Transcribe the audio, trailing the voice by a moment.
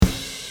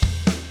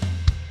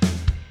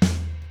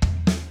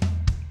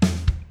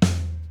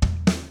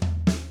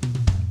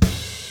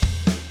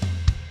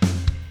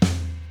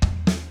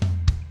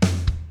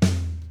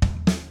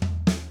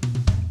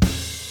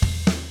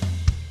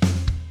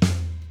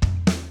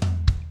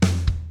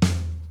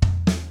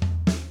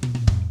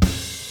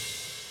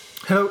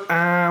Hello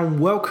and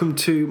welcome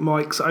to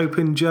Mike's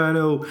Open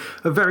Journal,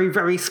 a very,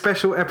 very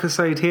special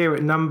episode here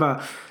at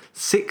number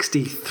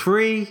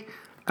 63,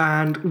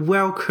 and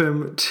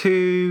welcome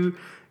to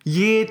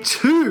year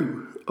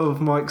 2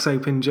 of Mike's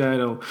Open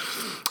Journal.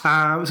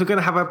 So we're going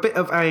to have a bit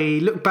of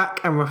a look back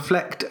and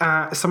reflect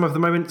at some of the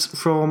moments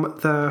from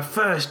the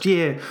first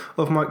year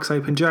of Mike's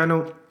Open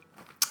Journal.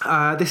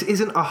 This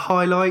isn't a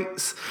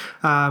highlights,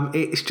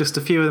 it's just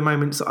a few of the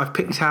moments that I've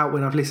picked out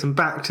when I've listened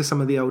back to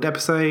some of the old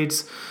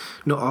episodes.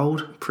 Not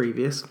old,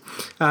 previous.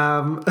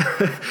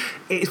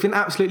 It's been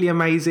absolutely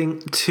amazing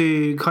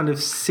to kind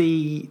of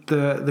see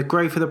the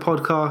growth of the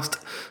podcast,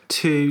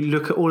 to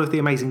look at all of the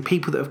amazing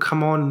people that have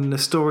come on and the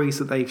stories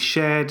that they've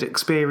shared,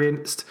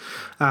 experienced,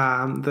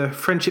 the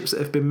friendships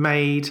that have been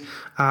made,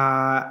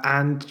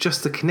 and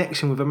just the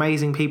connection with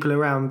amazing people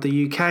around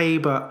the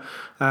UK, but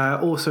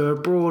also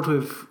abroad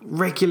with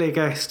regular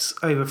guests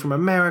over from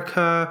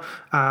America.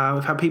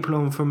 We've had people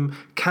on from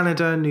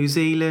Canada, New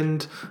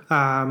Zealand,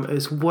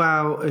 as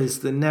well as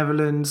the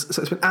Netherlands.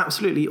 So it's been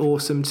absolutely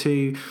awesome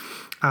to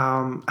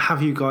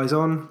have you guys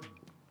on.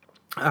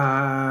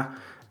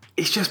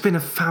 It's just been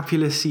a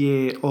fabulous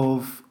year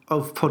of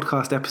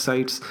podcast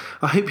episodes.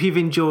 I hope you've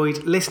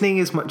enjoyed listening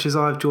as much as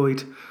I've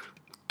enjoyed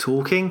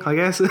talking, I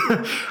guess.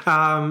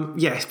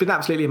 It's been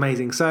absolutely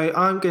amazing. So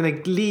I'm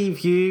going to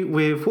leave you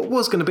with what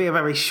was going to be a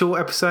very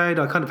short episode.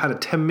 I kind of had a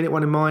 10-minute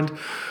one in mind.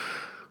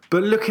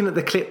 But looking at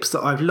the clips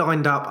that I've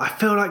lined up, I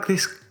feel like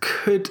this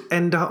could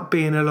end up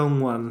being a long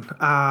one.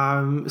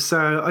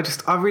 So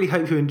I really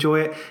hope you enjoy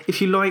it. If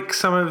you like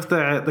some of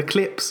the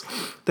clips,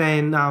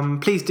 then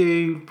please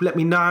do let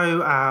me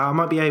know. I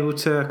might be able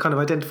to kind of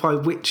identify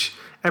which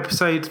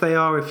episodes they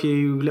are if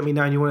you let me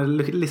know and you want to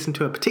listen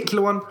to a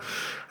particular one.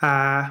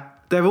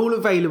 They're all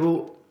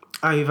available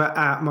over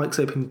at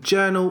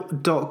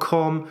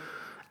mikesopenjournal.com.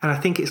 And I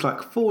think it's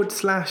like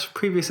 /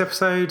 previous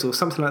episodes or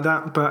something like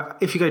that. But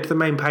if you go to the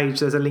main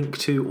page, there's a link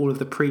to all of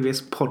the previous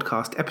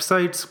podcast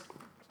episodes.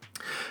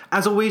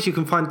 As always, you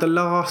can find the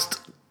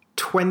last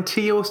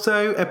 20 or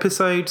so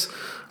episodes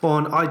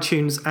on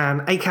iTunes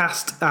and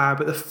Acast.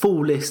 But the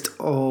full list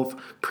of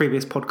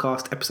previous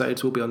podcast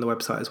episodes will be on the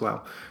website as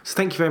well. So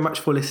thank you very much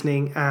for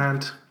listening.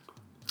 And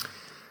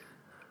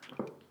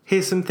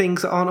here's some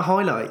things that aren't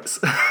highlights.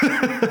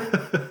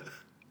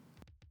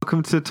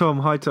 Welcome to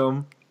Tom. Hi,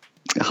 Tom.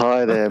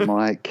 Hi there,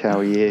 Mike. How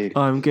are you?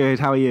 I'm good.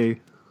 How are you?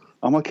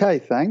 I'm okay,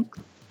 thanks.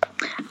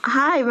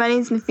 Hi, my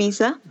name's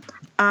Nafisa,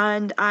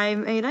 and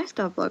I'm a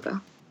lifestyle blogger.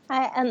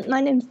 Hi,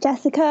 my name's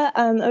Jessica.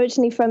 I'm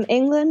originally from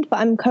England, but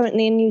I'm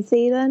currently in New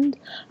Zealand.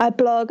 I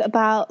blog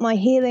about my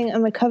healing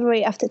and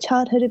recovery after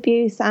childhood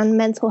abuse and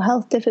mental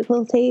health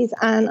difficulties,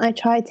 and I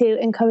try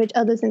to encourage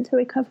others into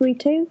recovery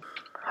too.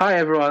 Hi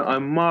everyone,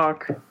 I'm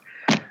Mark,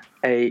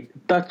 a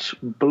Dutch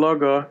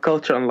blogger,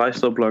 culture and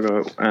lifestyle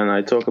blogger, and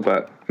I talk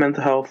about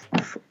mental health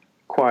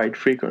quite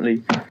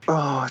frequently.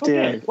 Oh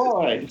dear. Okay,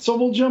 all right, so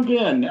we'll jump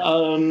in.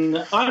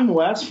 I'm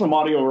Wes from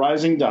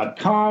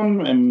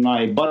AudioRising.com, and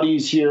my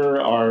buddies here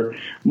are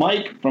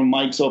Mike from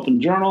Mike's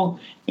Open Journal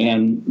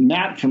and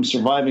Matt from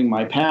Surviving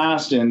My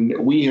Past, and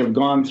we have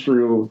gone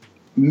through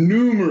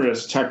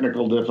numerous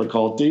technical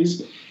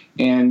difficulties,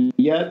 and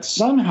yet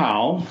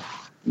somehow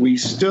we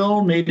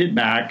still made it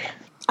back.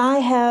 I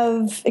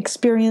have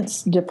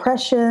experienced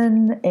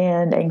depression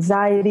and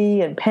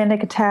anxiety and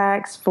panic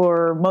attacks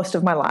for most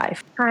of my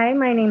life. Hi,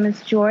 my name is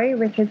Joy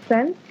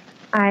Richardson.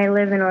 I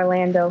live in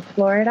Orlando,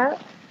 Florida.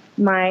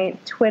 My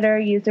Twitter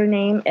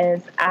username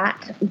is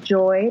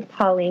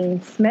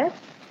 @JoyPaulineSmith,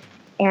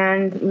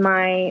 and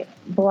my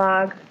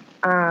blog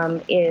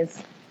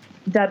is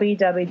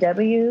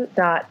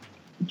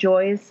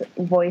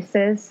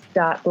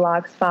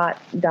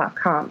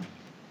www.joysvoices.blogspot.com.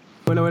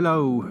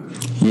 Hello.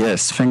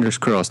 Yes, fingers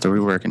crossed. Are we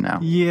working now?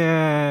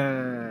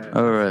 Yeah.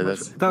 All right.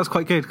 That was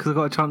quite good because I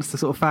got a chance to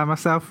sort of fan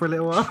myself for a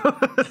little while.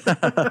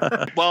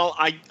 Well,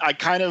 I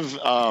kind of,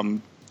 I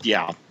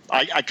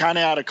kind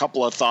of had a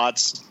couple of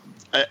thoughts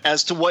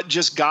as to what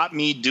just got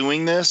me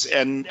doing this,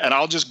 and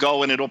I'll just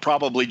go and it'll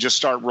probably just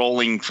start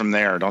rolling from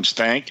there, don't you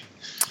think?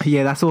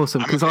 Yeah, that's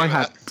awesome because I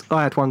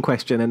had one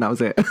question and that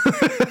was it.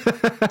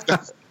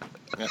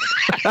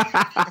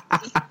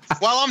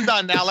 Well, I'm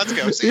done now. Let's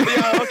go. See, okay.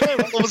 Well,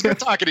 it was good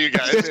talking to you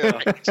guys.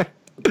 Yeah.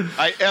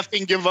 I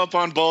effing give up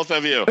on both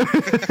of you.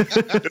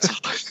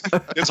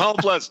 It's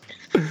hopeless.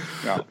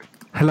 No.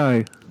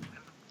 Hello.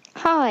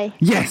 Hi.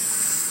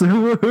 Yes.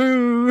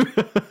 Woohoo.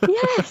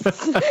 Yes.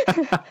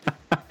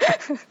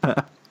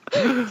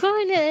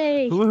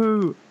 Finally.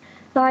 Woohoo.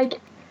 Like,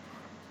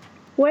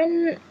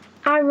 when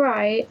I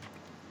write,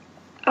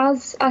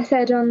 as I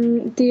said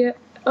on the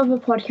other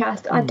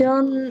podcast, I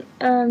don't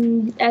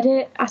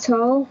edit at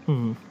all.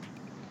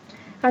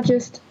 I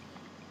just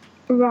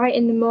write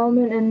in the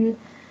moment, and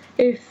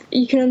if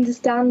you can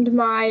understand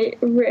my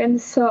written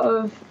sort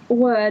of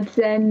words,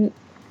 then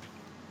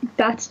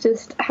that's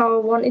just how I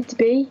want it to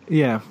be.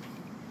 Yeah.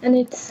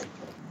 And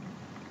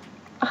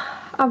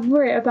I've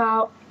written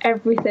about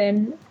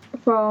everything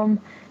from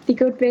the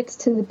good bits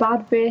to the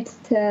bad bits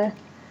to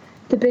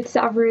the bits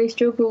that I've really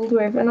struggled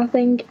with, and I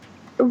think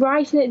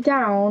writing it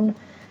down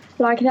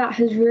like that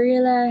has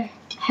really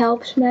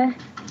helped me.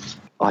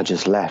 I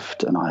just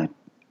left and I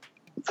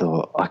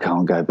thought, I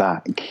can't go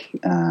back.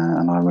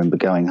 And I remember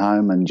going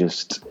home and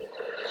just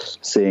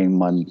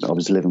seeing I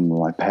was living with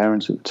my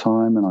parents at the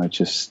time, and I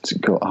just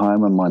got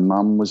home and my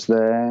mum was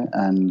there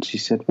and she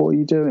said, "What are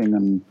you doing?"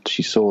 And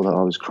she saw that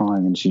I was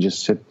crying and she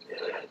just said,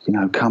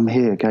 "Come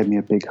here," gave me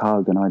a big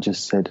hug. And I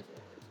just said,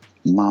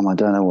 "Mum, I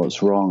don't know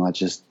what's wrong.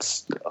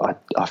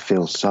 I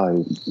feel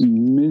so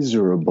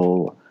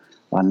miserable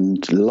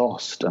and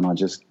lost, and I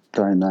just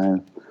don't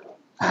know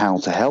how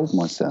to help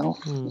myself."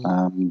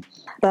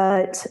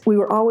 But we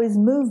were always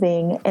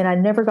moving, and I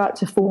never got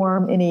to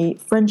form any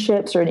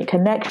friendships or any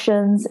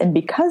connections. And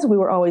because we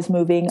were always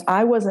moving,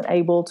 I wasn't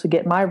able to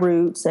get my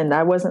roots, and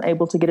I wasn't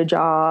able to get a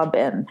job.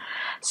 And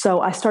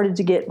so I started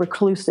to get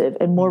reclusive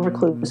and more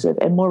reclusive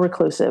and more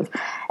reclusive.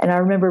 And I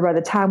remember by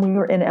the time we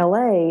were in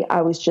LA,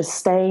 I was just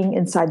staying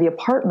inside the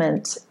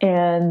apartment,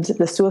 and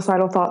the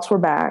suicidal thoughts were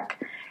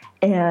back.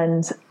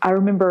 And I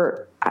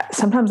remember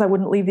sometimes I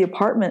wouldn't leave the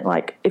apartment.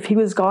 Like if he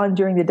was gone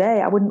during the day,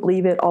 I wouldn't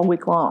leave it all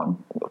week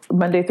long,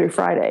 Monday through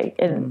Friday.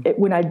 And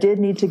when I did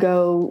need to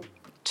go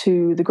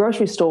to the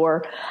grocery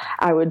store,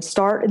 I would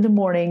start in the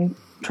morning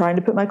trying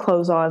to put my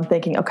clothes on,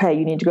 thinking, okay,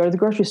 you need to go to the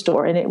grocery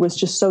store. And it was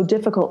just so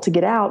difficult to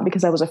get out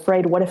because I was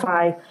afraid, what if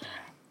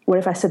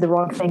I said the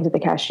wrong thing to the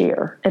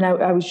cashier? And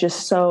I was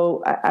just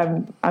so,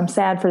 I'm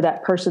sad for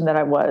that person that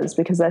I was,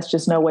 because that's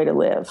just no way to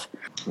live.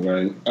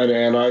 Right.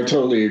 And I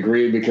totally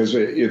agree, because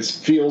it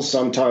feels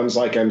sometimes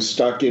like I'm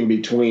stuck in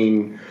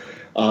between.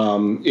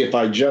 If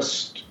I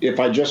just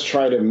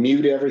try to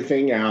mute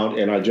everything out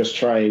and I just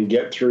try and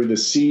get through the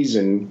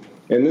season,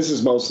 and this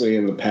is mostly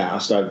in the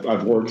past,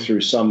 I've worked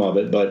through some of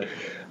it, but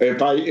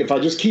if I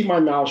just keep my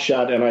mouth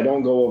shut and I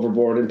don't go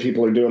overboard, and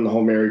people are doing the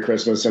whole Merry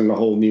Christmas and the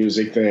whole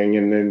music thing,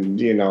 and then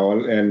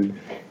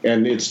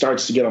and it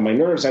starts to get on my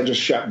nerves, I just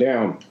shut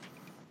down.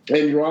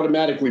 And you're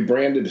automatically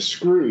branded a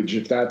Scrooge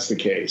if that's the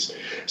case.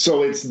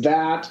 So it's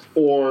that,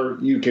 or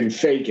you can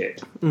fake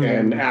it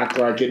and act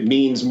like it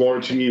means more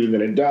to you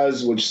than it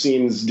does, which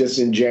seems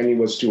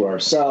disingenuous to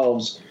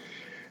ourselves,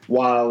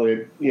 while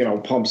it,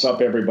 pumps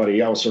up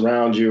everybody else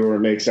around you or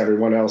makes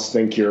everyone else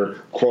think you're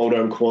quote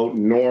unquote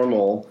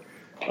normal.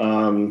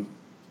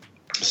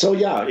 So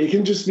yeah, it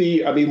can just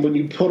be, when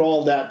you put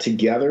all that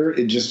together,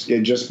 it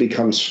just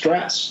becomes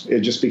stress.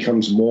 It just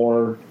becomes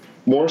more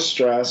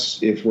stress.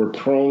 If we're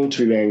prone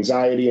to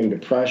anxiety and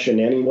depression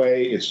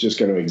anyway, it's just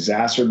going to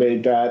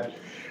exacerbate that.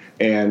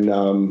 And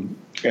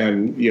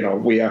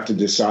we have to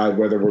decide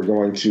whether we're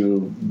going to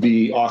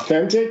be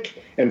authentic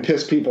and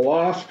piss people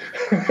off,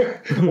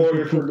 or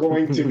if we're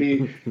going to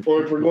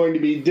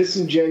be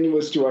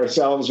disingenuous to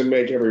ourselves and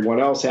make everyone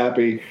else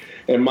happy.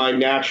 And my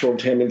natural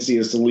tendency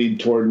is to lead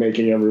toward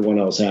making everyone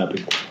else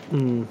happy.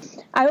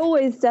 I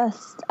always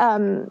just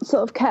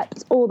sort of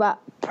kept all that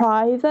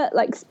private.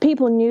 Like,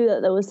 people knew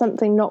that there was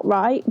something not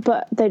right,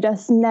 but they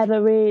just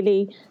never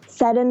really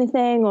said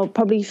anything, or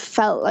probably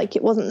felt like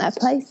it wasn't their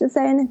place to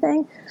say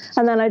anything.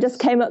 And then I just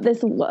came up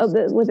with this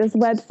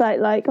website,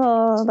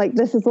 like,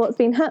 this is what's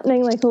been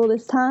happening, like, all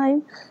this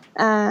time.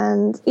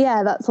 And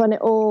yeah, that's when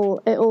it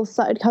all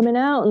started coming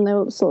out, and they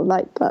were sort of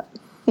like, but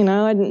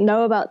I didn't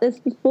know about this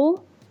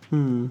before.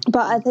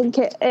 But I think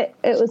it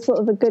was sort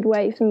of a good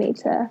way for me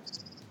to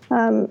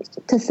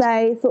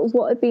say sort of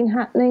what had been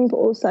happening, but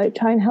also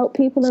try and help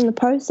people in the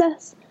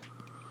process.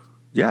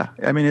 Yeah,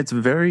 it's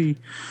very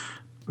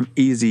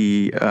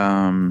easy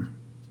to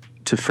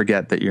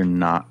forget that you're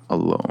not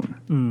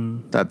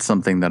alone. That's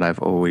something that I've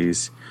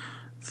always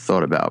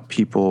thought about.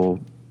 People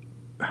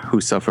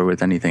who suffer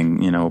with anything,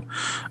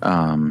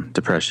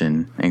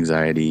 depression,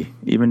 anxiety,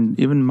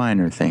 even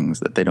minor things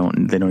that they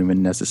don't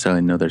even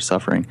necessarily know they're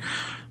suffering.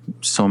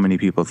 So many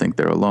people think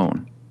they're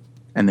alone.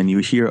 And then you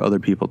hear other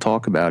people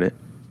talk about it,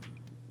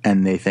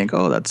 and they think,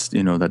 oh, that's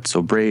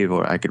so brave,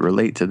 or I could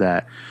relate to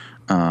that.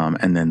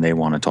 And then they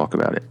want to talk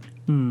about it.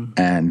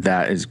 And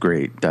that is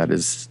great. That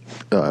is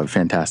a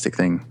fantastic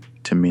thing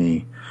to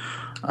me.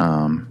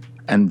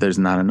 And there's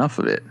not enough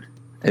of it.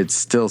 It's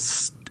still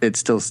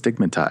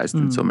stigmatized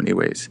in so many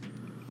ways.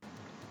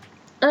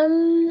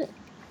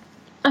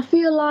 I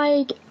feel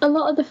like a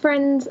lot of the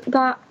friends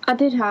that I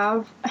did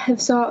have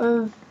sort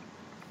of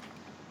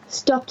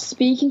stopped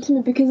speaking to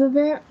me because of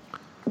it.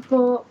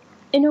 But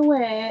in a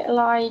way,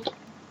 like,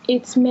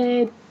 it's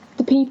made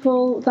the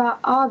people that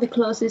are the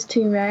closest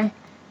to me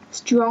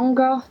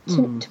stronger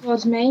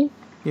towards me.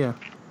 Yeah.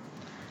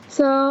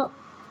 So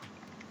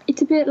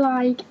it's a bit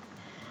like,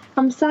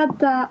 I'm sad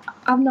that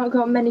I've not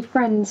got many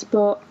friends,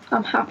 but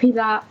I'm happy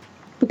that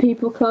the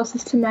people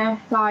closest to me,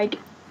 like,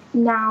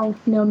 now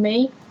know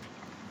me.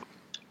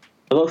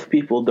 A lot of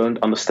people don't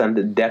understand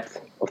the depth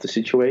of the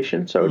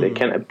situation, so they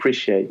can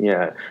appreciate,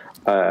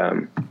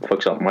 for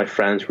example, my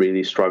friends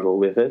really struggle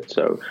with it,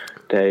 so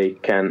they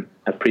can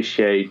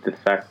appreciate the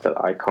fact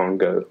that I can't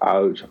go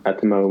out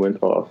at the moment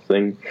or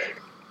thing.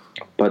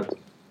 But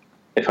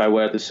if I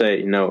were to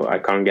say, no, I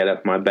can't get out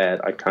of my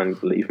bed, I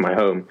can't leave my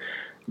home,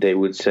 they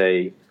would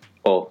say,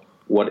 oh,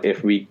 what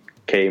if we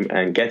came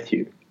and get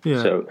you?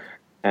 Yeah. So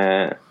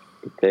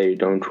they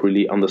don't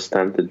really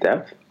understand the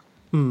depth.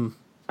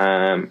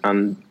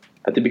 And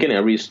at the beginning, I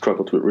really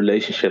struggled with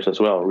relationships as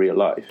well, real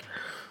life.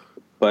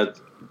 But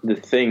the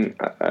thing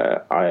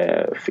I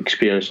have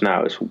experienced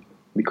now is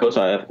because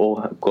I have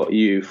got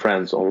you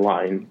friends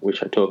online,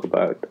 which I talk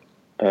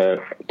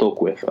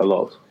with a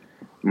lot.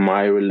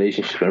 My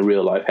relationships in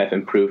real life have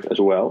improved as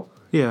well.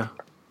 Yeah.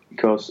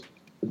 Because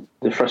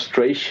the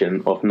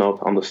frustration of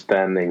not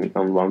understanding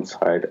on one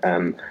side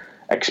and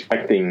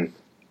expecting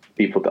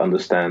people to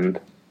understand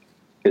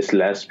is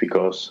less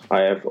because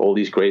I have all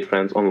these great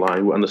friends online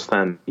who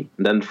understand me.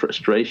 And then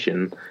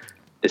frustration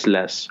is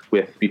less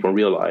with people in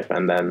real life.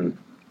 And then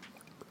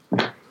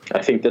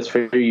I think that's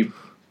very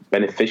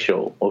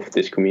beneficial of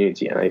this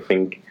community. And I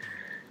think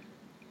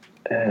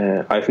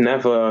I've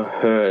never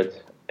heard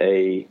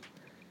a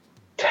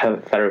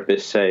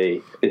therapist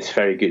say it's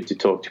very good to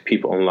talk to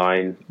people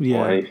online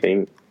or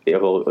anything. They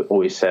have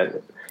always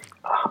said,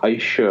 are you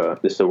sure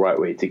this is the right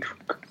way to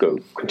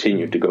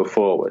continue to go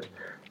forward?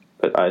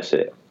 But I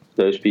say,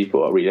 those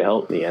people really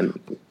helped me, and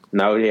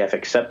now they have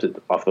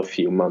accepted after a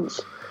few months,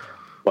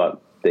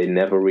 but they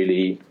never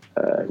really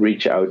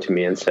reach out to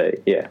me and say,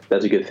 yeah,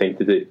 that's a good thing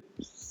to do.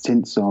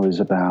 Since I was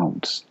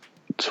about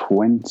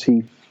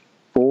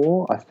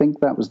 24, I think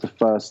that was the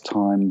first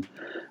time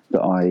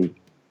that I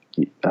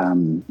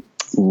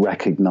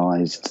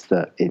recognized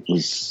that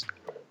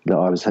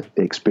I was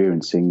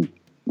experiencing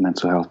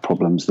mental health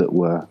problems that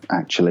were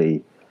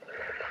actually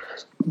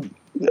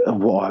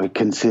what I would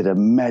consider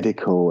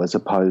medical, as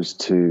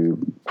opposed to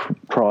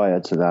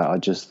prior to that. I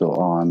just thought,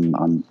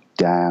 I'm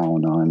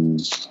down, I'm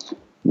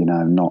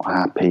not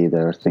happy,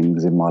 there are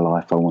things in my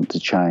life I want to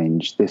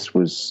change. This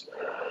was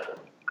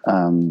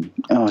and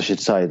I should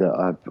say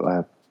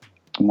that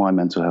my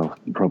mental health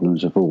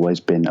problems have always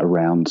been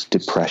around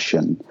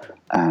depression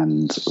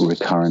and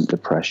recurrent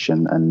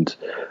depression, and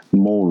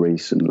more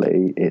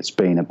recently it's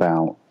been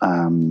about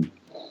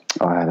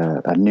I had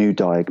a new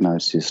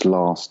diagnosis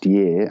last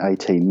year,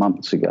 18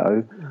 months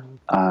ago.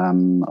 I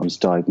was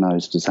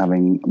diagnosed as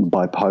having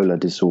bipolar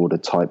disorder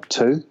type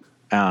 2.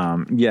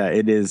 Yeah,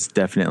 it is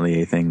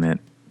definitely a thing that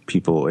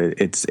people,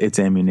 it's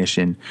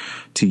ammunition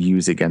to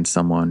use against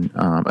someone,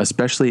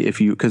 especially if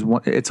you, because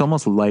it's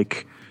almost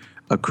like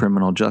a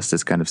criminal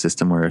justice kind of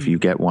system where if you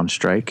get one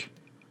strike,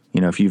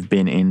 if you've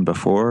been in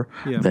before,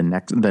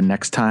 the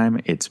next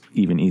time it's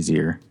even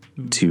easier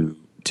to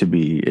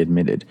be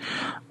admitted.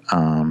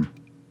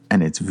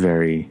 And it's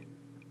very,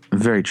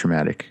 very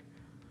traumatic.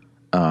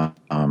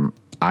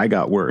 I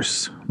got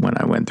worse when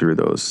I went through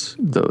those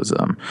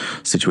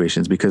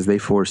situations because they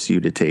force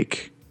you to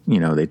take,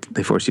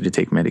 they force you to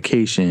take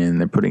medication.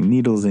 They're putting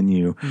needles in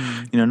you,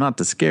 not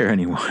to scare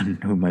anyone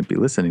who might be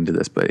listening to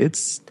this, but it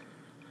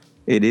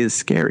is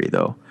scary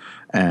though.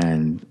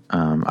 And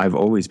I've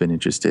always been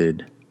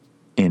interested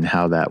in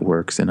how that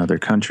works in other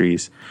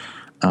countries.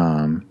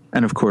 And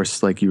of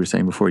course, like you were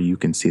saying before, you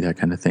can see that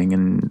kind of thing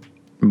in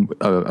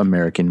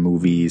American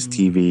movies,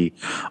 TV,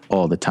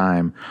 all the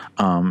time.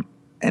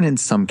 And in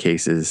some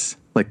cases,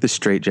 like the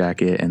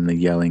straitjacket and the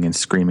yelling and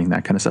screaming,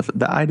 that kind of stuff,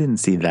 I didn't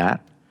see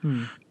that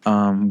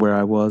where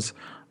I was.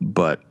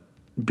 But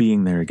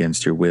being there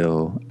against your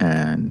will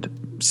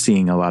and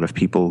seeing a lot of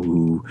people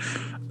who,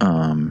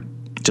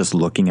 just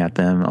looking at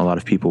them, a lot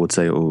of people would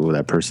say, oh,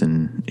 that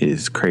person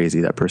is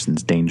crazy, that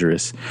person's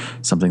dangerous,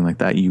 something like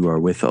that. You are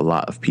with a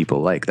lot of people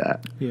like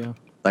that. Yeah.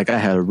 Like I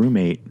had a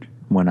roommate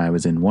when I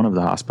was in one of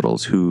the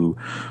hospitals who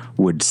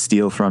would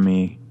steal from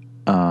me.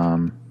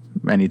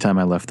 Anytime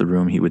I left the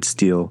room, he would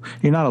steal.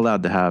 You're not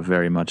allowed to have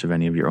very much of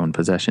any of your own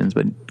possessions,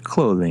 but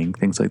clothing,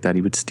 things like that,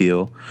 he would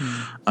steal.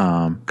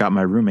 Got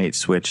my roommate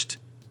switched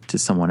to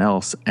someone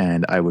else,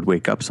 and I would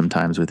wake up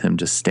sometimes with him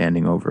just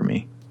standing over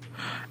me.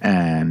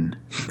 And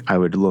I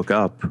would look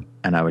up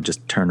and I would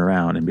just turn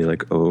around and be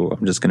like, oh,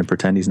 I'm just going to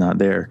pretend he's not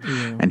there.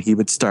 Yeah. And he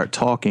would start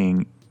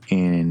talking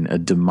in a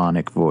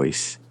demonic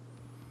voice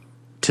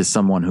to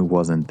someone who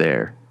wasn't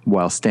there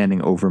while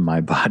standing over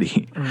my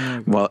body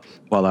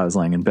while I was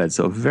lying in bed.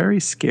 So very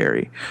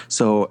scary.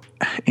 So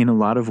in a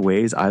lot of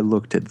ways, I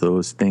looked at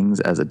those things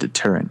as a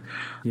deterrent.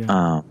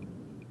 Yeah.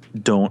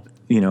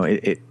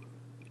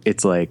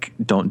 It's like,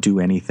 don't do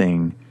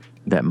anything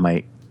that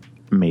might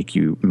make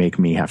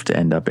me have to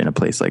end up in a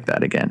place like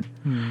that again.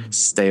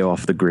 Stay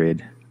off the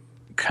grid,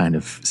 kind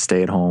of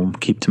stay at home,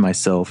 keep to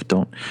myself.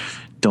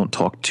 Don't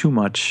talk too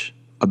much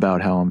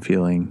about how I'm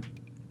feeling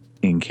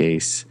in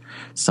case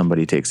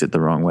somebody takes it the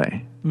wrong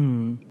way.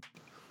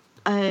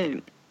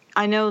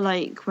 I know,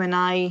 like, when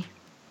I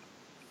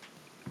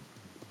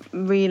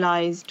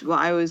realized what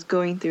I was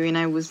going through and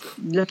I was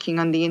looking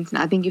on the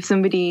internet, I think if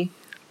somebody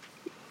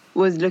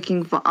was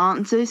looking for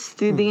answers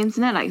through the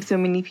internet, like so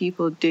many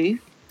people do,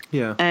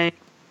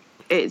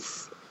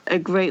 it's a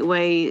great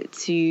way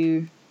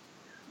to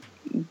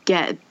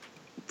get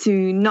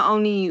to not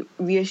only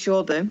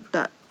reassure them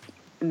that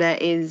there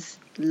is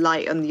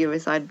light on the other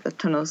side of the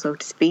tunnel, so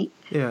to speak,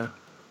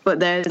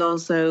 but there's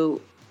also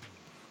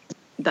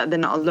that they're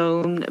not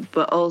alone,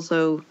 but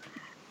also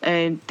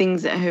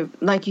things that have,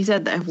 like you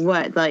said, that have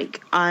worked.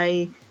 Like,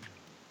 I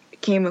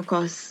came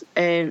across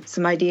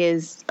some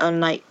ideas on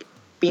like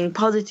being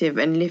positive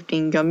and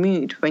lifting your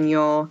mood when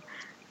you're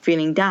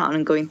feeling down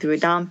and going through a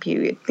down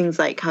period. Things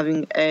like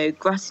having a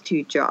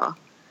gratitude jar,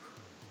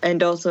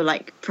 and also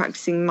like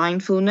practicing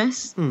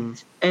mindfulness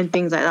and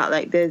things like that.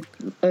 Like there's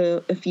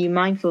a few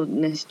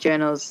mindfulness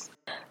journals.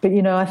 But,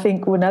 I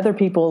think when other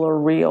people are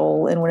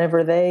real and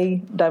whenever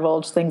they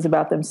divulge things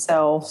about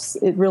themselves,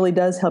 it really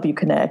does help you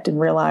connect and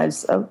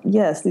realize, oh,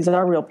 yes, these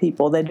are real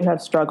people. They do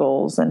have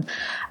struggles. And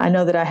I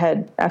know that I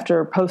had,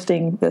 after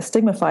posting the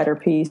Stigma Fighter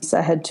piece,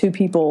 I had 2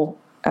 people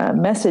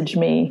message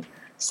me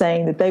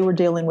saying that they were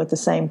dealing with the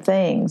same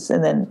things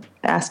and then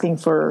asking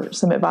for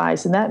some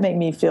advice. And that made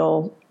me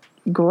feel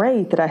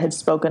great that I had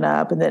spoken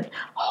up and that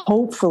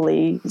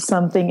hopefully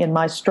something in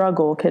my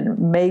struggle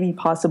can maybe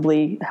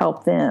possibly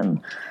help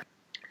them.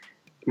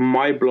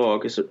 My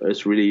blog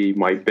is really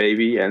my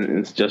baby,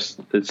 and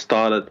it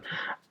started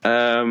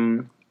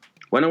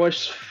when I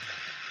was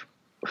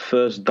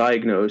first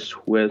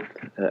diagnosed with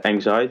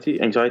anxiety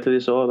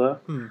disorder.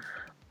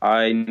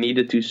 I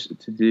needed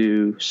to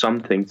do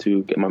something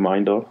to get my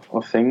mind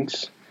off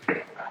things.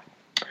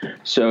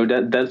 So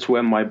that's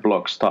when my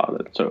blog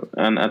started. So,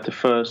 and at the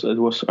first it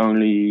was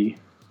only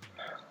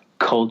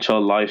culture,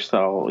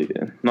 lifestyle,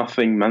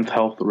 nothing mental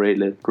health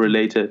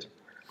related.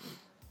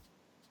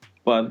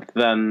 But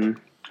then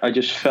I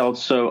just felt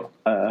so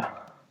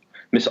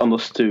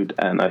misunderstood,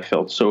 and I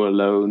felt so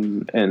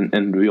alone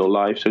in real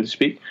life, so to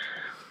speak.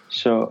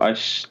 So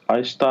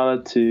I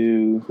started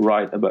to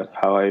write about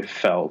how I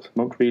felt,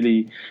 not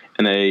really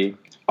in a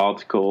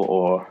article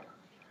or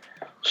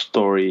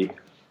story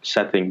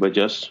setting, but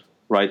just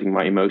writing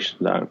my emotions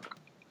down.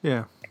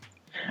 Yeah.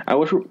 I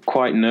was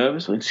quite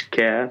nervous and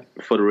scared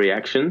for the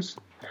reactions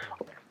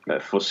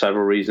for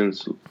several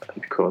reasons,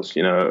 because,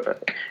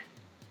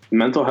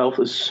 mental health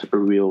is a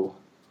real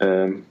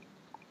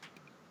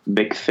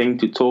big thing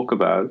to talk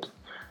about,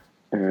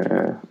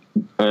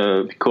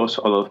 because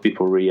a lot of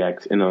people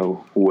react in a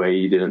way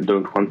you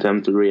don't want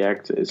them to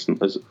react. It's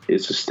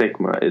a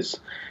stigma. It's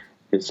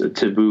a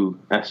taboo,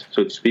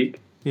 so to speak.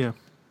 Yeah.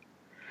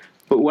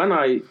 But when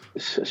I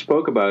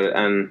spoke about it,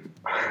 and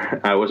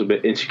I was a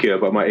bit insecure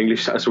about my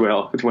English as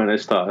well when I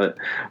started,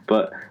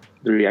 but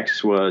the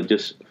reactions were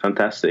just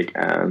fantastic,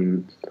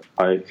 and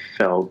I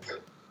felt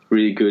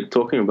really good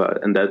talking about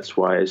it, and that's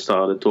why I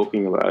started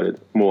talking about it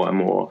more and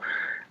more,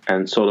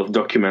 and sort of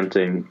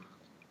documenting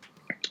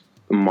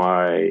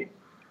the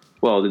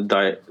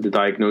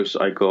diagnosis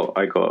I got.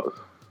 I got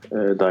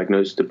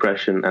diagnosed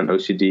depression and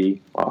OCD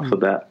after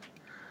that,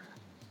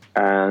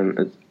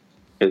 and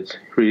it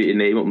really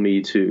enabled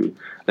me to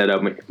let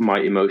out my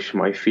emotion,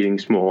 my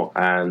feelings more,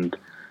 and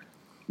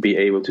be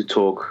able to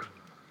talk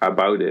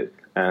about it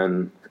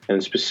and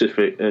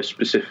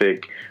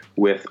specific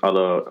with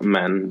other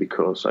men,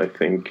 because I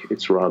think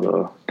it's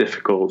rather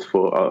difficult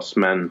for us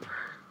men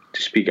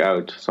to speak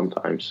out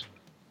sometimes.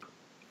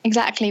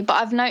 Exactly, but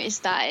I've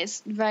noticed that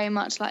it's very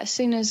much like as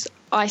soon as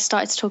I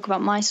started to talk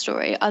about my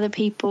story, other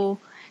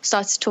people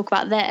started to talk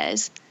about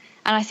theirs,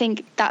 and I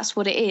think that's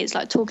what it is.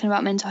 Like, talking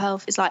about mental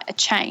health is like a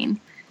chain.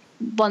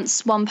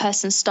 Once one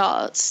person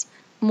starts,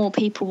 more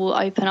people will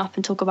open up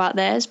and talk about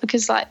theirs,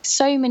 because like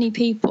so many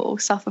people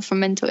suffer from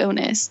mental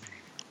illness.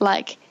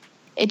 Like,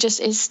 it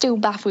still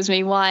baffles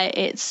me why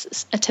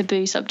it's a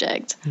taboo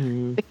subject,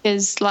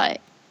 because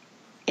like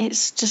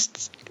it's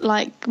just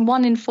like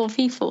 1 in 4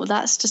 people.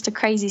 That's just a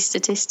crazy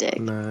statistic.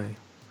 No.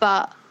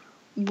 But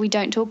we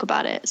don't talk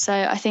about it. So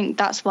I think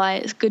that's why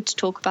it's good to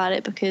talk about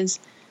it, because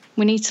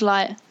we need to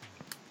like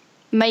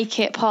make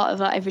it part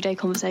of our everyday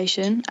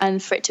conversation,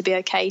 and for it to be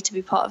okay to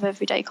be part of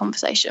everyday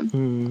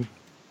conversation.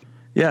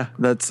 Yeah,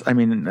 that's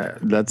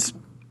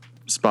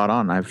spot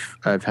on.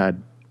 I've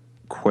had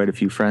quite a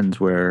few friends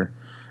where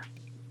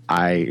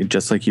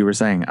just like you were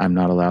saying, I'm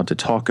not allowed to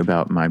talk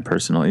about my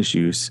personal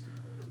issues,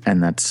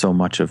 and that's so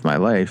much of my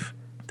life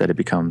that it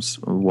becomes,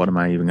 what am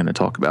I even going to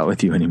talk about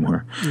with you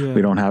anymore? Yeah.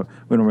 We don't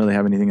really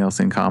have anything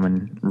else in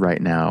common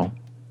right now.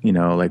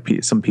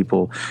 Like some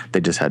people, they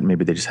just had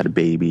a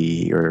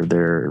baby, or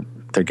they're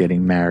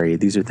getting married.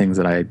 These are things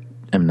that I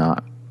am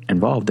not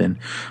involved in.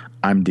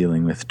 I'm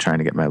dealing with trying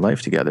to get my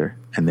life together,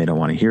 and they don't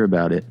want to hear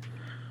about it.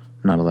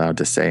 I'm not allowed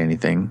to say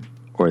anything,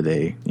 or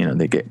they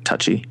get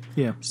touchy.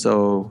 Yeah.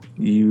 So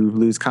you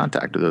lose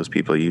contact with those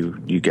people. You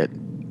get,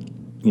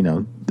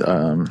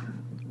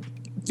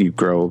 you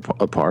grow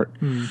apart,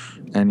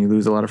 and you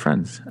lose a lot of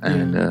friends.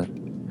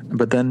 And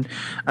but then,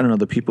 I don't know,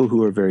 the people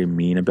who are very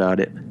mean about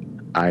it,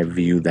 I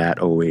view that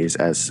always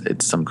as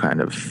it's some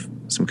kind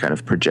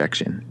of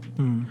projection.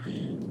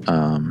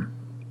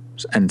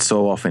 And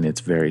so often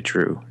it's very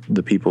true.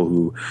 The people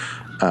who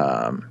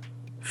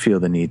feel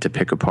the need to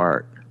pick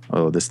apart,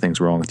 oh, this thing's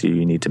wrong with you,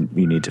 you need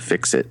to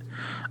fix it.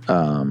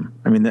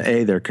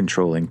 They're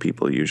controlling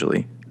people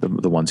usually,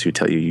 the ones who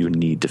tell you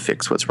need to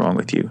fix what's wrong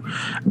with you.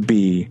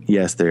 B,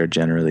 yes, they are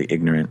generally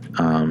ignorant,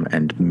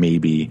 and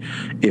maybe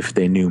if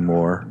they knew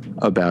more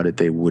about it,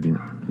 they wouldn't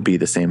be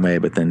the same way.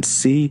 But then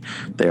C,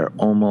 they are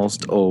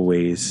almost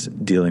always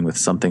dealing with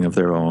something of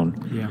their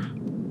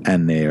own,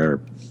 and they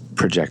are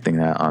projecting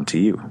that onto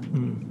you.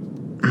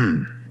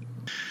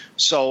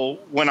 So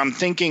when I'm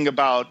thinking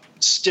about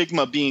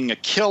stigma being a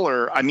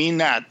killer, I mean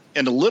that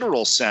in a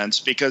literal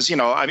sense, because, you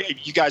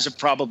guys have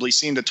probably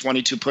seen the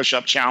 22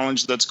 push-up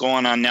challenge that's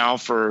going on now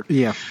for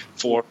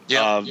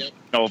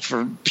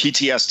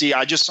PTSD.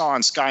 I just saw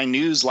on Sky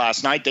News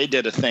last night, they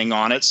did a thing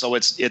on it. So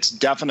it's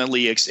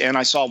definitely, and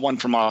I saw one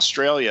from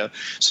Australia.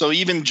 So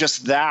even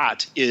just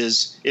that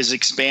is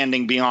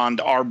expanding beyond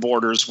our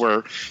borders,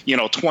 where,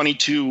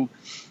 22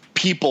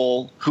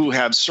 people who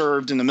have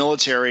served in the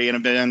military and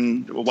have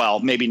been, well,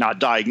 maybe not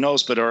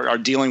diagnosed, but are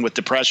dealing with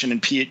depression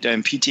and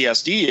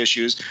PTSD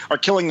issues, are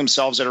killing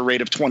themselves at a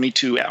rate of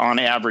 22 on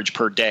average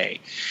per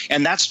day.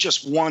 And that's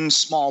just one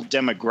small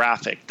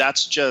demographic.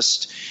 That's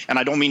just, and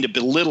I don't mean to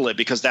belittle it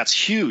because that's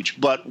huge,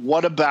 but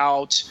what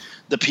about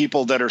the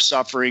people that are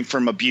suffering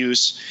from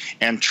abuse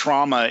and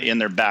trauma in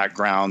their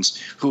backgrounds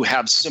who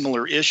have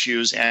similar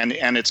issues, and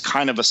it's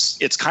kind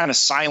of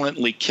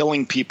silently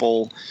killing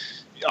people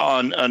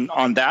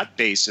on that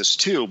basis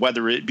too,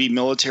 whether it be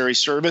military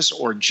service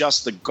or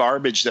just the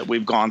garbage that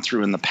we've gone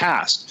through in the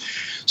past.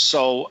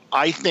 So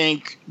I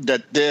think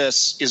that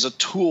this is a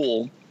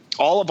tool.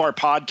 All of our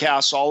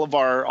podcasts, all of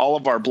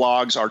our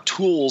blogs are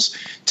tools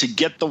to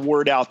get the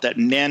word out that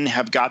men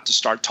have got to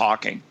start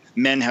talking.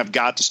 Men have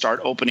got to start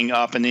opening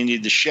up, and they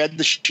need to shed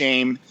the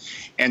shame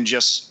and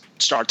just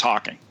start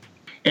talking.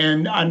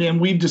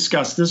 And we've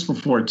discussed this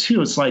before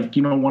too. It's like,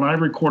 when I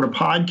record a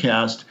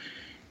podcast,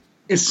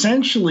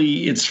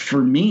 essentially it's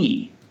for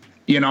me.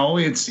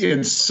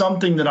 It's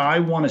something that I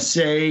want to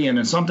say, and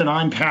it's something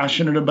I'm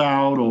passionate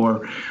about,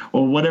 or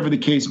whatever the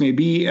case may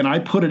be, and I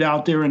put it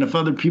out there, and if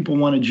other people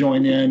want to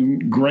join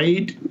in,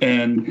 great.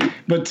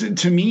 But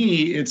to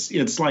me,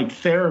 it's like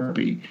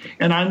therapy.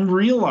 And I'm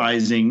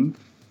realizing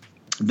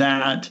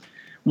that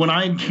when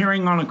I'm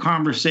carrying on a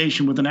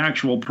conversation with an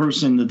actual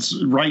person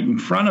that's right in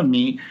front of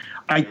me,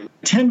 I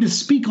tend to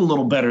speak a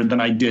little better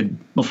than I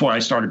did before I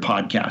started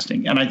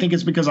podcasting. And I think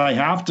it's because I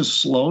have to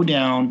slow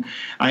down.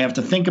 I have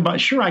to think about,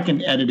 sure, I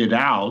can edit it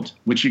out,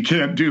 which you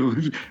can't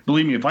do.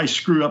 Believe me, if I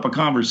screw up a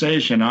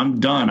conversation, I'm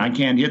done. I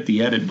can't hit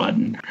the edit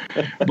button.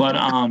 But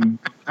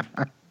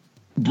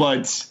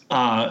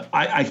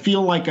I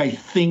feel like I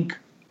think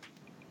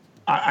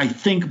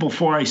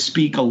before I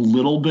speak a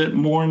little bit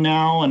more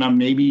now, and I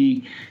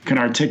maybe can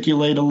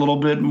articulate a little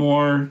bit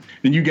more.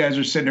 And you guys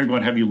are sitting there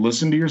going, have you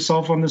listened to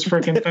yourself on this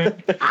freaking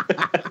thing?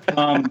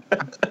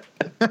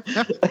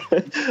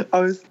 I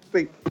was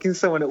thinking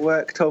someone at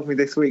work told me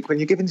this week, when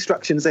you give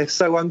instructions, they're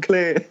so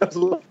unclear.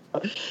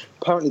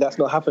 Apparently that's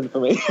not happened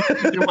for me.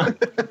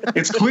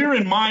 It's clear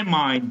in my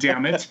mind,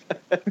 damn it.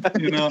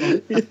 Yeah,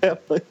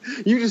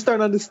 you just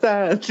don't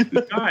understand.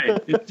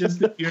 Right. It's just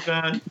that you're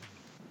not...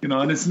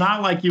 and it's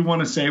not like you want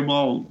to say,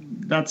 well,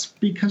 that's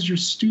because you're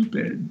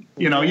stupid.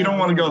 You don't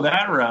want to go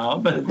that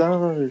route. But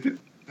no.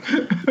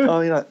 Oh,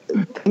 you're not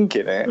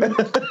thinking it.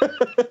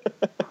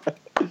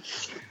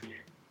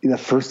 The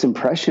first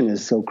impression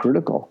is so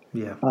critical.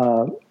 Yeah.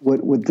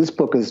 What this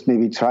book is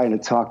maybe trying to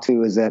talk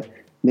to is that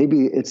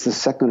maybe it's the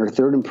second or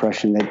third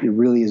impression that it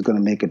really is going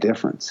to make a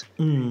difference.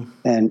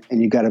 And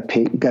you got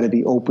to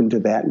be open to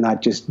that,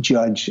 not just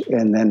judge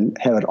and then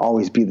have it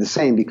always be the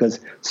same, because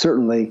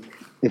certainly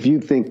if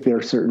you think they're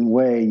a certain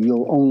way,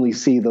 you'll only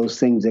see those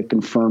things that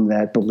confirm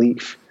that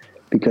belief,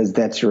 because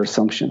that's your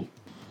assumption.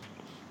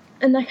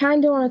 And I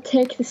kind of want to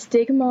take the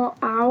stigma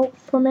out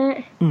from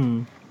it,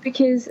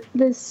 because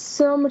there's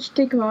so much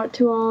stigma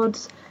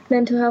towards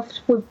mental health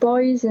with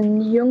boys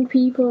and young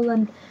people,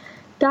 and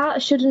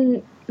that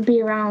shouldn't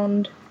be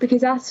around,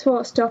 because that's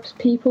what stops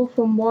people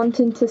from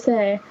wanting to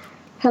say,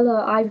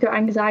 hello, I've got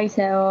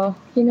anxiety, or,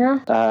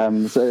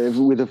 So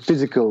with a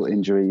physical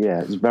injury,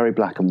 it's very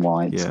black and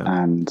white,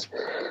 and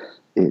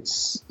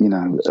it's,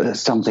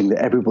 something that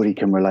everybody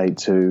can relate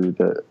to,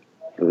 that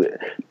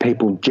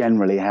people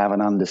generally have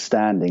an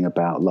understanding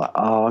about, like,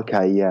 oh,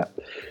 okay, yeah,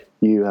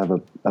 you have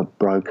a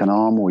broken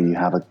arm, or you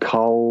have a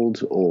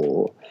cold,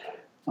 or...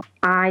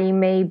 I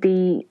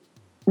maybe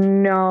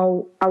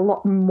know a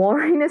lot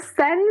more in a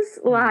sense,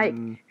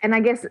 and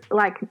I guess,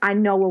 I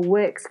know what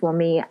works for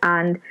me,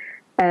 and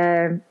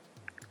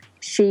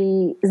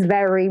she is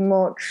very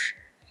much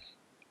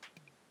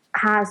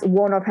has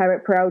one of her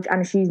approach,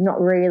 and she's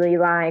not really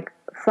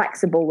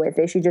flexible with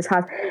it. She just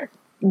has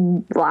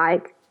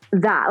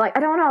that. I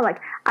don't know.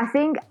 I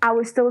think I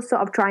was still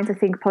sort of trying to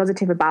think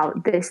positive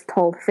about this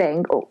whole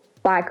thing.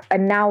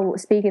 And now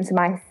speaking to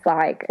my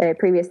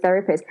previous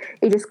therapist,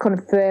 it just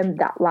confirmed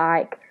that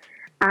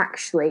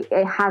actually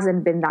it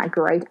hasn't been that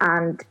great,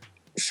 and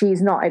she's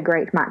not a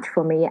great match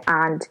for me,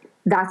 and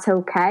that's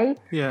okay.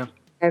 Yeah.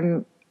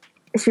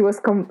 She was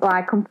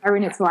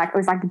comparing it to it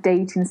was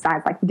dating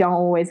sites, you don't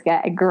always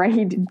get a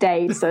great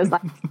date, so it's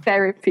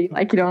therapy,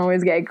 you don't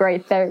always get a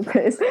great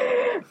therapist,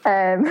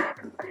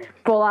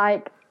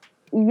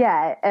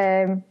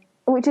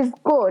 which is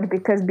good,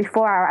 because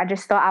before I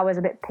just thought I was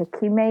a bit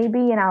picky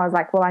maybe, and I was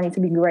well, I need to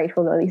be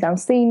grateful that at least I'm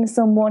seeing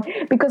someone,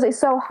 because it's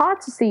so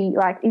hard to see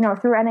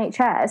through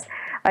NHS,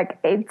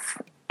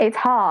 it's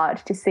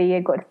hard to see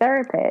a good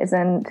therapist,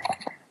 and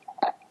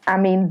I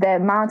mean, the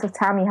amount of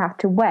time you have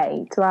to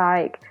wait,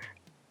 like,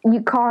 you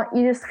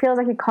just feels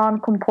like you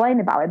can't complain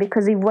about it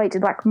because you've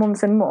waited like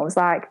months and months.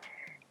 Like,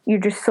 you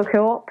just suck it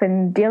up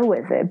and deal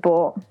with it.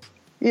 But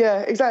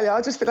yeah, exactly.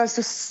 I just think that's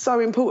just so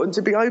important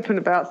to be open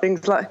about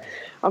things. Like,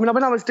 I mean,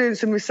 when I was doing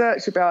some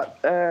research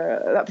about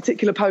that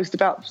particular post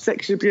about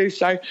sexual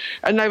abuse,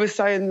 and they were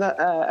saying that,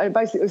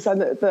 basically, it was saying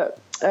that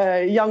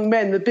young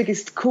men, the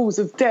biggest cause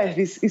of death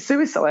is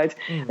suicide,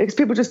 because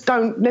people just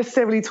don't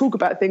necessarily talk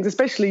about things,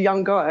 especially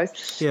young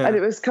guys. Yeah. And it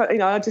was,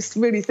 I just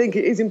really think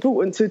it is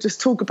important to just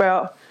talk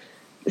about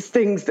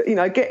things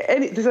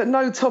that,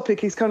 no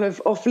topic is kind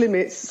of off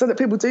limits, so that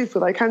people do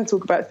feel they can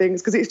talk about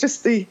things, because it's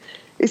just the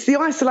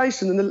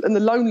isolation and the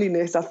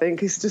loneliness, I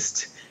think, is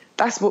just,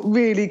 that's what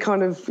really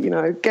kind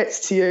of,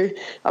 gets to you.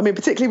 I mean,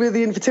 particularly with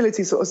the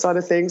infertility sort of side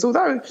of things,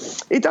 although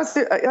it does,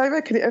 I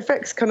reckon it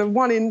affects kind of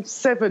 1 in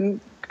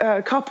 7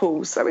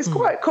 couples, so it's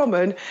quite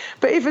common.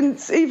 But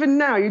even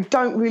now, you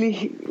don't really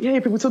hear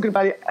people talking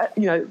about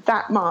it,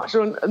 that much.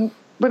 And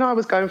when I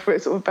was going through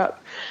it, sort of about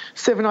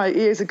 7 or 8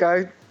 years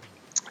ago,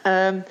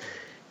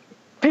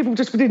 people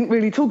just didn't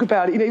really talk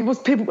about it.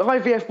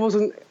 IVF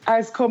wasn't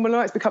as common.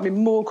 Now it's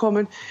becoming more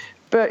common,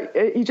 but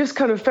you just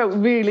kind of felt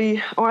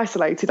really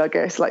isolated, I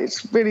guess. Like,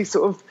 it's really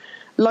sort of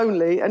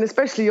lonely, and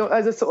especially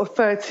as a sort of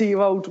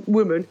 30-year-old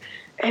woman,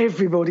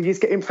 everybody is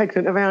getting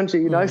pregnant around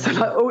you,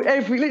 So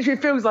literally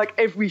it feels like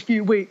every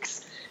few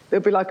weeks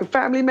there'll be like a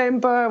family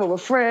member or a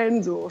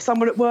friend or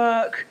someone at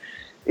work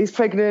is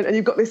pregnant, and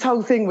you've got this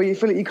whole thing where you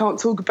feel like you can't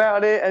talk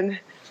about it,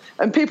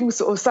 and people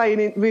sort of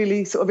saying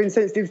really sort of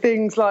insensitive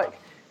things like,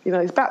 you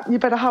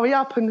better hurry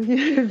up and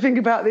think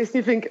about this. And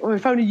you think,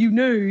 if only you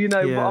knew,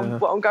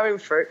 what I'm going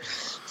through.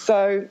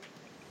 So,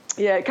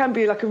 yeah, it can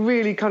be like a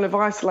really kind of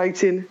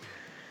isolating,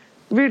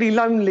 really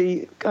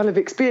lonely kind of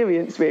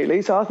experience,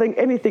 really. So I think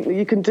anything that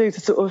you can do to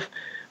sort of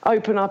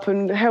open up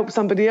and help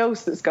somebody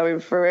else that's going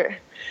through it.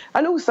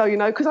 And also,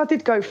 because I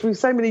did go through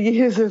so many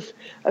years of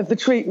the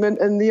treatment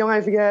and the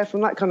IVF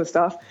and that kind of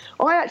stuff,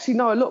 I actually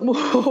know a lot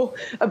more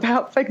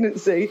about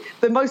pregnancy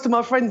than most of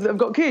my friends that have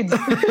got kids.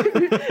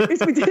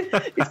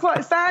 It's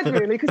quite sad,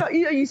 really, because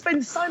you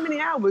spend so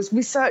many hours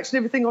researching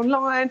everything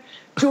online,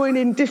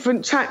 joining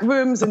different chat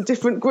rooms and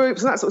different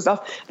groups and that sort of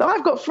stuff, that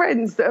I've got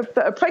friends that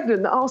are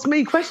pregnant that ask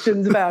me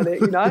questions about it,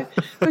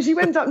 because you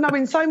end up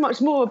knowing so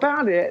much more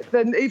about it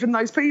than even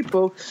those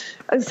people.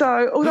 And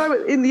so,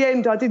 although in the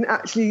end I didn't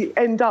actually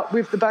end up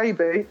with the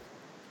baby,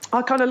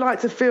 I kind of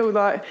like to feel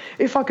like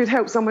if I could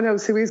help someone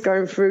else who is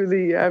going through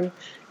the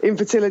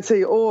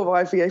infertility or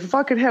IVF, if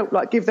I could help,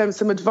 like, give them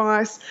some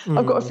advice.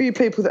 I've got a few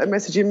people that are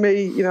messaging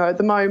me, at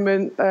the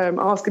moment,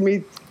 asking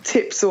me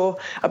tips or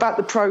about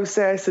the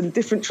process and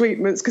different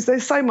treatments, because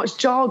there's so much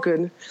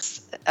jargon.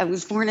 I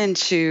was born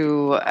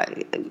into,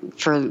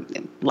 for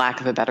lack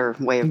of a better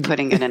way of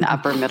putting it, an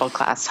upper middle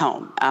class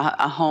home,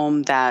 a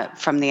home that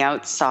from the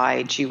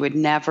outside you would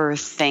never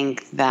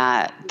think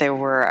that there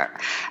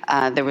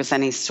was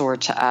any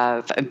sort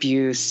of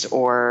abuse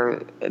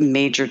or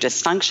major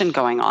dysfunction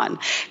going on,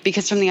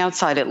 because from the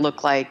outside it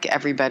looked like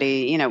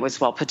everybody,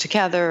 was well put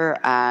together,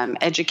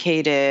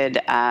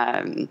 educated,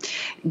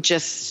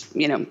 just,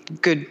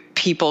 good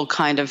people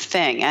kind of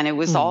thing. And it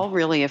was all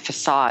really a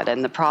facade.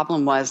 And the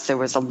problem was there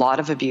was a lot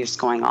of abuse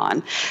going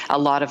on, a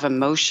lot of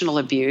emotional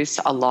abuse,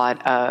 a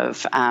lot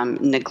of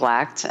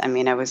neglect. I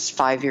mean, I was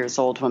 5 years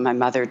old when my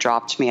mother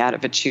dropped me out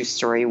of a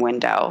 2-story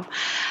window,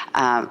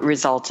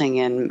 resulting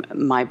in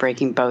my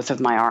breaking both of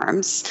my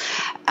arms.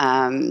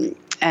 And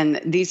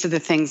these are the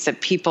things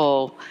that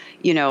people,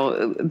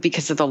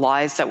 because of the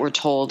lies that we're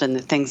told and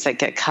the things that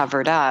get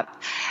covered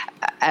up,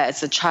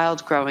 as a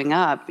child growing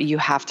up, you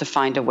have to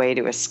find a way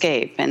to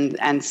escape.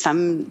 And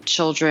some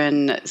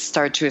children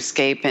start to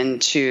escape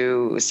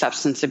into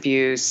substance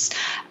abuse,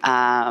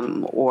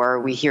 or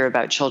we hear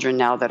about children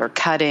now that are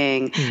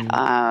cutting,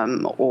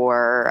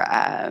 or,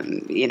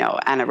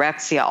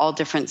 anorexia, all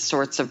different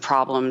sorts of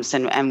problems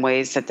and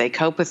ways that they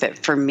cope with it.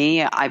 For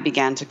me, I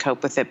began to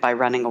cope with it by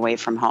running away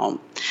from home.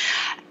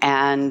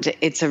 And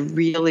it's a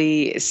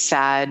really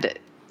sad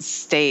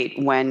state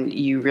when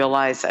you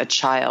realize a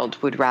child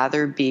would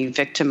rather be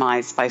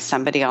victimized by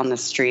somebody on the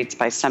streets,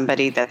 by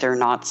somebody that they're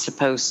not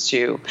supposed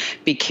to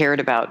be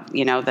cared about,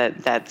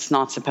 that's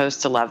not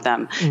supposed to love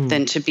them,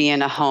 than to be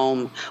in a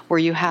home where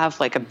you have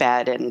like a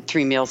bed and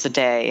 3 meals a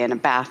day and a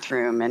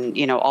bathroom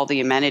and, all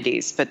the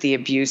amenities. But the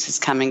abuse is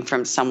coming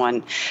from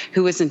someone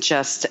who isn't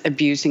just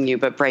abusing you,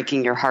 but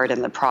breaking your heart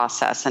in the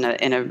process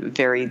in a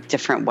very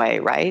different way,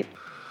 right?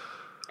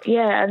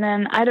 Yeah, and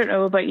then I don't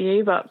know about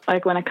you, but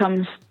like when it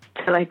comes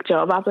to like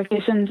job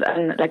applications,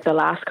 and like the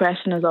last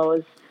question is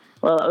always,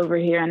 well, over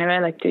here anyway,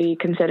 like, do you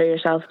consider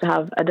yourself to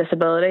have a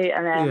disability?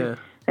 And then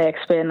they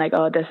explain like,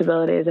 oh,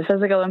 disability is a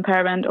physical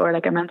impairment or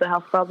like a mental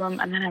health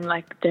problem. And then I'm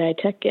like, do I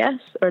tick yes,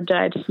 or do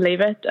I just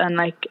leave it? And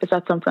like, is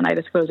that something I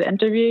disclose at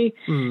interview?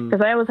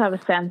 Because I always have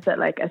a sense that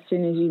like as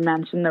soon as you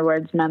mention the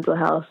words mental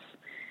health,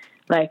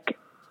 like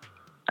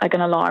an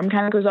alarm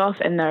kind of goes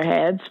off in their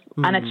heads,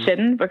 and it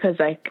shouldn't, because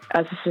like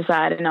as a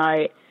society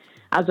now,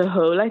 as a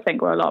whole, I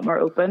think we're a lot more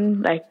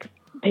open. Like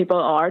people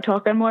are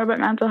talking more about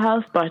mental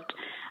health, but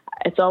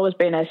it's always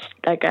been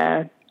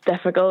a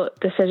difficult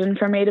decision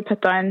for me to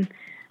put down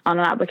on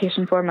an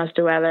application form as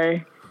to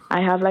whether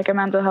I have like a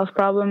mental health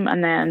problem.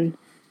 And then,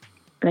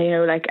 you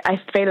know, like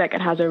I feel like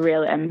it has a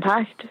real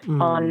impact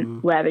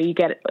on whether you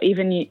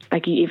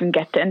even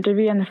get to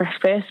interview in the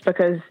first place,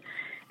 because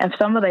if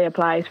somebody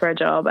applies for a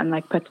job and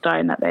like puts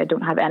down that they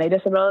don't have any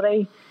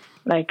disability,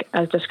 like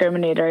as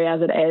discriminatory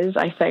as it is,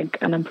 I think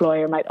an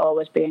employer might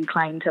always be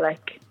inclined to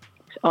like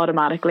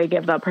automatically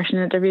give that person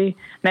an interview.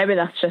 Maybe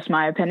that's just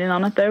my opinion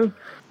on it though.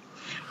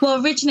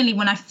 Well, originally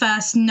when I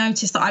first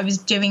noticed that I was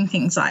doing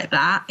things like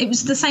that, it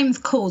was the same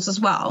with calls as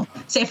well.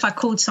 So if I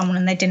called someone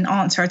and they didn't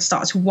answer, I'd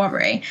start to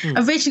worry.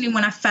 Originally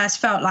when I first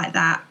felt like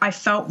that, I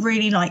felt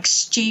really like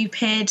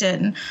stupid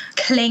and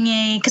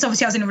clingy, because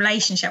obviously I was in a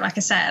relationship, like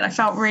I said. I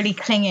felt really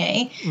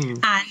clingy.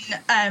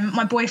 And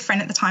my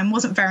boyfriend at the time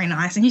wasn't very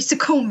nice and used to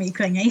call me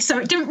clingy, so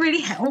it didn't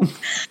really help.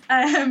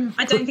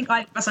 I don't think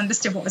I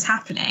understood what was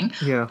happening.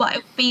 Yeah. But it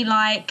would be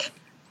like,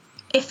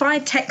 if I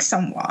text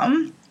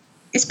someone,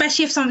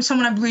 especially if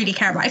someone I really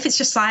care about, if it's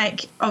just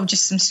like, oh,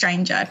 just some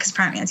stranger, because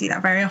apparently I do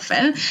that very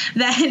often,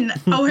 then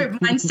I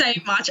won't mind so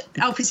much.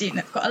 I'll presume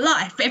they've got a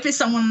life. But if it's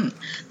someone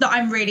that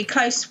I'm really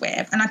close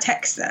with and I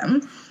text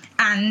them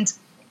and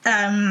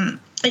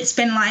it's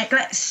been like,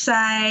 let's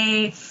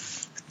say,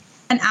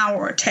 an hour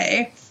or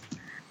two,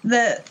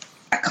 that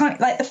I can't,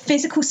 like, the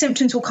physical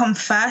symptoms will come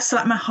first. So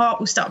like my heart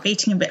will start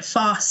beating a bit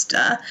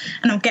faster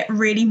and I'll get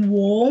really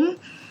warm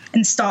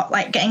and start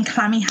like getting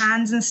clammy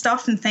hands and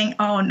stuff and think,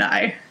 oh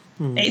no,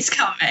 it's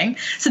coming.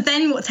 So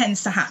then what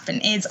tends to happen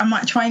is I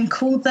might try and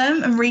call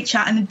them and reach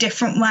out in a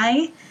different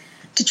way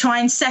to try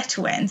and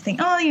settle it and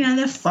think, oh, you know,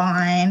 they're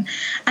fine.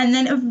 And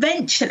then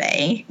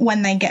eventually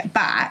when they get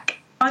back,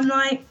 I'm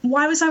like,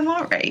 why was I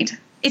worried?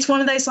 It's one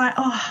of those like,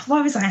 oh,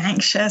 why was I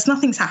anxious?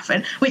 Nothing's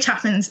happened, which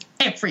happens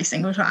every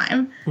single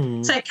time.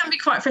 So it can be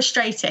quite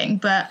frustrating,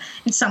 but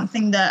it's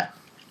something that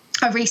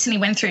I recently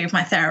went through with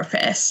my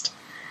therapist,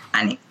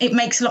 and it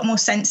makes a lot more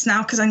sense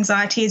now, because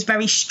anxiety is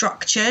very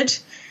structured.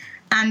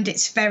 And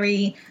it's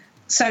very,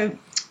 so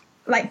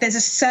like there's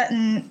a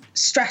certain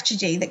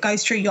strategy that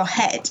goes through your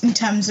head in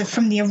terms of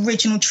from the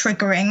original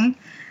triggering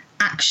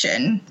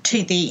action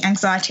to the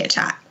anxiety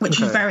attack, which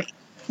is very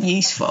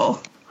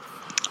useful.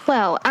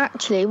 Well,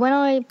 actually, when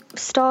I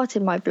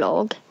started my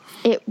blog,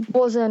 it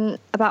wasn't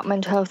about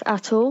mental health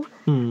at all.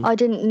 I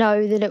didn't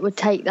know that it would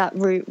take that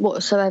route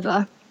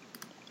whatsoever.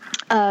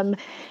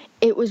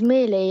 It was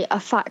merely a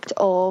fact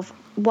of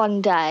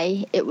one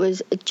day, it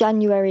was a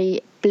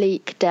January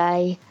bleak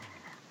day,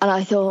 and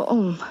I thought,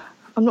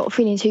 I'm not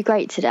feeling too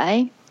great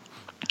today.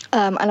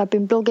 And I've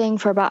been blogging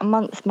for about a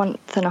month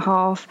and a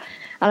half.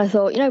 And I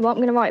thought, you know what, I'm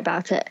going to write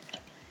about it.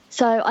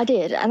 So I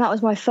did. And that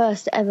was my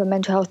first ever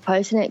mental health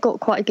post. And it got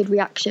quite a good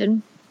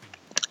reaction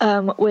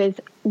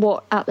with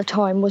what at the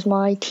time was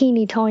my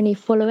teeny tiny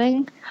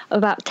following of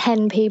about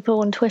 10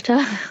 people on Twitter.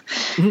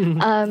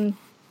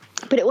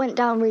 But it went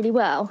down really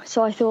well.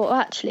 So I thought,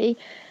 actually,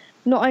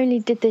 not only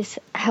did this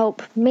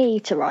help me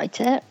to write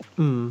it,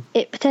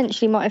 it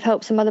potentially might have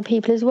helped some other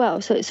people as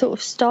well. So it sort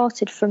of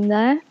started from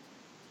there.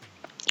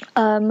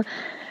 But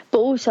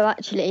also,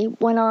 actually,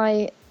 when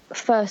I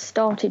first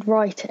started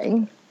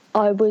writing,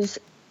 I was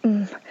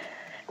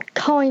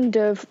kind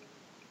of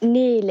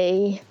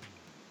nearly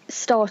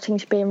starting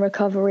to be in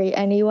recovery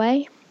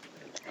anyway.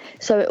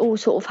 So it all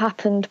sort of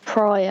happened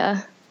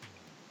prior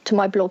to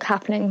my blog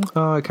happening.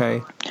 Oh,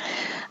 okay.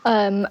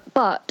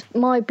 But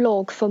my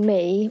blog for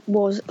me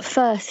was,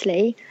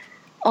 firstly,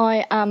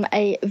 I am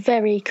a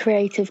very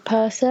creative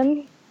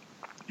person.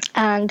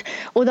 And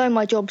although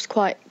my job's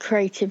quite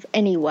creative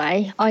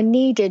anyway, I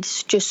needed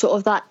just sort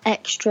of that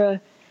extra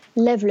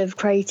level of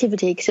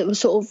creativity because it was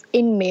sort of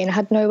in me and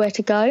had nowhere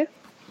to go.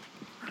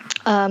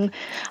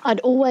 I'd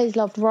always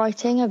loved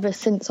writing ever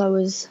since I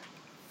was,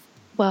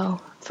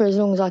 well, for as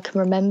long as I can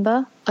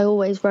remember. I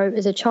always wrote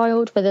as a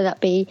child, whether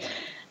that be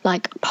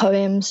like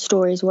poems,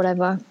 stories,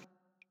 whatever.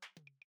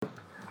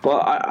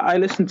 Well, I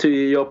listened to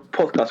your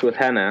podcast with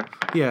Hannah.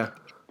 Yeah.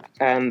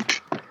 And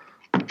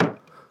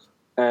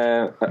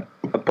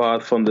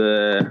apart from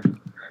the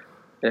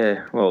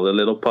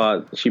little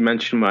part she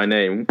mentioned my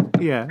name.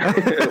 Yeah.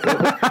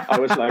 I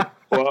was like,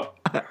 what?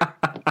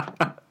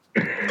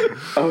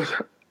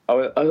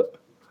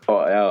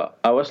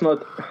 I was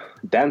not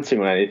dancing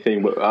or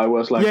anything, but I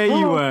was like, yeah,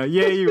 you were.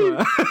 Yeah, you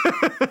were.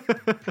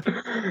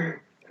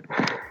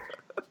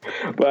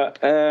 But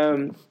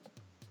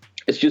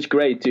it's just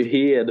great to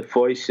hear the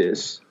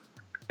voices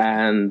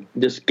and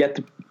just get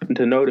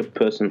to know the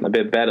person a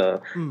bit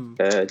better.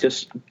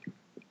 Just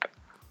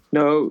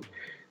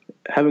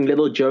having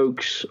little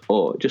jokes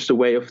or just a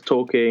way of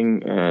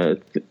talking.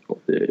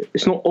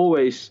 It's not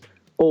always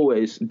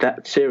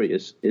that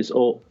serious.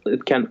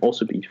 It can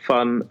also be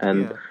fun,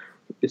 and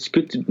it's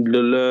good to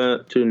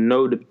learn to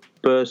know the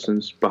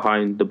persons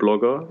behind the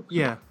blogger.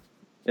 Yeah,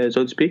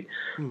 so to speak.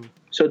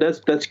 So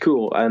that's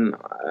cool, and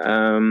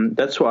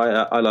that's why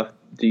I love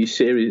these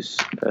series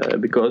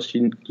because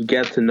you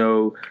get to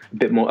know a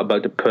bit more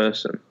about the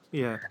person.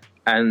 Yeah.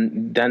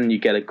 and then you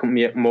get a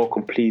more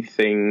complete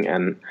thing,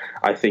 and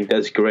I think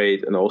that's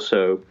great. And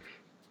also,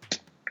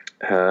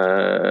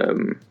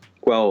 the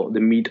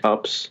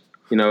meetups,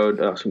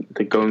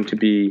 they're going to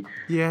be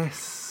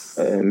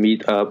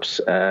meetups,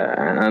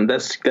 and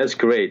that's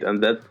great,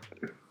 and that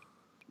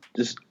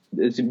just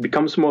it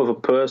becomes more of a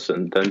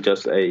person than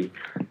just a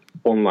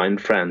online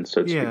friend,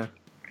 so to speak.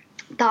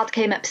 Dad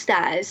came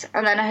upstairs,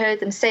 and then I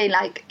heard them saying,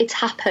 like, it's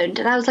happened,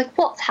 and I was like,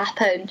 what's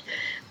happened?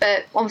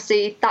 But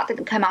obviously that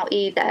didn't come out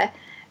either.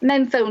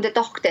 Mum phoned the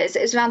doctors.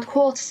 It was around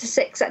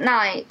 5:45 at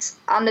night,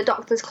 and the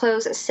doctors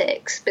closed at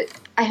 6, but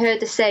I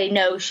heard her say,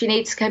 no, she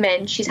needs to come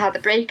in, she's had a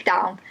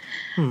breakdown.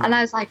 And I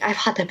was like, I've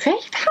had a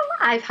breakdown?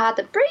 I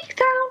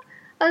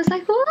was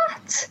like,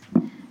 what?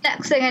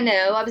 Next thing I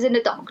know, I was in the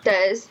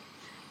doctor's.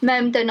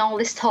 Mum done all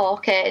this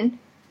talking.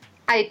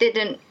 I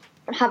didn't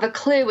have a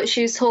clue what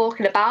she was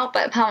talking about,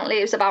 but apparently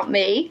it was about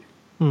me.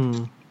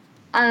 And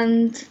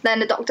then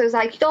the doctor was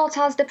like, your daughter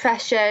has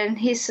depression,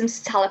 here's some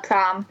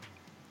citalopram,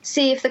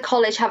 see if the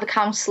college have a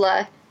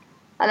counsellor.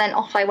 And then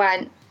off I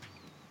went.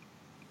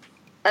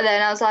 And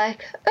then I was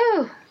like,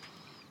 oh,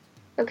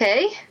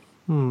 okay.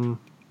 I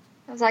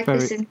was like,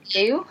 this is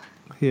new.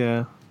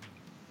 Yeah.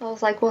 I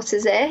was like, what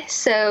is this?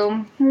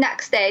 So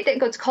next day I didn't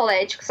go to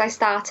college because I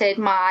started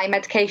my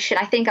medication.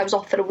 I think I was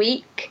off for a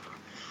week.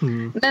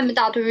 Mum and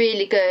Dad were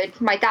really good.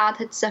 My dad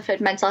had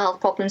suffered mental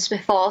health problems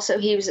before, so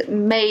he was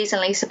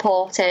amazingly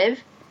supportive.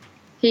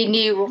 He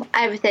knew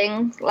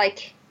everything.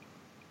 Like,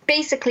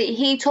 basically,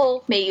 he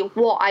told me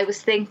what I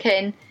was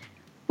thinking,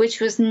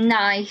 which was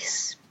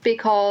nice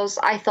because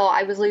I thought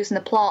I was losing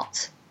the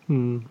plot.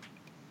 And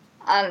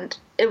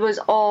it was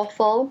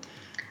awful.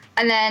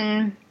 And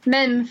then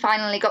Mum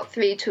finally got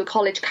through to a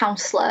college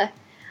counsellor.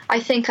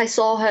 I think I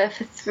saw her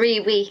for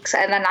 3 weeks,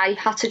 and then I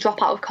had to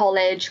drop out of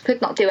college,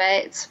 could not do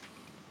it.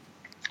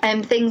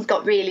 Things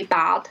got really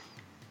bad,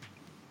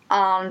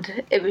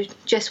 and it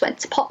just went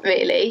to pot,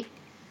 really.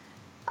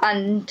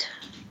 And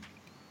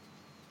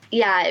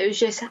yeah, it was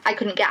just, I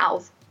couldn't get out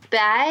of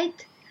bed.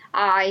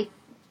 I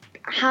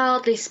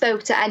hardly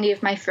spoke to any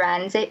of my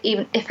friends,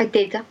 even if I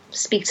did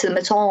speak to them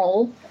at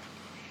all.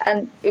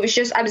 And it was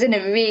just, I was in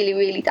a really,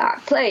 really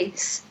dark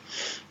place.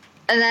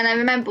 And then I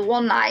remember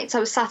one night I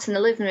was sat in the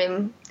living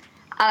room,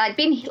 and I'd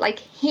been like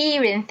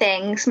hearing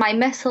things. My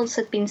muscles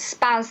had been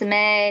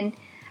spasming,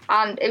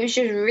 and it was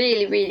just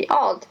really, really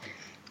odd.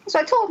 So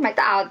I told my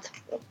dad,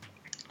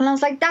 and I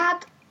was like,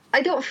 Dad,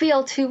 I don't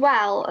feel too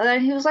well. And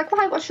then he was like,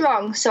 why, what's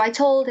wrong? So I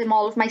told him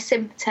all of my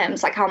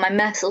symptoms, like how my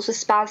muscles were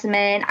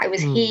spasming, I was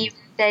hearing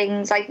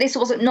things, like this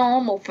wasn't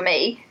normal for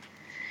me.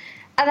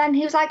 And then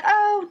he was like,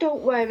 oh,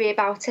 don't worry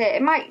about it.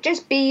 It might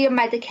just be your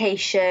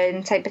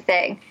medication type of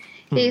thing.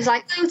 He's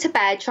like, go to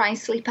bed, try and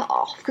sleep it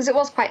off, because it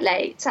was quite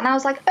late. And I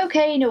was like,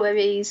 okay, no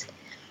worries.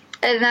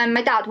 And then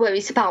my dad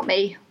worries about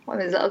me. I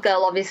was a little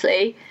girl,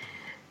 obviously.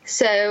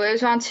 So it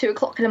was around 2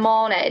 o'clock in the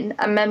morning,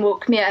 and Mum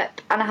woke me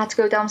up, and I had to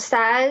go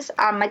downstairs,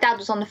 and my dad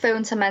was on the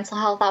phone to mental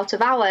health out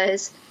of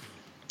hours,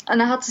 and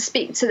I had to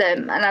speak to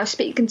them, and I was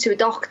speaking to a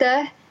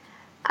doctor,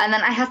 and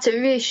then I had to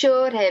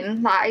reassure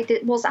him that I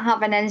wasn't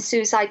having any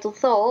suicidal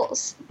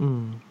thoughts,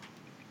 and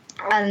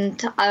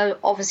I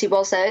obviously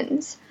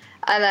wasn't.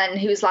 And then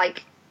he was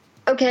like,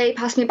 okay,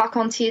 pass me back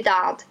on to your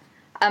dad.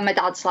 And my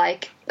dad's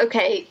like,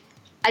 okay,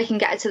 I can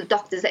get her to the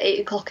doctors at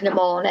 8 o'clock in the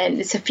morning.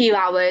 It's a few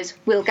hours.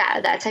 We'll get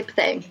her there type of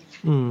thing.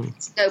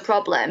 It's no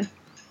problem.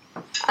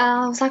 And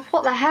I was like,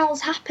 what the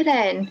hell's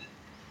happening?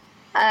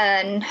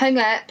 And hung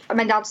up. And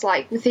my dad's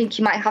like, we think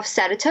you might have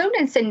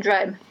serotonin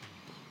syndrome.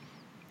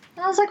 And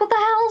I was like, what the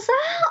hell's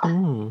that?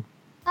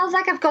 I was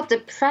like, I've got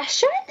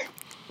depression.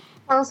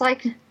 I was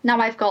like, now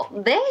I've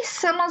got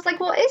this. And I was like,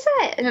 what is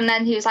it? And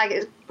then he was like,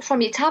 it's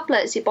from your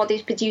tablets, your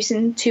body's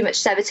producing too much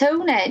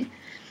serotonin.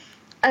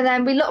 And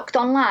then we looked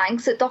online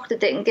because the doctor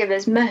didn't give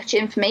us much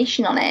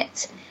information on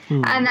it.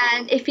 And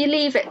then if you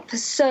leave it for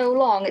so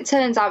long, it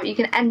turns out you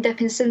can end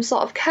up in some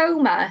sort of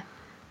coma.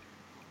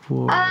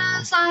 Whoa. I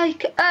was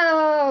like,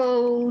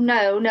 oh,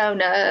 no.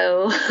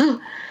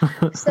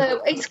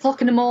 So 8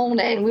 o'clock in the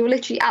morning, we were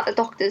literally at the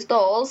doctor's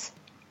doors,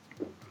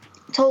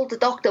 told the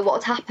doctor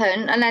what had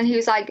happened, and then he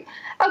was like,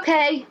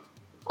 okay,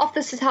 off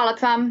the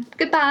citalopram,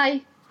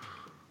 goodbye.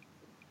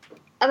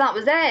 And that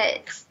was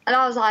it. And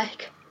I was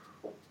like,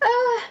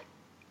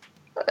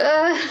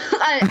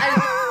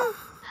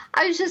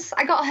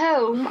 I got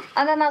home,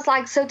 and then I was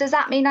like, so does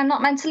that mean I'm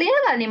not mentally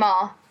ill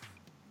anymore?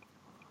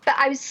 But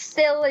I was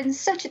still in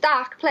such a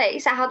dark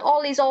place. I had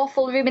all these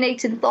awful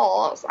ruminating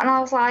thoughts, and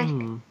I was like,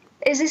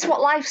 is this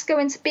what life's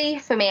going to be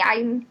for me?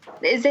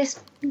 Is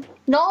this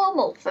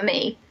normal for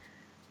me?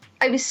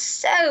 I was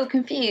so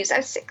confused. I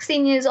was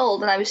 16 years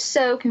old, and I was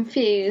so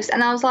confused.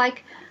 And I was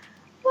like,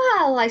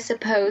 well, I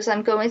suppose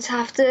I'm going to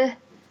have to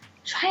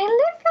try and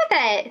live with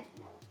it.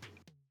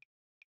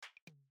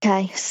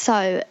 Okay,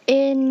 so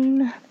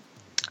in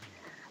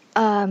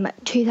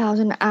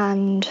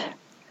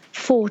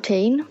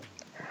 2014,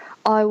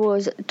 I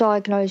was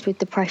diagnosed with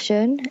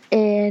depression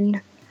in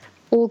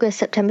August,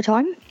 September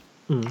time.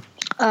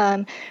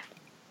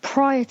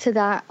 prior to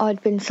that,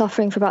 I'd been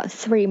suffering for about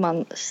 3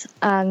 months,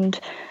 and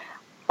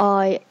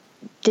I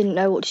didn't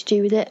know what to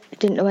do with it,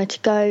 didn't know where to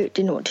go,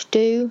 didn't know what to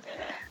do.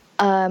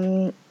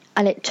 And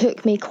it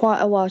took me quite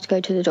a while to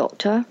go to the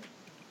doctor.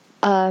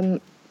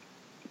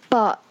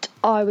 But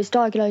I was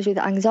diagnosed with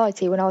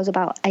anxiety when I was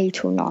about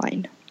 8 or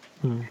 9.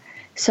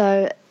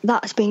 So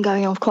that's been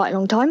going on for quite a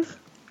long time.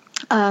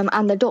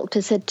 And the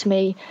doctor said to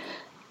me,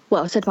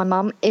 said my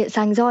mum, it's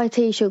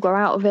anxiety, she'll grow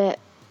out of it,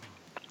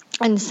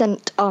 and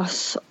sent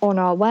us on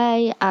our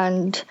way.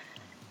 And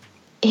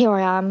here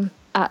I am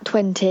at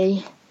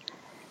 20,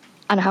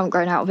 and I haven't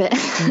grown out of it,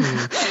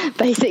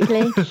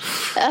 basically.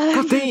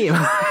 God damn.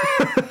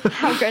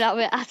 Haven't grown out of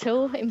it at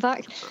all, in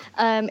fact.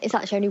 It's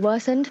actually only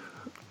worsened.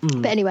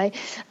 But anyway,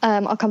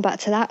 I'll come back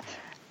to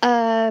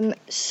that.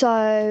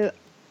 So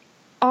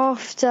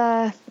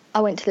after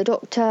I went to the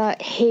doctor,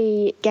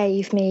 he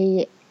gave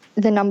me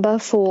the number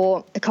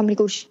for a company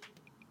called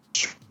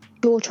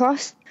Shore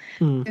Trust,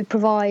 who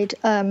provide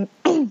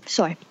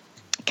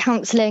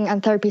counselling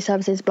and therapy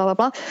services, blah,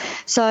 blah, blah.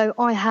 So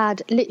I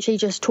had literally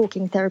just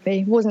talking therapy.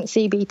 It wasn't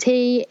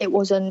CBT. It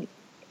wasn't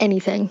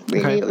anything,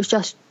 really. Okay. It was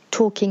just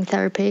talking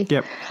therapy.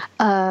 Yep.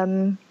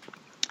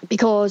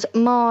 Because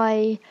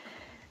my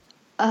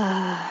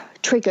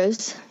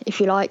triggers, if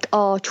you like,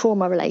 are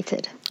trauma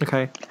related.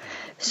 Okay.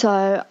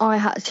 So I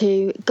had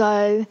to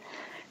go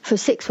for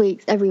 6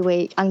 weeks every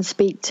week and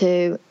speak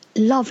to a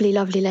lovely,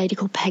 lovely lady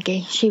called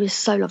Peggy. She was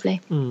so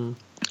lovely.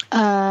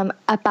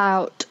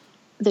 About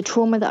the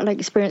trauma that I'd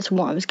experienced and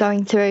what I was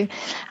going through,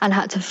 and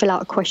had to fill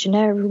out a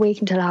questionnaire every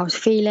week until I was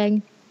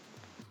feeling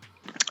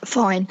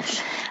fine.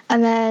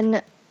 And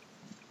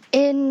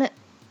then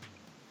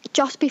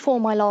just before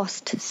my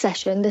last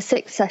session, the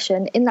 6th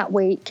session, in that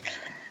week,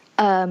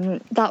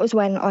 that was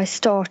when I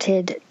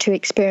started to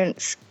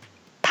experience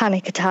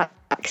panic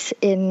attacks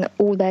in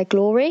all their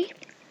glory.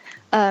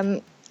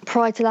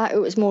 Prior to that, it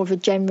was more of a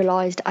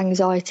generalised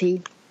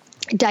anxiety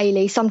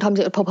daily. Sometimes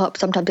it would pop up,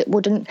 sometimes it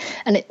wouldn't,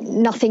 and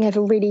nothing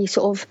ever really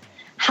sort of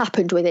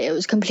happened with it. It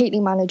was completely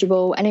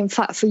manageable, and in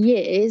fact, for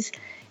years,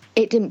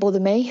 it didn't bother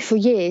me. For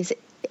years,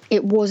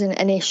 it wasn't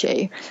an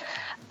issue.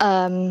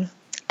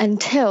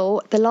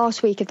 Until the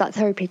last week of that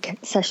therapy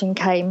session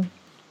came,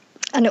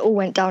 and it all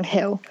went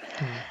downhill.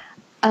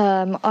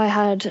 I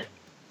had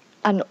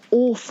an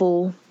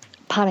awful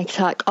panic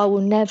attack. I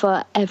will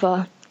never,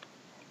 ever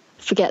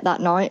forget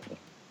that night.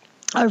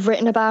 I've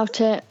written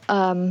about it.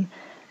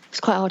 It's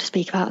quite hard to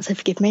speak about, so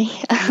forgive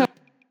me.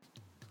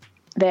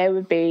 They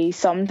would be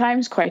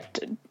sometimes quite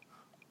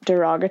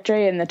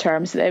derogatory in the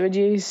terms that they would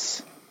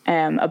use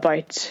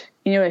about,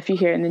 if you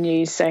hear in the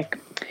news, like,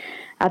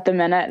 at the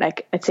minute,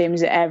 like, it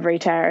seems that every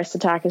terrorist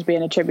attack is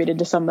being attributed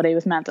to somebody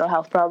with mental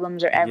health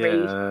problems, or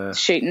every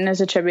shooting is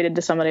attributed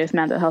to somebody with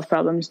mental health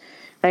problems.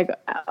 Like,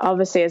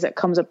 obviously, as it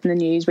comes up in the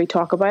news, we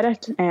talk about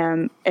it.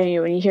 And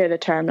when you hear the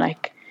term,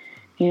 like,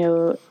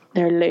 they're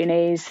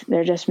loonies,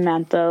 they're just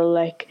mental,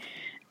 like,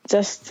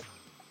 just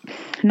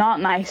not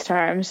nice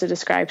terms to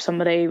describe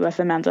somebody with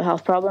a mental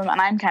health problem.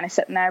 And I'm kind of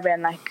sitting there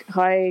being like,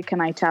 how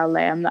can I tell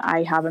them that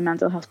I have a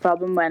mental health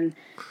problem when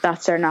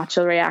that's their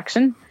natural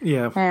reaction?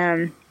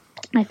 Yeah.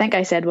 I think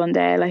I said one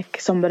day, like,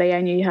 somebody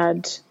I knew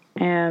had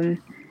a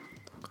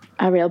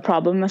real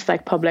problem with,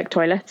 like, public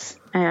toilets,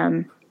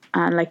 and,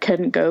 like,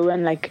 couldn't go,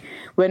 and, like,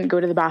 wouldn't go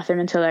to the bathroom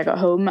until I got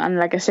home. And,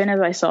 like, as soon as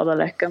I saw the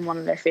look on one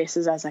of their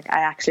faces, I was like,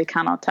 I actually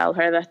cannot tell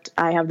her that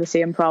I have the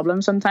same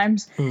problem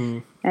sometimes.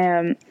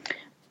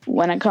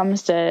 When it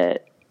comes to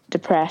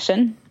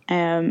depression,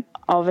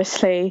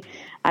 obviously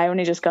I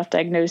only just got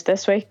diagnosed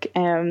this week,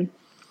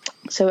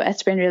 so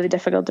it's been really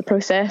difficult to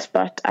process,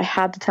 but I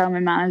had to tell my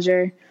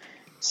manager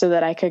so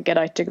that I could get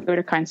out to go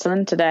to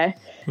counselling today.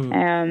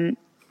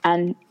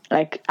 And,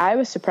 like, I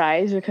was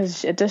surprised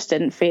because it just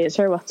didn't faze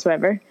her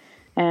whatsoever.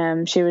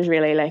 She was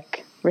really,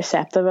 like,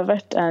 receptive of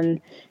it,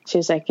 and she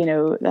was like,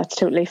 that's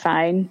totally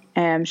fine.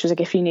 She was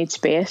like, if you need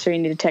space or you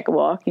need to take a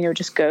walk,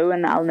 just go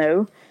and I'll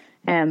know.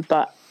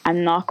 But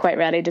I'm not quite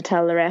ready to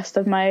tell the rest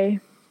of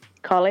my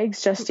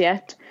colleagues just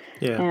yet.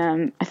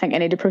 I think I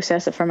need to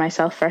process it for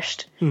myself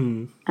first,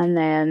 and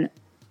then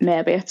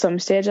maybe at some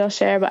stage I'll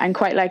share. But I'm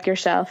quite like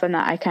yourself in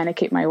that I kind of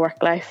keep my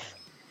work life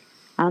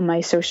and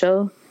my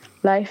social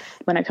life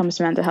when it comes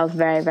to mental health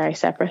very, very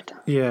separate.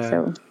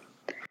 So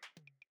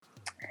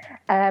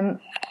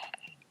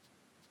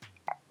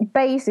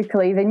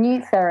basically, the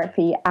new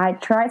therapy, I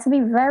try to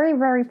be very,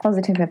 very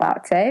positive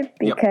about it,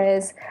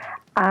 because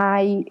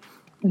I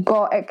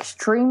got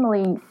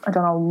extremely,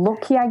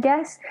 lucky, I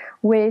guess,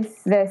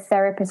 with the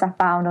therapist I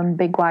found on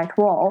Big White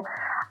Wall.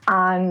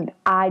 And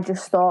I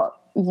just thought,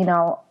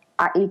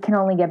 it can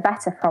only get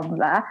better from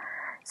there.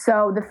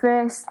 So the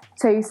first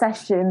 2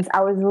 sessions,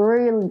 I was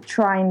really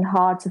trying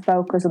hard to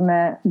focus on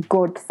the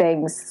good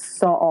things,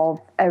 sort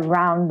of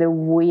around the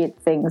weird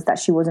things that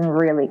she wasn't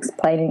really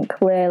explaining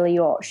clearly,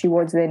 or she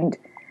wasn't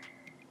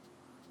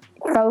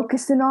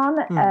focusing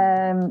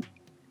on.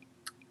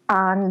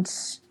 And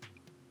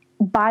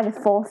by the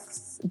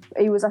 4th,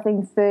 it was, I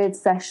think, 3rd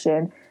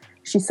session,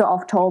 she sort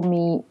of told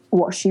me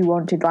what she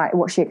wanted, like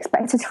what she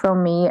expected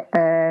from me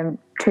to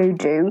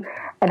do.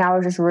 And I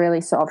was just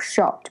really sort of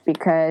shocked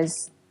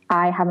because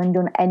I haven't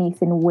done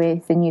anything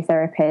with the new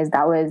therapist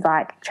that was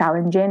like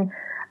challenging,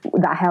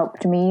 that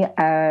helped me.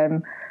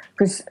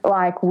 Because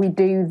like we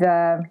do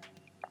the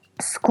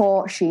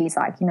score sheets,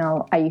 like, you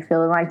know, are you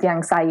feeling like the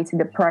anxiety,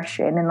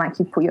 depression, and like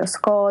you put your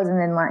scores, and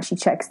then like she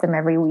checks them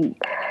every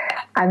week.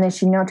 And then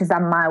she noticed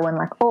that mine went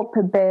like up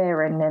a bit,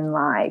 and then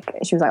like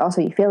she was like, "Oh,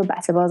 so you feel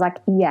better?" But I was like,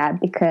 "Yeah,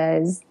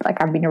 because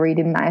like I've been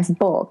reading a nice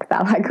book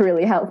that like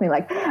really helped me.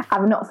 Like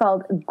I've not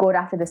felt good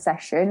after the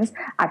sessions.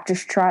 I've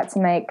just tried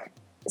to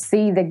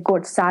see the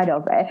good side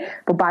of it.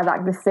 But by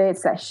like the third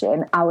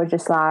session, I was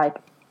just like,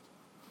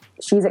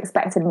 she's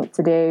expecting me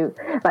to do,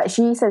 like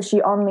she says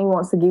she only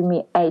wants to give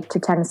me 8 to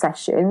 10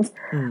 sessions,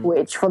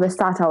 which for the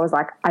start I was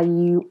like, are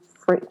you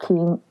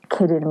freaking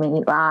kidding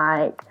me?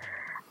 Like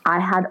I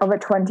had over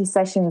 20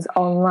 sessions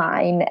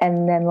online,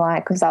 and then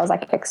like, because I was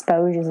like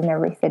exposures and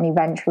everything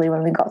eventually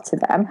when we got to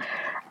them.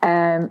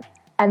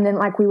 And then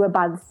like we were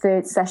by the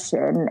third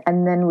session,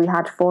 and then we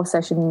had 4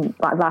 sessions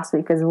like last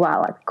week as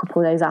well, like a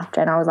couple of days after.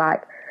 And I was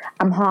like,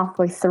 I'm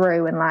halfway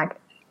through, and like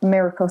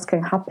miracles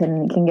can happen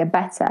and it can get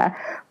better.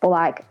 But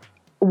like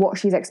what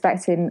she's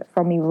expecting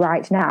from me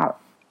right now,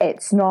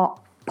 it's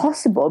not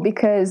possible,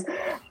 because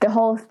the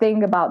whole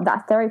thing about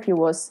that therapy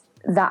was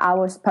that I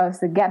was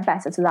supposed to get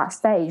better to that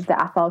stage, that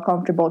I felt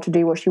comfortable to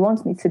do what she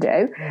wants me to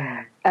do.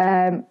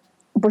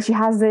 But she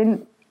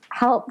hasn't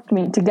helped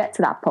me to get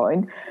to that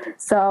point.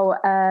 So,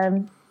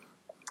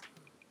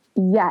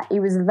 yeah, it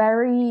was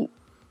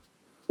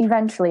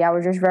eventually I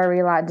was just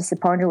very like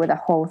disappointed with the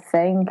whole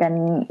thing,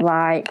 and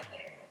like,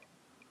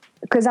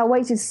 because I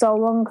waited so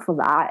long for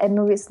that, and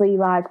obviously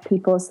like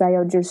people say,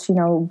 oh, just, you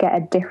know, get a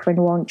different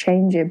one,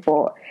 change it,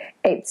 but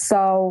it's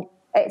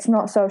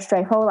not so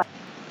straightforward.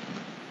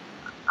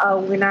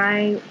 When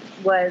I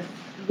was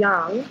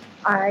young,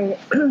 I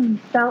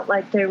felt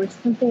like there was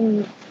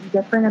something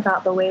different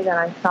about the way that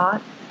I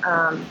thought,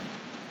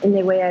 and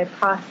the way I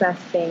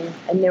processed things,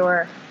 and there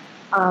were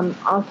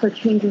also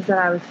changes that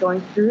I was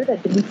going through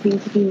that didn't seem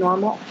to be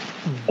normal.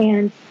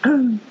 And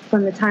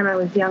from the time I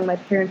was young, my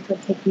parents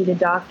would take me to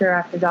doctor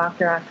after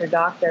doctor after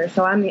doctor.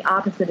 So I'm the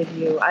opposite of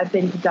you. I've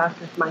been to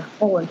doctors my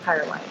whole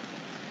entire life.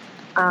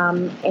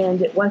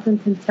 And it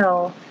wasn't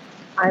until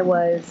I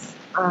was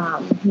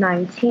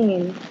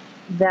 19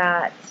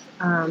 that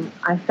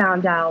I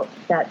found out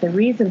that the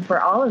reason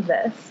for all of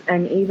this,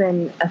 and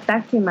even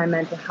affecting my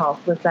mental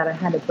health, was that I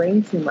had a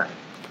brain tumor.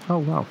 Oh,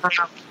 wow.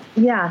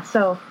 Yeah,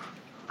 so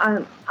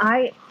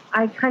I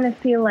kind of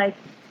feel like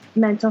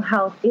mental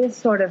health is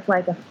sort of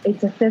like it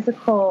is a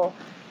physical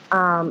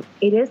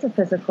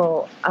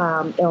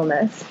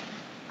illness.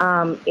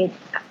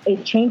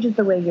 It changes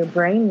the way your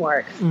brain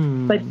works,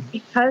 but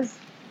because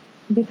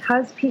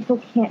people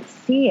can't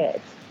see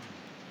it,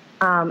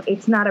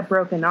 it's not a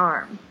broken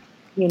arm,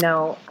 you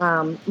know.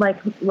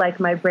 Like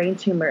my brain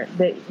tumor,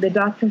 the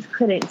doctors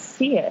couldn't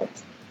see it,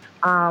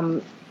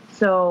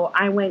 so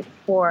I went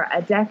for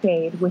a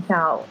decade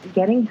without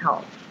getting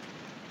help.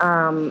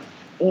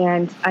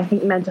 And I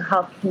think mental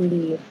health can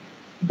be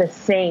the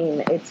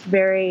same. It's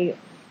very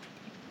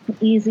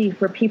easy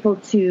for people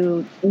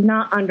to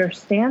not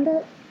understand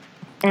it.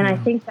 And I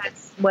think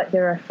that's what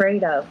they're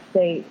afraid of.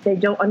 They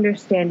don't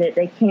understand it.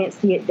 They can't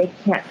see it. They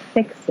can't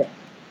fix it.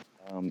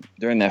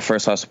 During that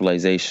first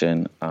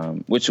hospitalization,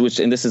 which,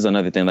 and this is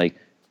another thing, like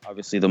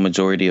obviously the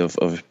majority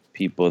of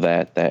people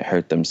that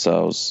hurt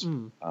themselves,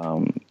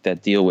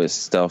 that deal with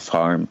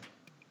self-harm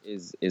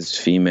is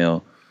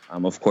female.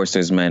 Of course,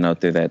 there's men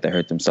out there that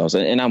hurt themselves,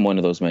 and I'm one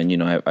of those men. You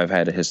know, I've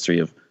had a history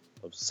of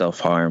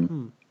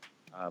self-harm.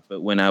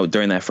 But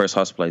during that first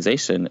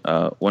hospitalization,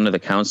 one of the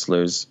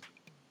counselors,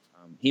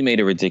 he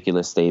made a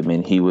ridiculous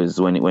statement. He was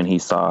when he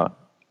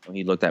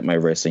looked at my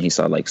wrist and he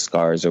saw like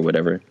scars or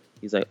whatever.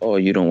 He's like, "Oh,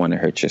 you don't want to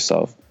hurt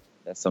yourself.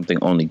 That's something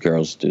only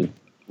girls do,"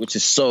 which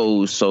is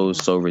so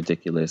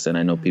ridiculous. And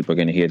I know people are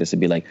going to hear this and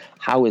be like,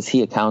 "How is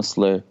he a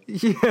counselor?"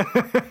 Yeah.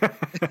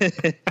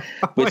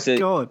 Oh my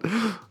God.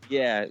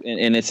 Yeah,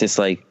 and it's just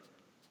like,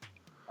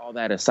 all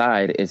that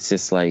aside, it's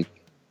just like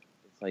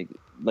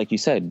you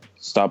said,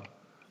 stop.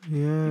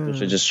 Yeah. People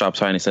should just stop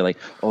trying to say like,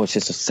 oh, it's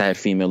just a sad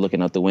female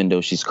looking out the window.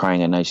 She's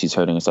crying at night. She's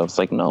hurting herself. It's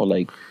like, no,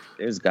 like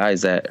there's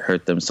guys that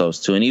hurt themselves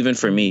too. And even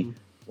for me,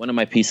 one of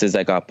my pieces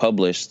that got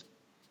published,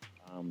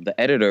 the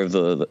editor of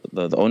the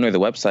owner of the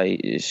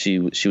website, she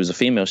was a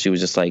female. She was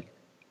just like,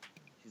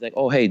 she's like,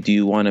 oh, hey, do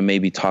you want to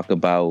maybe talk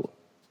about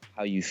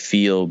how you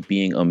feel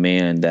being a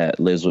man that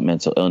lives with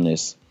mental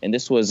illness? And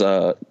this was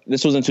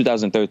in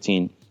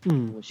 2013.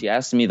 When she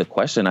asked me the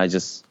question, I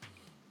was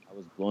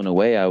blown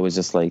away. I was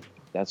just like,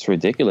 that's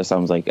ridiculous. I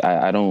was like,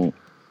 I don't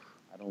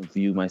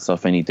view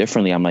myself any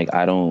differently. I'm like,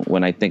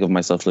 when I think of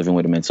myself living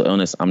with a mental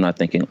illness, I'm not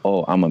thinking,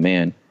 oh, I'm a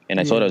man. And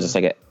I told her,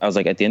 I was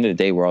like, at the end of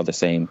the day, we're all the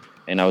same.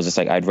 And I was just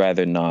like, I'd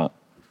rather not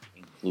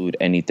include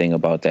anything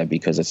about that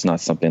because it's not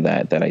something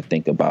that I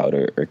think about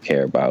or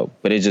care about.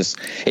 But it just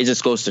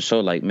goes to show,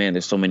 like, man,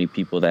 there's so many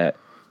people that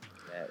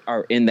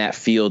are in that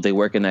field, they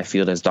work in that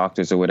field as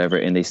doctors or whatever,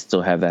 and they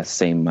still have that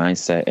same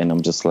mindset. And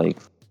I'm just like,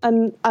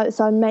 so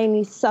I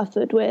mainly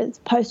suffered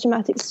with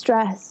post-traumatic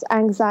stress,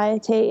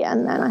 anxiety,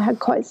 and then I had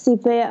quite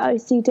severe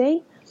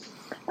OCD,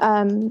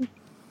 and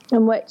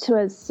which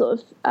was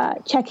sort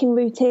of checking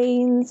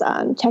routines,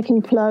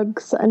 checking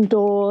plugs and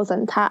doors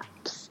and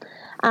taps.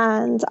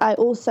 And I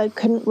also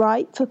couldn't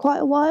write for quite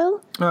a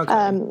while.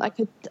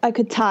 Okay. I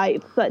could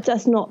type, but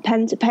just not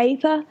pen to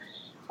paper.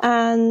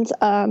 And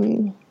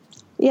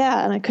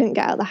and I couldn't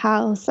get out of the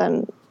house.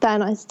 And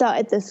then I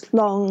started this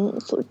long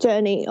sort of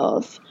journey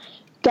of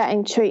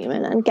getting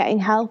treatment and getting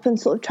help and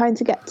sort of trying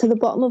to get to the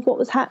bottom of what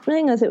was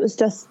happening, as it was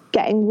just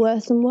getting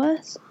worse and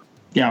worse.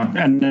 Yeah,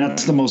 and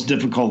that's the most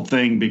difficult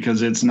thing,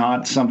 because it's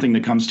not something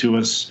that comes to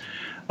us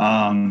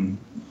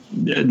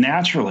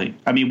naturally.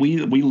 I mean,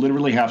 we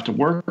literally have to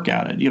work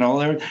at it,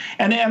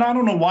 and I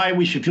don't know why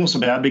we should feel so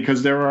bad,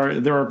 because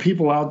there are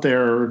people out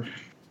there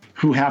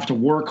who have to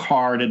work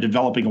hard at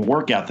developing a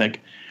work ethic.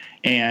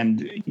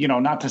 And,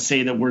 not to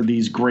say that we're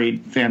these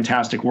great,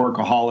 fantastic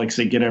workaholics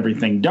that get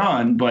everything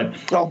done, but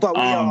we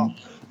are.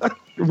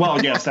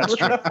 Well, yes, that's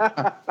true.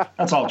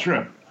 That's all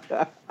true.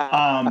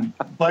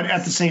 But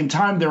at the same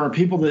time, there are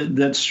people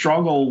that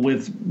struggle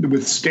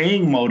with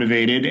staying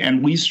motivated,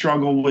 and we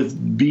struggle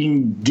with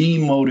being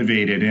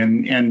demotivated.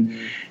 And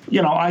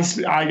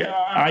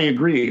I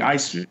agree.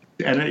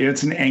 And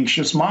it's an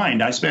anxious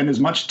mind. I spend as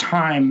much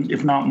time,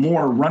 if not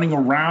more, running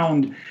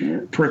around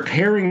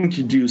preparing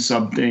to do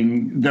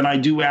something than I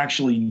do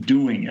actually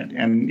doing it.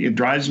 And it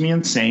drives me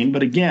insane.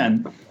 But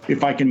again,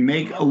 if I can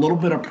make a little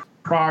bit of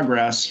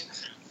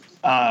progress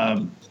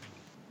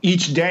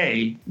each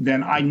day,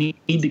 then I need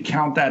to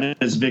count that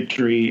as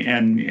victory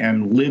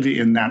and live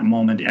in that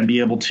moment and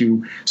be able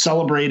to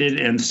celebrate it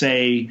and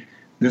say,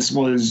 this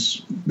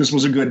was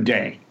a good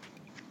day.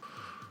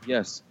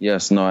 Yes.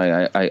 No,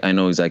 I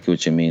know exactly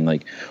what you mean.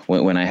 Like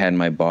when I had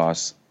my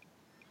boss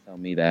tell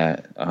me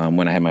that,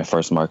 when I had my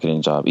first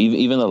marketing job,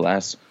 even the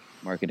last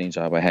marketing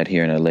job I had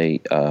here in LA,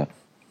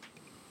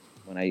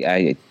 when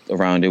I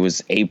around, it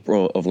was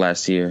April of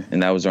last year,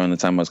 and that was around the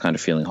time I was kind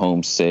of feeling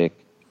homesick.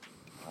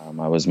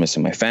 I was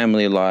missing my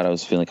family a lot. I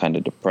was feeling kind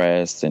of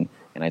depressed, and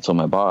I told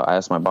my boss, I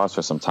asked my boss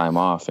for some time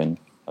off, and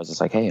I was just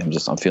like, hey,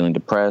 I'm feeling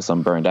depressed.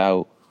 I'm burned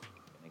out.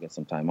 Can I get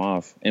some time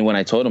off? And when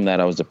I told him that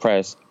I was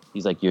depressed,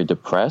 he's like, you're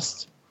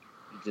depressed?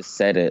 He just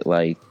said it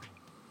like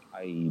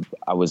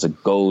I was a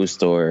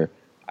ghost, or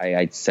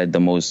I said the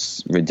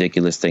most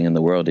ridiculous thing in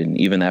the world. And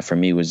even that for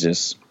me was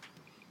just,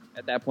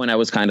 at that point, I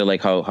was kind of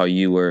like how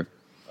you were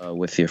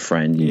with your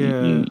friend.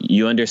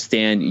 You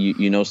understand,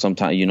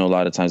 sometimes, a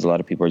lot of times, a lot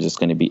of people are just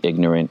going to be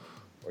ignorant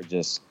or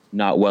just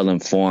not well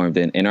informed.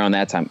 And around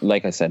that time,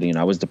 like I said,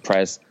 I was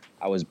depressed.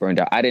 I was burned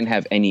out. I didn't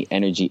have any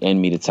energy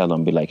in me to tell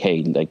them, be like,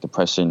 hey, like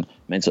depression,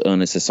 mental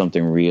illness is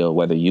something real,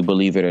 whether you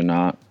believe it or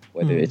not,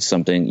 whether it's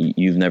something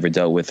you've never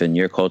dealt with in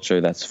your culture,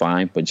 that's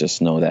fine. But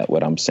just know that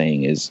what I'm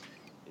saying is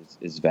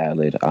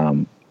valid.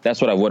 That's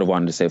what I would have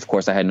wanted to say. Of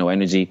course, I had no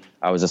energy.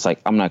 I was just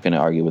like, I'm not going to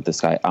argue with this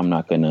guy. I'm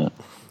not going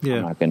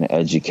to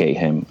educate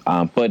him.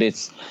 But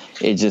it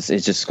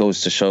just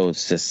goes to show,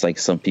 it's just like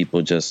some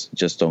people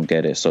just don't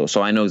get it.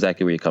 So I know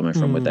exactly where you're coming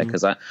from with that,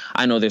 because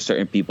I know there's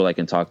certain people I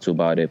can talk to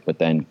about it. But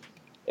then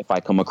if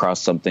I come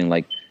across something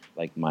like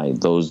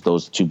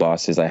those two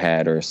bosses I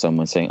had, or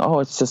someone saying, oh,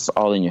 it's just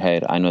all in your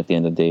head, I know at the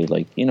end of the day,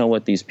 like, you know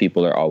what, these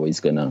people are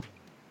always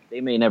they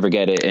may never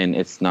get it, and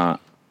it's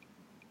not.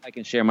 I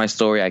can share my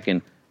story. I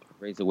can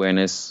raise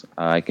awareness.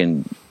 I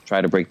can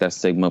try to break that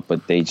stigma,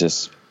 but they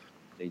just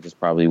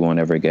probably won't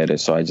ever get it.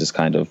 So I just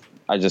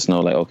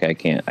know, like,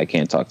 okay, I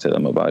can't talk to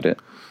them about it.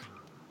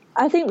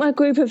 I think my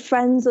group of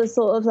friends are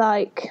sort of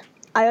like,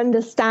 I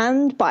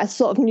understand, but I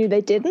sort of knew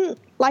they didn't.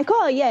 Like,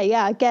 oh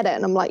yeah, I get it.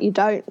 And I'm like, you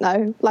don't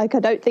know. Like, I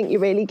don't think you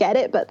really get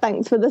it, but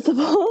thanks for the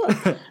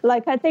support.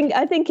 Like, I think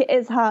it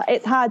is hard.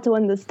 It's hard to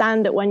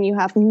understand it when you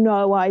have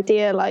no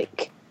idea,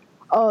 like,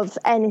 of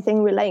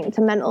anything relating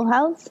to mental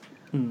health.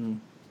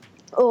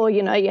 Or,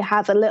 you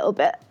have a little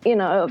bit,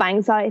 of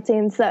anxiety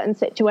in certain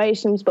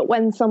situations. But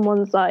when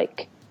someone's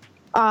like,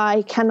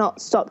 I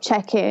cannot stop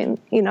checking,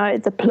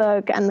 the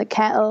plug and the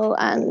kettle,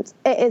 and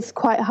it is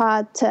quite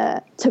hard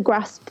to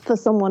grasp for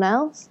someone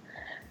else.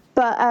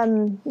 But,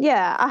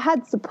 I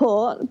had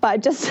support, but I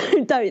just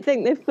don't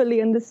think they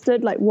fully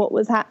understood, like, what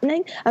was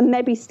happening, and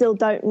maybe still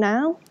don't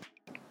now.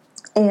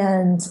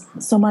 And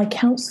so my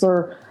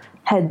counselor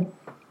had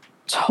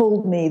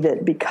told me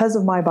that because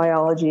of my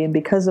biology and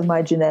because of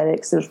my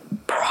genetics, there's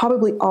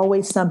probably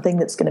always something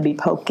that's going to be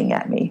poking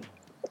at me.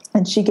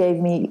 And she gave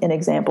me an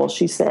example.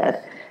 She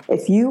said,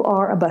 if you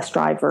are a bus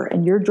driver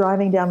and you're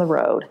driving down the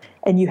road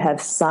and you have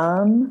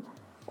some,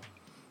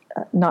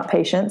 not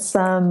patients,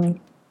 some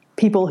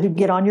people who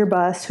get on your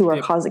bus who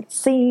are causing a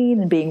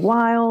scene and being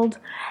wild,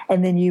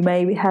 and then you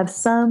may have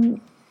some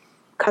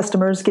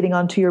customers getting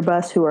onto your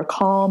bus who are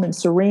calm and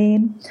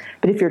serene.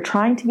 But if you're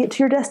trying to get to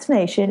your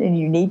destination and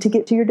you need to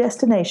get to your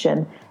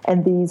destination,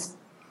 and these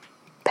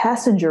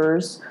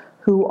passengers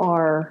who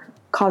are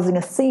causing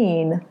a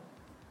scene,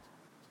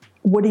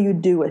 what do you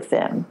do with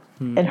them?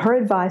 And her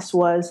advice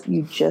was,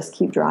 you just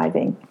keep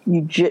driving.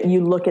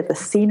 You look at the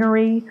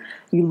scenery,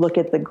 you look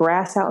at the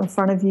grass out in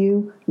front of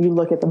you, you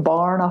look at the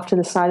barn off to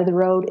the side of the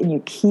road, and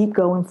you keep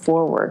going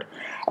forward.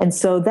 And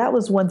so that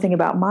was one thing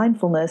about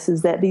mindfulness,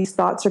 is that these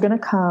thoughts are going to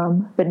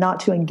come, but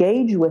not to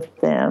engage with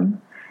them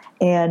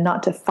and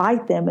not to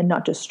fight them and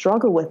not to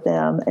struggle with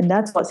them. And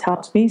that's what's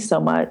helped me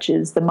so much,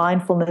 is the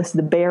mindfulness,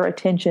 the bare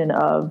attention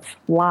of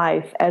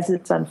life as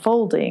it's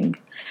unfolding.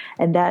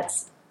 And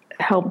that's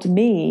helped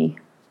me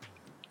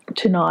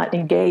to not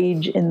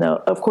engage in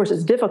of course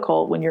it's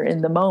difficult when you're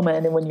in the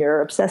moment and when you're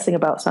obsessing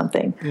about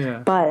something. Yeah.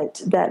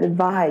 But that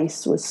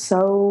advice was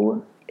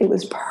it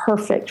was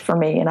perfect for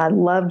me. And I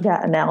loved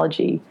that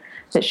analogy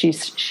that she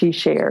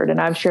shared.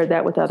 And I've shared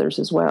that with others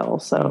as well.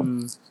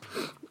 So,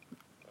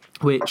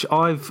 which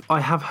I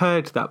have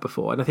heard that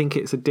before. And I think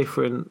it's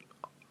different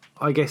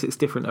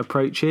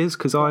approaches,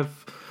 because I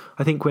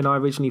think when I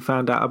originally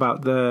found out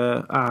about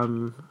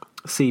the,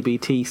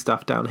 CBT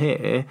stuff down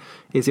here,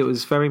 it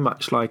was very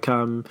much like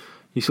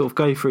you sort of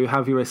go through,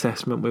 have your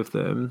assessment with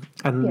them,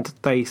 and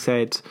they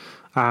said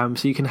so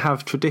you can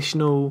have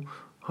traditional.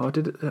 I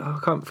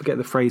can't forget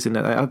the phrase in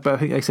it, but I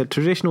think they said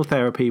traditional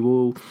therapy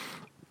will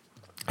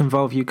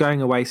involve you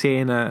going away,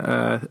 seeing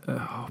a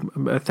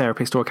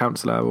therapist or a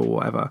counsellor or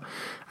whatever,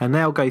 and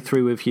they'll go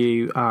through with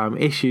you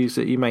issues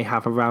that you may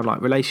have around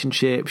like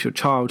relationships, your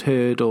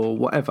childhood, or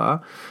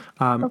whatever,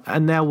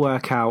 and they'll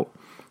work out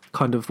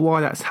kind of why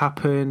that's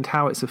happened,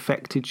 how it's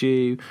affected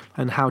you,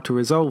 and how to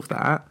resolve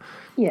that.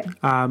 Yeah.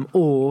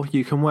 Or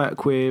you can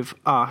work with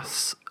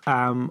us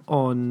on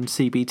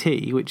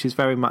CBT, which is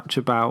very much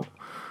about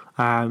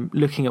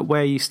looking at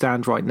where you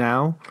stand right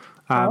now,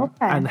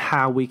 and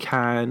how we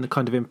can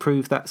kind of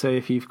improve that. So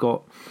if you've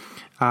got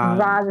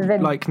rather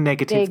than like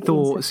negative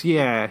thoughts,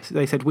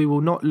 they said we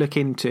will not look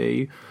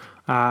into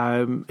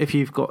if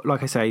you've got,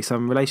 like I say,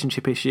 some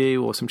relationship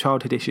issue or some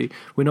childhood issue,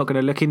 we're not going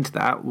to look into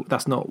that.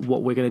 That's not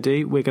what we're going to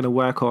do. We're going to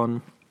work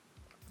on,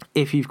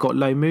 if you've got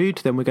low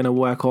mood, then we're going to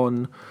work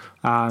on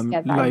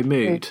low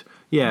mood.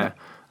 Yeah.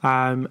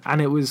 And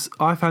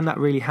I found that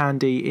really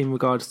handy in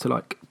regards to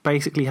like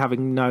basically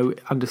having no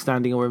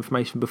understanding or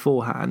information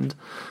beforehand.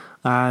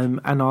 And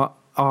I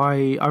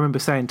remember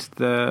saying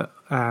to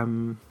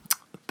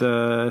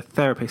the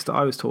therapist that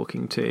I was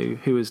talking to,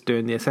 who was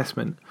doing the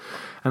assessment,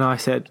 and I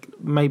said,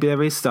 maybe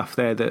there is stuff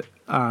there that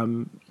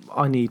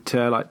I need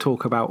to like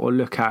talk about or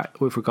look at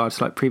with regards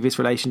to like previous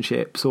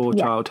relationships or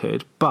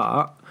childhood.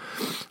 But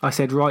I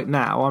said, right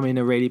now I'm in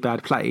a really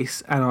bad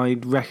place, and I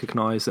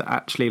recognise that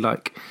actually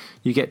like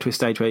you get to a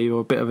stage where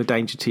you're a bit of a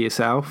danger to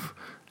yourself.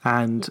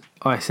 And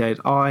I said,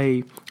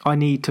 I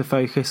need to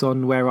focus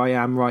on where I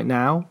am right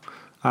now.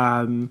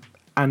 And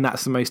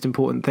that's the most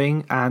important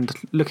thing. And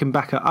looking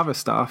back at other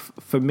stuff,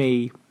 for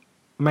me,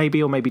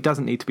 maybe or maybe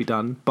doesn't need to be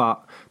done,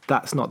 but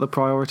that's not the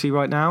priority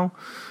right now.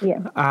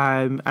 Yeah.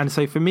 And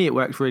so for me, it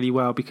worked really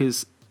well,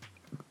 because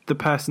the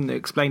person that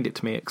explained it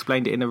to me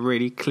explained it in a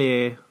really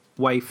clear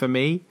way for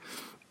me.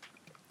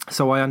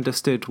 So I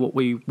understood what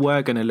we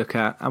were going to look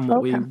at and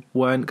what we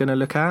weren't going to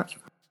look at.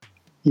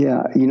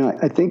 Yeah,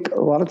 I think a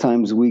lot of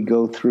times we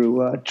go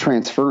through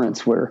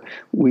transference where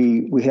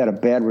we had a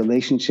bad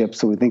relationship,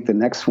 so we think the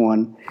next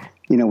one,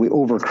 we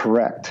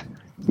overcorrect,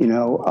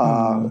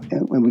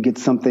 and we get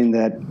something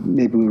that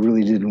maybe we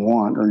really didn't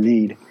want or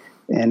need,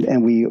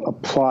 and we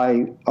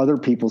apply other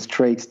people's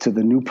traits to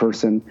the new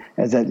person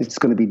as that it's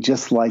going to be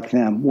just like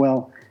them.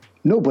 Well,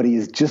 nobody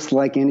is just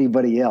like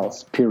anybody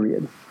else,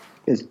 period.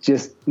 It's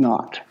just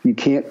not. You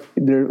can't.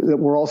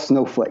 We're all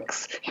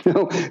snowflakes.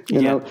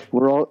 We're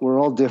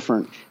all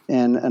different.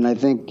 And I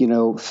think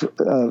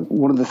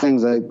one of the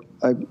things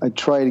I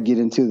try to get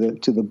into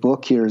the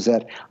book here is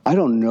that I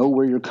don't know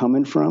where you're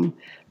coming from.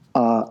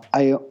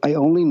 I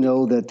only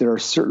know that there are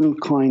certain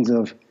kinds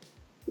of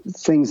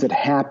things that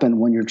happen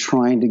when you're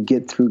trying to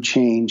get through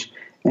change,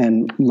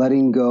 and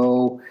letting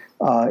go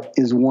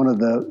is one of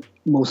the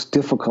most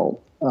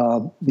difficult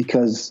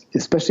because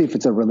especially if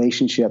it's a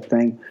relationship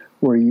thing,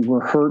 where you were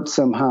hurt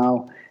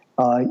somehow,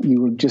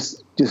 you were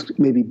just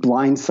maybe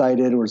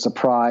blindsided or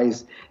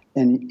surprised,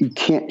 and you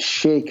can't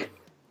shake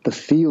the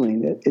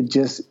feeling.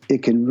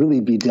 It can really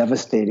be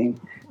devastating.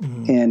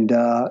 Mm-hmm.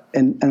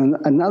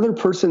 And another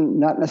person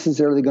not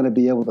necessarily going to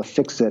be able to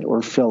fix it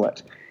or fill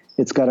it.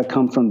 It's got to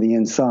come from the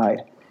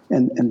inside.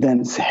 And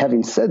then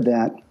having said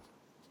that,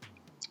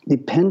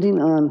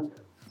 depending on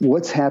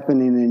what's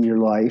happening in your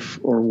life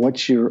or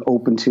what you're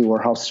open to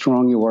or how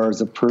strong you are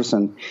as a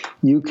person,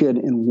 you could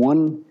in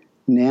one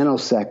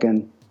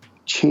nanosecond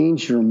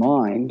change your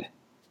mind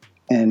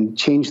and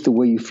change the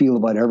way you feel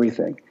about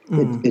everything.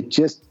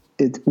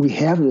 We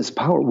have this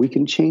power. We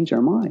can change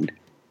our mind,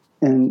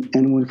 and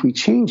if we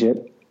change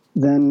it,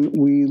 then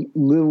we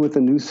live with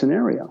a new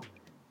scenario.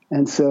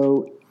 And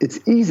so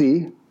it's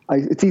easy.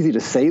 It's easy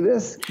to say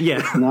this. Yeah.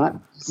 It's not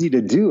easy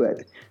to do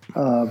it.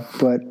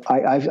 But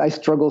I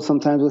struggle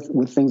sometimes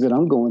with things that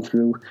I'm going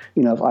through.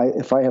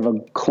 If I have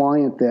a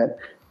client that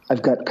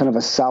I've got kind of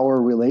a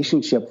sour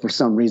relationship for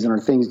some reason, or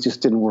things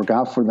just didn't work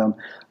out for them.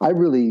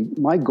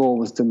 My goal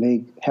was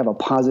to have a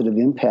positive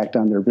impact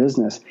on their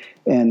business.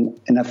 And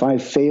if I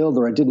failed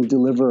or I didn't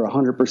deliver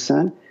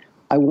 100%,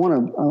 I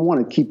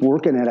want to keep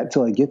working at it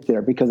till I get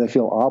there, because I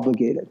feel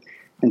obligated.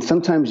 And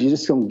sometimes you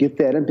just don't get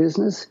that in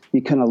business.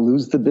 You kind of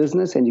lose the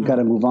business and you got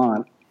to move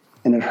on.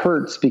 And it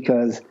hurts,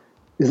 because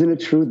isn't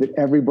it true that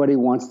everybody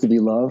wants to be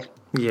loved?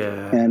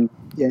 Yeah. And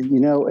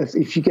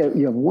if you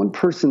have one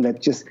person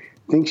that just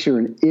thinks you're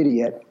an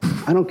idiot,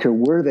 I don't care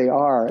where they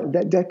are,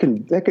 that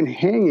can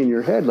hang in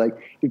your head. Like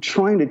you're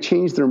trying to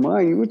change their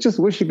mind. You just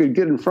wish you could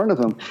get in front of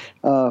them.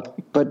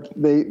 But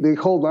they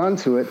hold on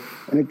to it,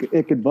 and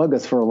it could bug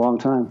us for a long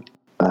time.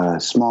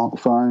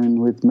 Smartphone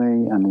with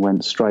me and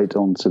went straight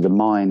onto the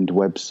Mind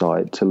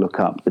website to look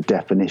up the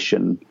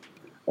definition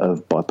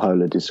of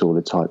bipolar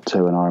disorder type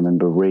 2. And I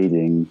remember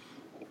reading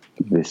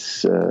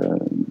this,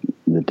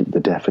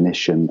 the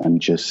definition,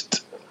 and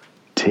just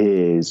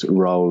tears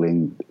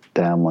rolling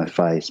down my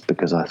face,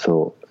 because I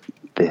thought,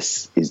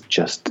 this is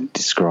just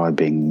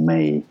describing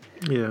me.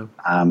 Yeah.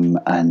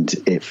 And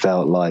it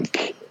felt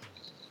like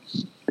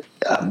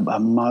a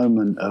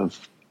moment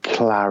of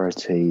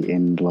clarity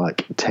in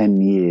like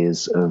 10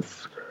 years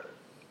of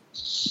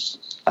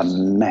a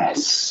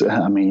mess.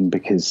 I mean,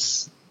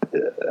 because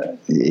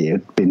it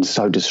had been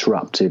so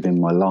disruptive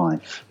in my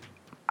life.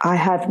 I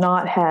have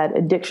not had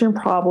addiction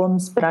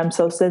problems, but I'm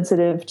so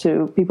sensitive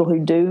to people who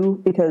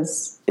do,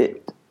 because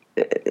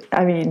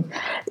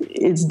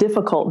it's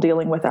difficult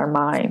dealing with our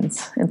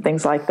minds and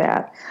things like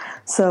that.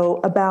 So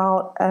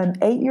about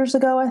 8 years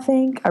ago, I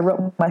think, I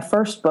wrote my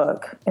first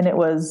book, and it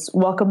was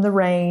Welcome the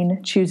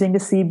Rain, Choosing to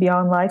See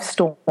Beyond Life's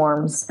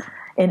Storms.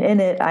 And in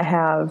it,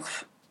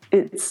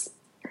 it's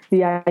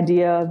the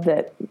idea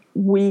that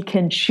we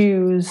can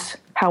choose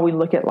how we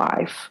look at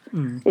life.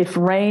 If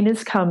rain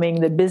is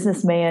coming, the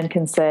businessman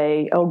can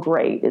say, oh,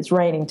 great, it's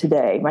raining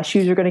today. My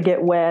shoes are going to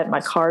get wet.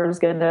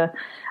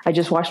 I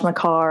just washed my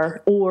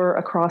car. Or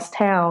across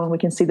town, we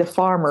can see the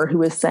farmer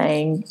who is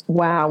saying,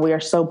 wow, we are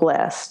so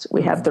blessed.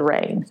 We have the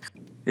rain.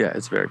 Yeah,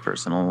 it's very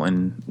personal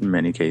in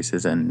many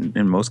cases, and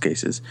in most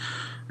cases.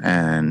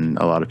 And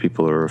a lot of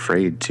people are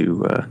afraid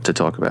to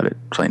talk about it,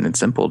 plain and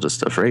simple,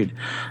 just afraid.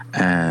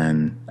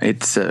 And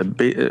it's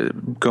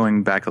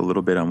going back a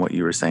little bit on what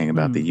you were saying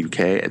about the UK.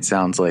 It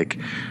sounds like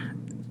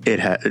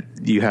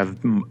you have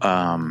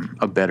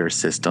a better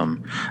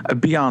system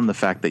beyond the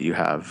fact that you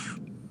have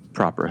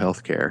proper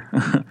health care.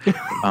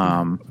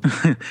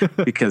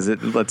 Because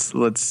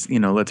let's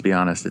be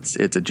honest,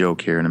 it's a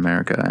joke here in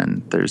America,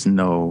 and there's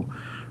no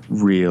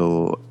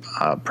real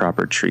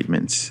proper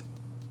treatments.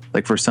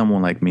 Like for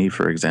someone like me,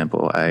 for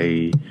example,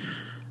 I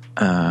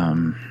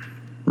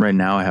right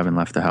now I haven't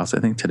left the house. I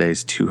think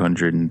today's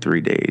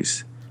 203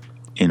 days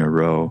in a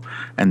row,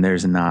 and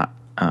there's not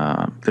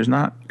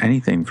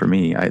anything for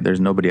me. There's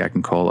nobody I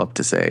can call up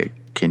to say,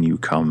 can you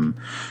come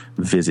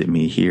visit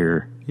me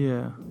here?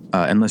 Yeah.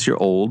 Unless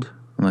you're old,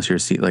 unless you're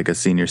like a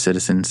senior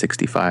citizen,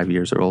 65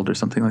 years or old or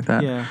something like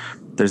that. Yeah.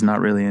 There's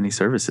not really any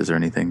services or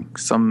anything.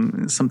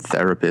 Some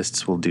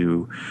therapists will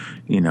do,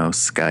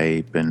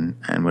 Skype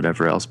and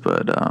whatever else,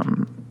 but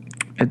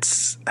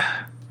it's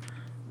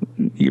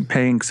you're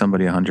paying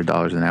somebody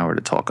 $100 an hour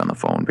to talk on the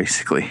phone,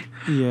 basically.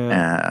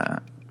 Yeah.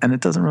 And it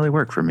doesn't really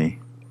work for me.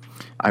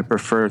 I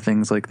prefer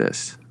things like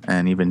this,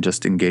 and even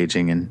just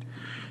engaging in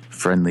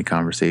friendly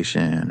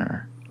conversation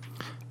or.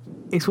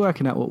 It's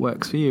working out what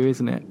works for you,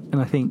 isn't it?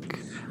 And I think,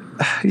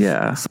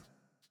 yeah.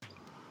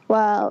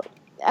 Well,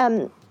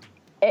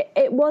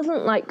 it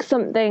wasn't like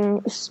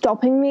something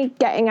stopping me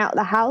getting out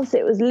the house.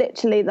 It was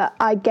literally that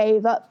I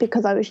gave up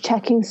because I was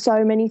checking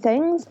so many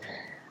things.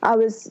 I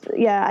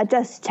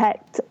just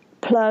checked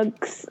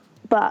plugs,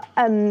 but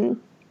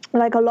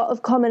like a lot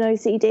of common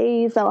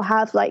OCDs, they'll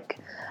have like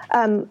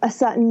a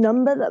certain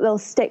number that they'll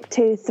stick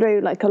to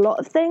through like a lot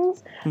of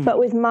things. But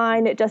with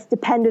mine, it just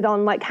depended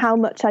on like how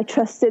much I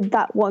trusted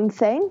that one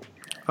thing.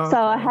 Okay. So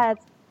I had,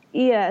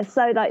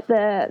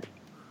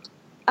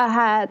 I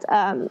had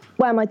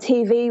where my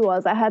TV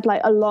was, I had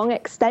like a long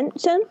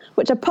extension,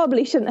 which I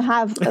probably shouldn't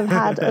have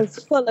had as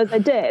full as I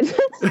did,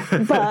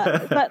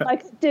 but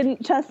like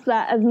didn't trust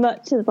that as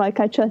much as like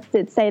I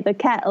trusted, say, the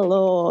kettle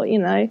or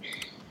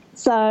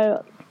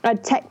So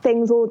I'd check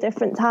things all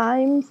different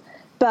times,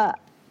 but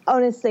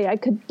honestly, I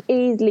could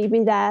easily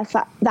be there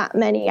for that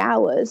many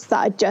hours that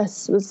I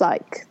just was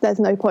like, there's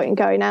no point in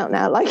going out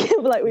now. Like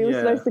we were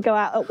supposed to go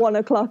out at 1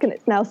 o'clock and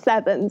it's now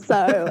 7,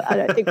 so I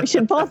don't think we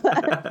should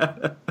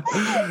bother.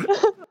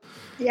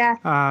 Yeah.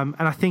 And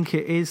I think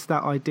it is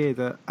that idea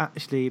that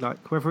actually,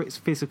 like, whether it's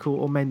physical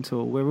or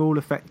mental, we're all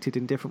affected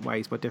in different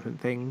ways by different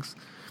things.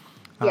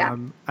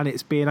 And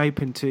it's being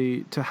open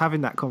to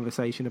having that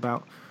conversation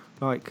about,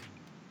 like,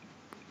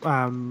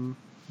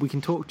 we can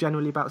talk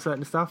generally about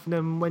certain stuff, and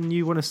then when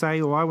you want to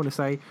say, or I want to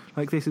say,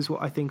 like, this is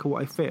what I think or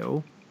what I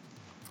feel,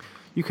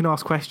 you can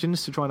ask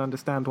questions to try and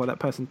understand why that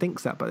person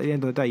thinks that, but at the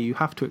end of the day, you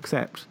have to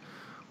accept,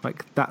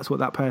 like, that's what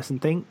that person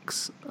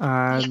thinks.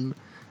 And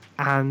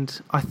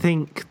And I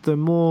think the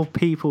more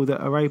people that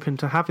are open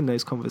to having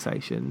those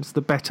conversations,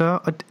 the better.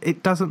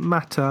 It doesn't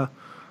matter,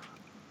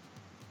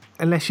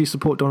 unless you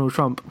support Donald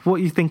Trump,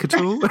 what you think at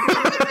all.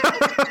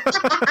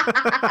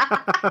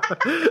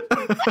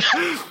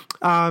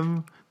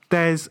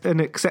 There's an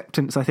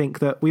acceptance, I think,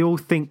 that we all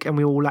think and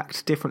we all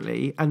act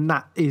differently, and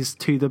that is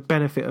to the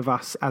benefit of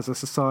us as a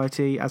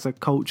society, as a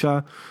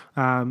culture.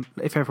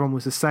 If everyone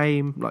was the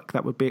same, like,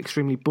 that would be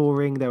extremely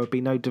boring. There would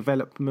be no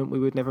development. We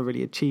would never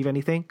really achieve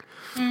anything.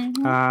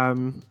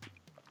 Mm-hmm.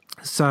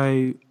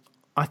 So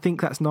I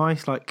think that's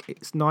nice. Like,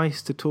 it's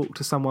nice to talk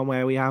to someone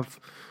where we have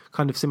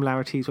kind of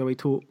similarities, where we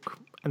talk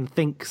and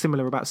think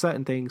similar about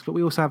certain things, but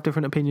we also have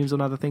different opinions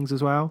on other things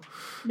as well.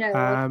 No.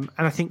 And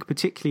I think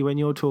particularly when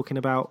you're talking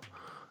about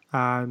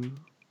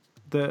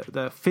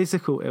the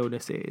physical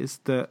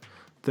illnesses that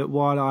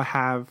while I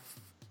have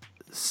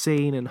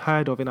seen and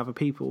heard of in other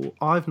people,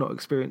 I've not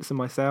experienced them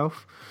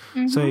myself.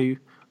 Mm-hmm. So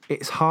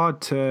it's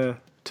hard to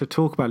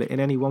talk about it in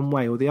any one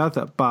way or the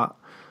other, but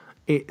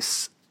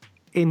it's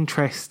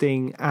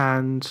interesting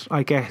and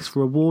I guess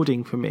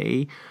rewarding for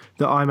me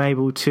that I'm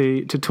able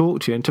to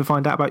talk to you and to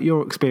find out about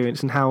your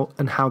experience and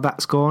how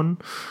that's gone,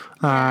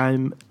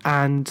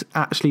 and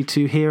actually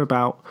to hear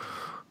about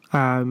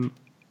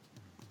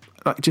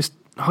just,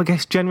 I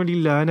guess, generally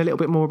learn a little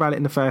bit more about it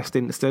in the first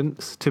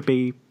instance, to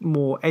be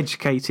more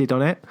educated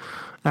on it,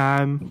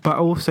 but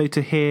also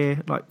to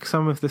hear like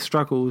some of the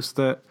struggles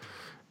that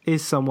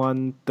is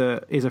someone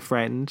that is a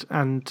friend,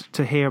 and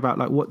to hear about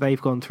like what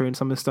they've gone through and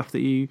some of the stuff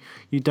that you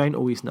don't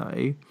always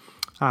know.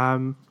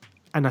 And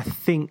I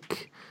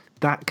think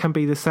that can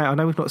be the same. I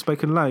know we've not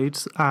spoken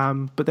loads,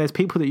 but there's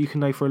people that you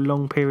can know for a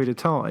long period of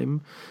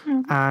time,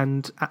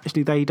 and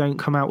actually they don't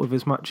come out with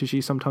as much as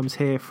you sometimes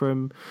hear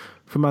from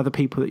other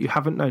people that you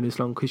haven't known as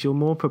long, because you're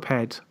more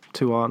prepared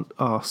to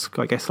ask,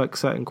 I guess, like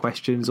certain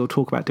questions or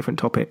talk about different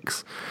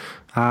topics.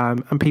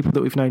 And people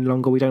that we've known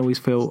longer, we don't always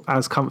feel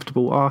as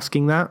comfortable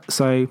asking that.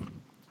 So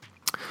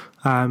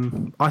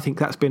I think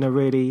that's been a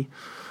really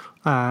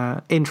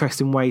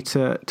interesting way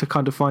to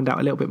kind of find out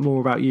a little bit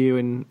more about you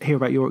and hear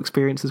about your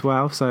experience as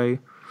well. So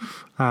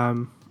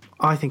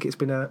I think it's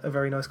been a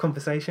very nice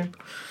conversation.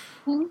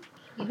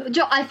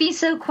 Joe, I've been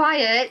so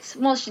quiet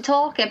whilst you're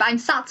talking, but I'm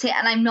sat here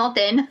and I'm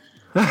nodding.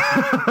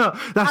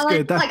 That's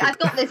good. That's good. I've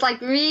got this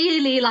like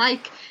really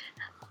like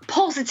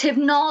positive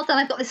nod, and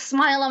I've got this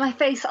smile on my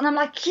face, and I'm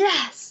like,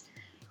 yes.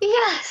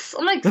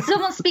 I'm like,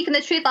 someone's speaking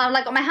the truth. I'm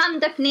like, got my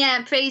hand up in the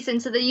air, praising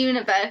to the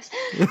universe.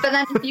 But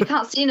then you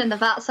can't see none of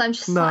that, so I'm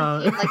just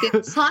like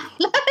in silence.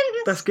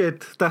 That's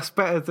good. That's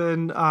better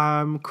than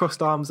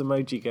crossed arms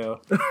emoji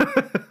girl.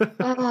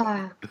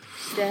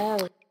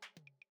 No.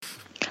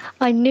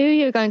 I knew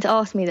you were going to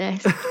ask me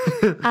this,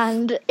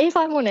 and if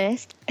I'm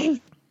honest,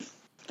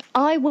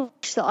 I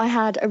wish that I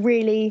had a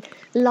really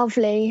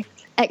lovely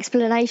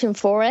explanation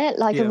for it,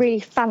 like a really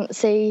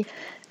fancy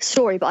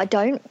story, but I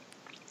don't.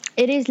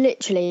 It is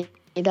literally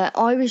that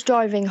I was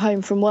driving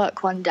home from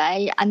work one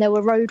day and there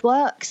were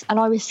roadworks, and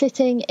I was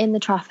sitting in the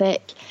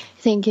traffic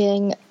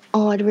thinking,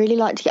 I'd really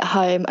like to get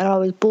home, and I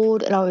was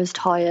bored and I was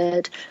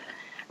tired,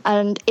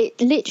 and it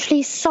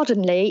literally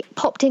suddenly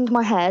popped into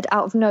my head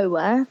out of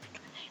nowhere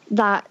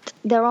that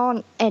there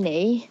aren't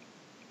any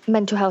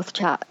mental health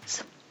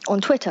chats on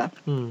Twitter,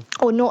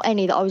 or not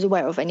any that I was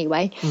aware of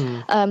anyway.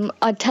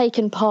 I'd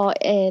taken part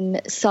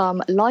in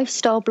some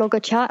lifestyle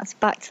blogger chats,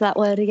 back to that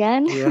word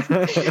again,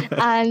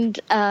 and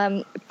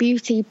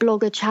beauty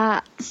blogger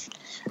chats,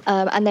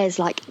 and there's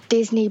like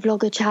Disney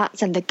blogger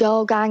chats and the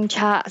girl gang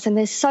chats, and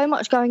there's so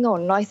much going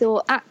on, and I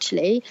thought,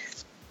 actually,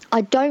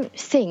 I don't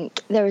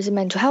think there is a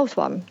mental health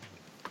one.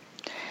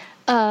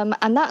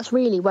 And that's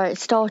really where it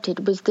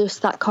started, was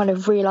just that kind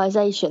of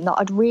realisation that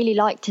I'd really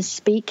like to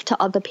speak to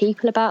other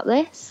people about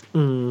this.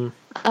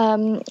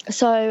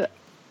 So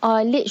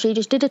I literally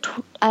just did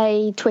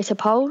a Twitter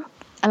poll,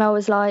 and I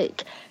was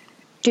like,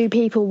 do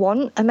people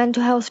want a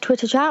mental health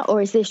Twitter chat,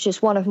 or is this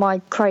just one of my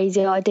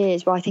crazy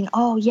ideas where I think,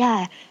 oh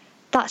yeah,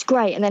 that's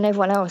great, and then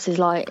everyone else is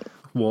like,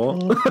 what?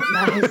 No,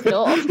 it's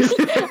not.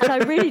 And I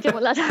really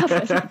didn't want that to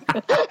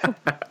happen.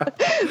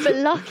 But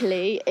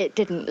luckily it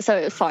didn't, so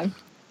it was fine.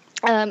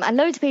 And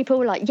loads of people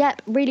were like,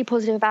 yep, really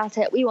positive about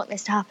it, we want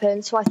this to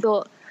happen. So I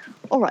thought,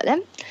 all right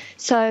then.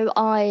 So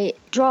I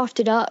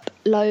drafted up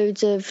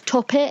loads of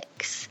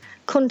topics,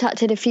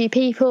 contacted a few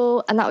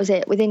people, and that was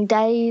it. Within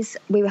days,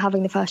 we were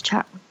having the first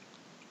chat.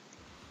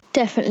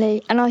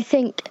 Definitely. And I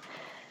think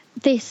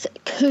this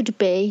could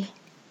be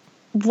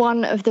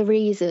one of the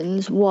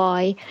reasons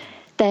why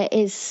there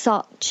is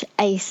such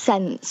a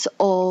sense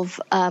of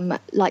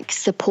like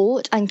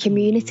support and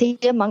community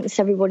amongst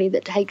everybody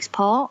that takes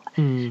part,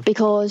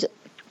 because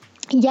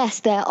yes,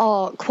 there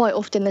are quite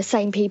often the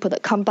same people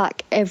that come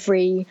back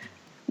every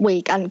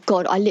week, and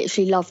God, I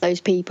literally love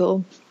those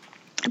people,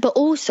 but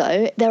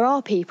also there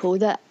are people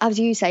that, as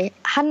you say,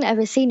 hadn't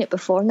ever seen it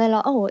before, and they're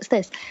like, oh, what's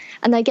this,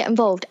 and they get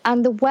involved,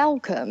 and the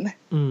welcome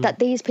that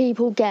these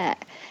people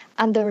get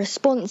and the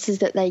responses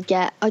that they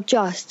get are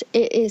just,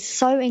 it is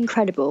so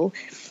incredible.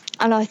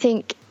 And I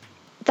think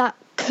that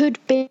could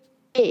be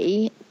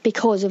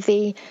because of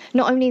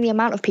not only the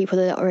amount of people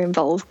that are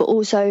involved, but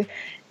also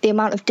the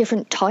amount of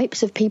different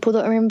types of people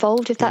that are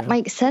involved, if that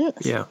makes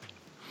sense. Yeah.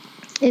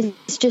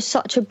 It's just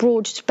such a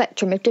broad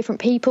spectrum of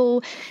different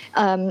people,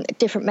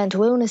 different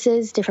mental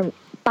illnesses, different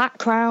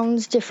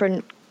backgrounds,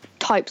 different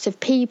types of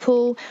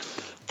people,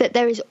 that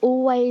there is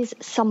always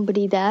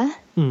somebody there.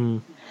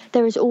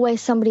 There is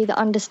always somebody that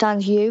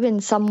understands you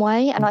in some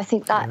way, and I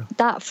think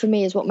that for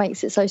me is what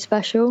makes it so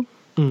special.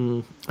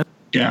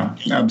 Yeah,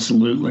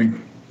 absolutely.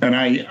 And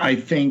I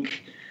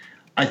think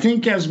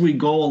as we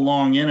go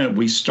along in it,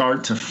 we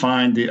start to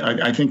find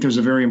I think there's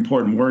a very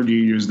important word you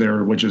use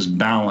there, which is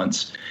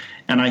balance.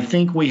 And I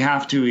think we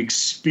have to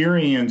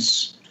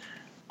experience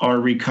our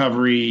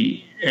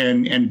recovery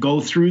and go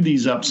through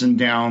these ups and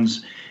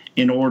downs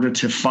in order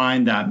to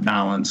find that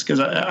balance. Because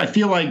I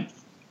feel like,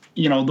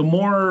 the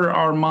more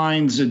our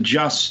minds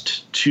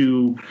adjust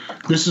to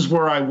this is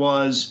where I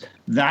was,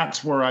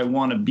 that's where I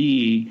want to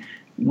be,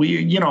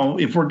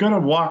 if we're going to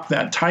walk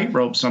that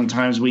tightrope,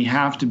 sometimes we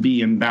have to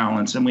be in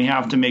balance, and we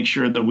have to make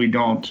sure that we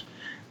don't,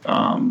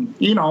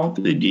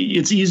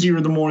 it's easier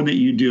the more that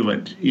you do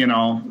it,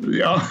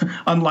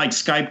 unlike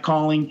Skype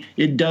calling,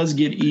 it does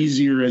get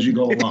easier as you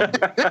go along.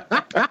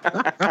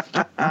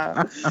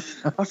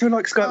 I feel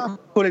like Skype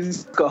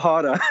calling's got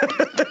harder.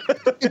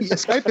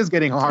 Skype is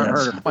getting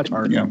harder, much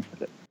harder.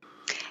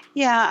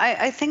 Yeah,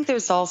 I think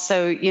there's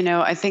also,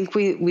 I think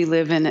we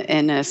live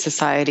in a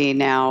society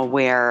now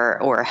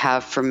or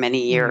have for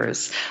many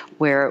years,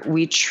 where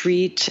we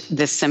treat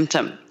the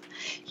symptom.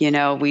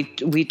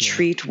 We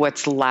treat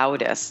what's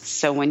loudest.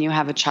 So when you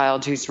have a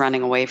child who's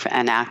running away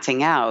and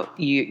acting out,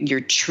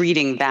 you're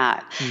treating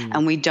that.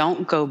 And we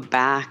don't go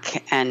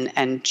back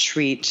and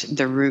treat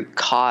the root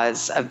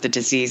cause of the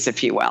disease,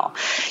 if you will.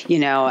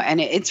 And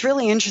it's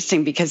really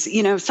interesting because,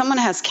 if someone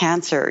has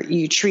cancer,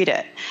 you treat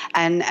it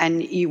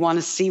and you want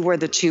to see where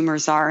the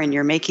tumors are, and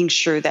you're making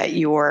sure that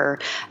you're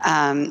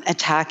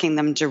attacking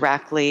them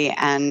directly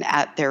and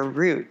at their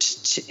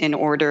root in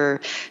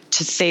order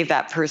to save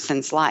that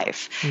person's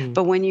life.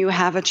 But when you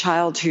have a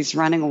child who's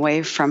running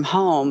away from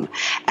home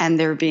and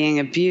they're being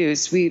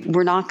abused,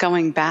 we're not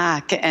going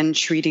back and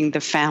treating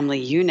the family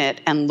unit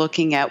and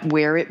looking at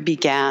where it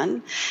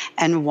began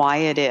and why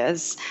it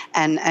is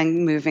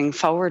and moving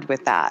forward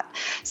with that.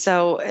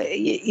 So,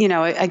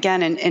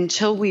 again,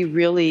 until we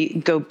really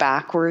go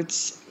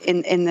backwards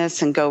in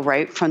this and go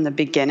right from the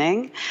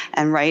beginning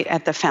and right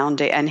at the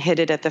foundation and hit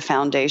it at the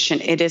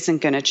foundation, it isn't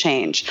going to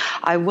change.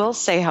 I will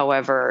say,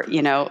 however,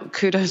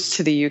 kudos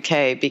to the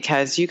UK,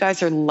 because you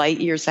guys are light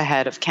years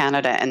ahead of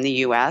Canada and the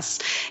US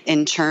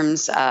in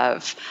terms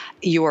of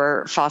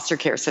your foster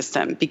care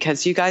system,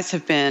 because you guys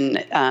have been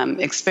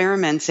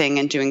experimenting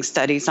and doing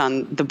studies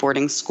on the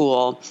boarding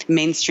school,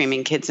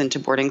 mainstreaming kids into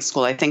boarding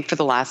school, I think for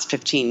the last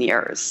 15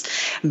 years,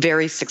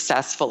 very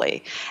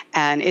successfully.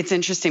 And it's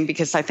interesting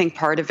because I think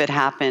part of it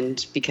happened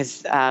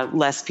because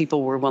less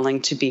people were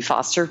willing to be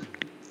foster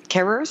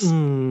carers.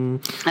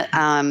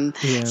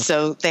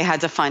 So they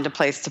had to find a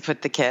place to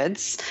put the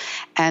kids.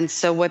 And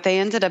so what they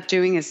ended up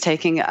doing is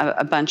taking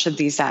a bunch of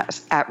these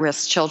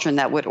at-risk children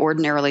that would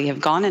ordinarily have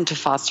gone into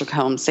foster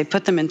homes. They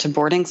put them into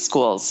boarding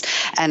schools.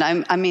 And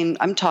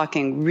I'm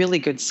talking really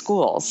good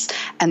schools.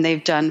 And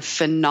they've done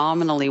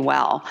phenomenally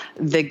well.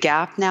 The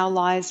gap now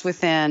lies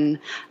within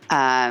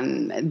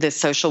the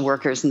social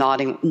workers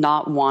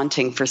not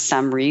wanting, for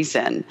some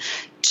reason,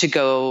 to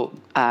go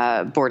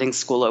boarding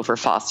school over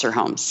foster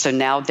homes. So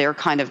now they're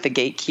kind of the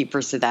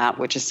gatekeepers of that,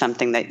 which is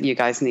something that you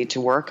guys need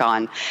to work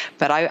on.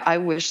 But I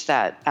wish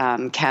that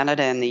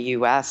Canada and the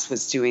US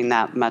was doing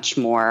that much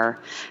more,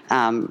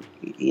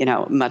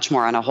 much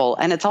more on a whole.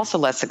 And it's also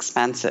less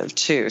expensive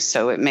too.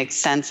 So it makes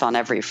sense on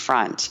every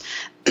front.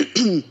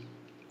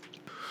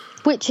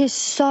 Which is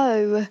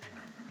so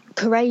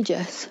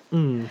courageous.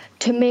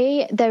 To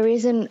me, there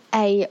isn't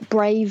a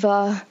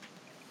braver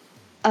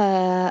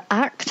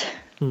act.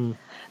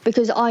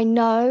 Because I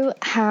know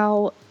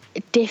how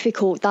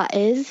difficult that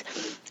is.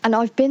 And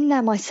I've been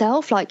there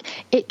myself. Like,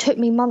 it took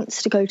me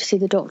months to go to see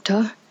the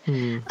doctor.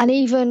 And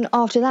even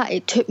after that,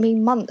 it took me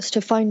months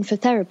to phone for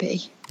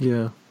therapy.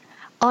 Yeah.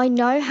 I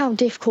know how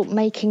difficult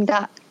making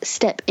that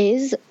step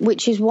is,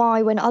 which is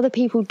why when other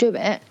people do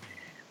it,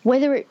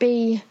 whether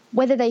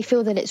they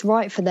feel that it's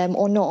right for them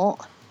or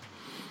not,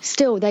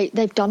 still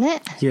they've done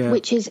it,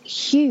 which is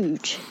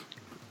huge.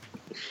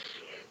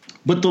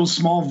 But those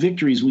small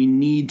victories, we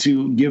need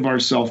to give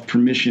ourselves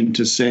permission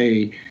to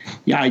say,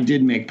 yeah, I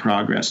did make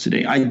progress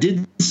today. I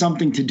did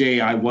something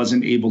today I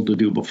wasn't able to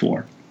do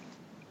before.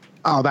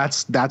 Oh,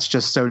 that's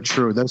just so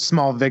true. Those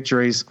small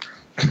victories,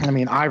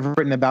 I've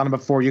written about them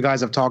before. You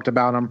guys have talked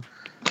about them.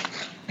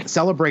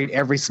 Celebrate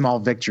every small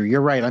victory. You're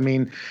right.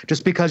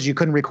 Just because you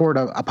couldn't record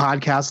a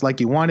podcast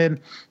like you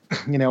wanted,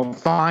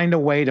 find a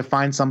way to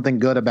find something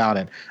good about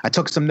it. I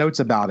took some notes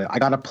about it. I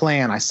got a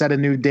plan. I set a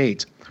new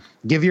date.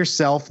 Give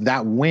yourself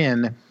that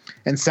win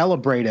and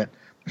celebrate it.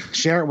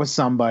 Share it with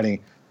somebody.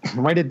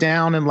 Write it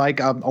down in like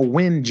a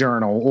win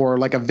journal or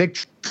like a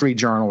victory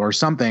journal or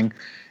something.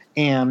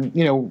 And,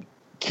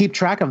 keep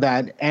track of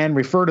that and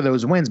refer to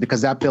those wins,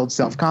 because that builds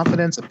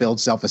self-confidence, it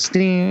builds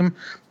self-esteem,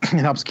 it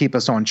helps keep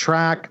us on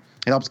track,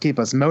 it helps keep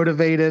us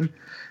motivated.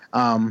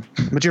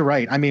 But you're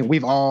right. I mean,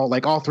 we've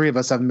all three of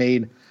us have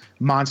made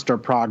monster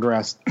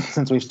progress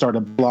since we've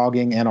started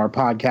blogging and our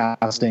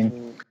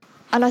podcasting.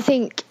 And I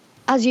think,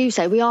 as you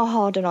say, we are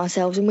hard on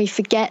ourselves, and we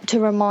forget to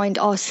remind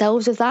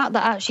ourselves of that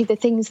actually the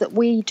things that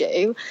we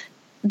do,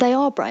 they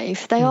are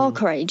brave, they are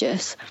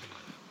courageous.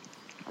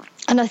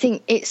 And I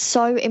think it's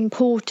so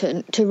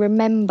important to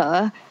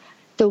remember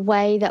the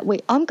way that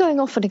I'm going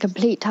off on a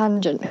complete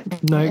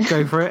tangent. No,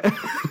 go for it.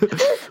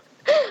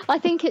 I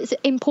think it's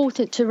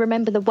important to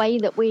remember the way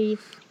that we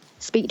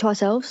speak to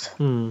ourselves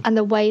and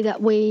the way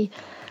that we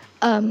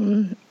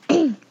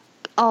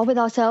are with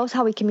ourselves,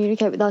 how we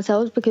communicate with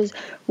ourselves, because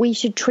we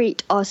should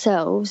treat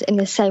ourselves in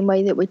the same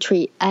way that we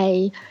treat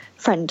a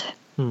friend.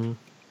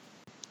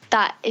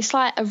 That it's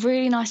like a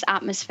really nice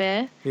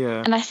atmosphere.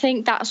 Yeah. And I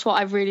think that's what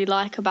I really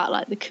like about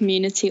like the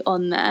community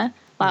on there,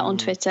 like on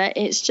Twitter.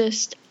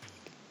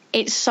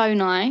 It's so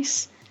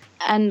nice.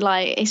 And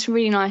like, it's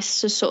really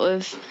nice to sort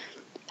of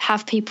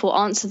have people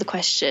answer the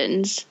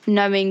questions,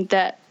 knowing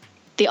that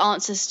the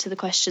answers to the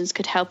questions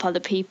could help other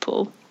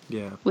people.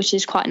 Yeah. Which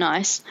is quite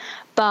nice.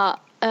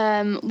 But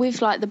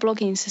with like the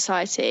blogging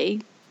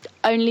society,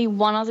 only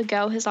one other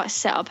girl has like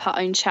set up her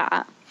own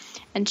chat,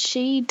 and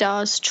she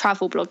does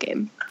travel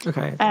blogging.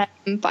 Okay.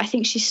 But I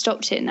think she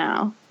stopped it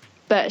now.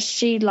 But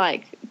she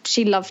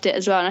loved it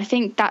as well, and I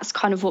think that's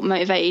kind of what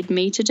motivated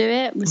me to do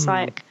it. Was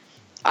like,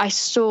 I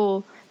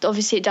saw that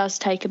obviously it does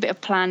take a bit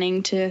of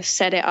planning to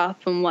set it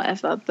up and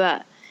whatever,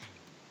 but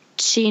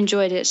she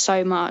enjoyed it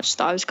so much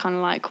that I was kind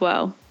of like,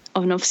 well,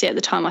 and obviously at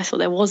the time I thought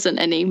there wasn't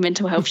any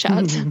mental health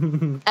chats.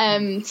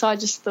 So I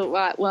just thought,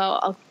 right, well,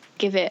 I'll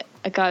give it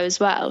a go as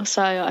well.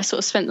 So I sort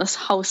of spent this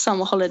whole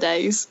summer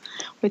holidays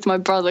with my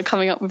brother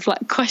coming up with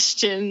like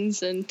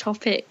questions and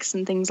topics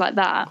and things like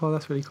that. Oh,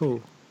 that's really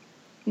cool.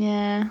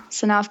 Yeah.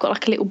 So now I've got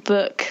like a little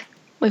book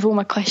with all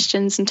my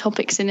questions and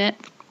topics in it,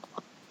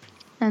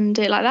 and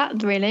do it like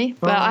that, really.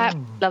 But I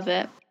love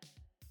it.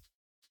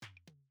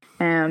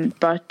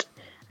 But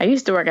I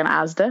used to work in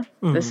Asda.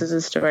 This is a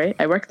story.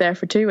 I worked there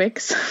for 2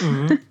 weeks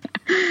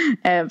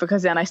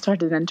because then I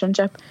started an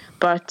internship.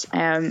 But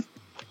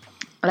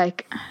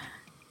like,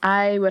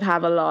 I would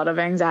have a lot of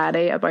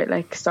anxiety about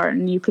like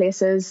starting new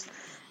places.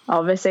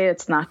 Obviously,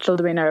 it's natural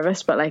to be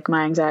nervous, but like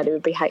my anxiety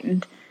would be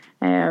heightened.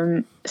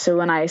 So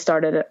when I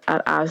started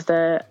at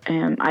Asda,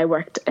 I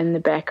worked in the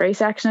bakery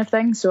section of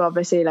things. So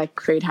obviously, like,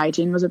 food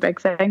hygiene was a big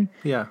thing.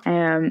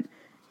 Yeah.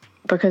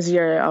 Because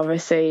you're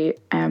obviously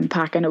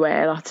packing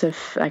away lots of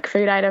like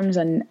food items,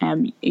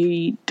 and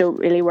you don't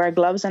really wear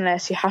gloves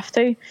unless you have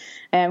to,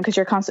 because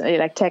you're constantly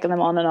like taking them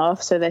on and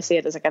off. So they see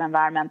it as like an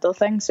environmental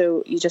thing.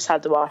 So you just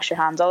had to wash your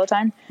hands all the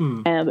time.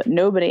 But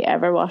nobody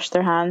ever washed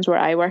their hands where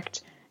I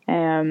worked,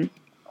 and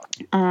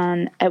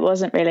it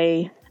wasn't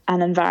really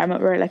an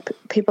environment where like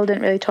people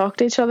didn't really talk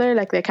to each other.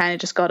 Like, they kind of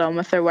just got on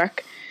with their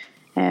work.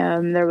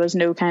 There was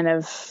no kind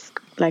of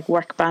like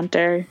work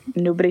banter.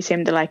 Nobody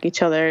seemed to like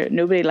each other.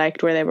 Nobody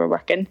liked where they were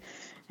working.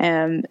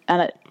 I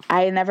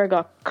never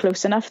got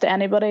close enough to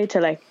anybody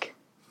to like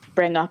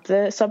bring up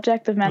the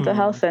subject of mental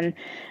health. And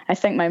I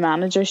think my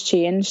managers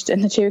changed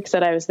in the 2 weeks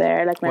that I was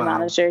there. Like, my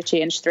manager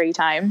changed 3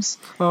 times.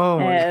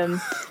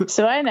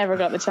 So I never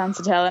got the chance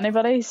to tell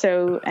anybody.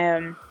 So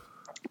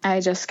I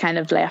just kind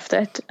of left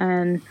it,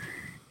 and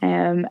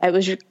it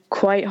was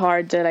quite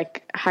hard to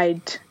like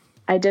hide.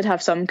 I did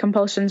have some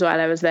compulsions while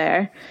I was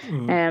there,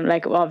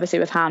 like obviously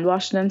with hand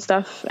washing and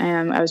stuff.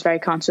 I was very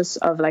conscious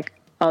of like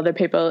other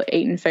people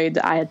eating food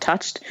that I had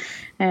touched.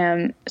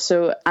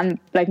 So, and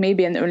like me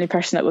being the only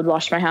person that would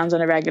wash my hands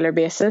on a regular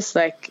basis,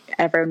 like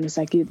everyone was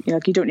like, you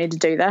don't need to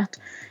do that.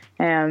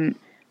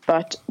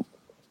 But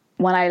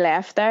when I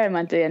left there and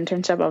went to the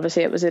internship,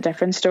 obviously it was a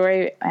different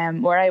story.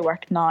 Where I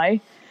work now,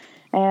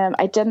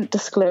 I didn't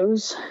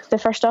disclose the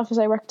first office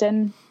I worked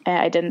in.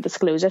 I didn't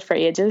disclose it for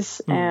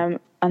ages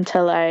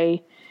until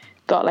I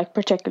got like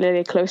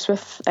particularly close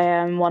with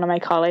one of my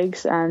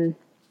colleagues, and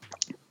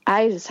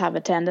I just have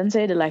a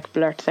tendency to like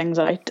blurt things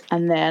out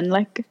and then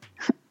like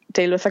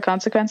deal with the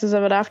consequences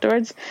of it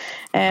afterwards.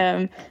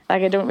 Like,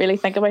 I don't really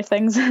think about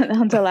things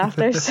until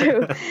after.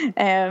 So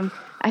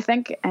I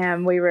think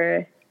we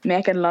were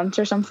making lunch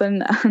or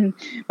something, and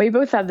we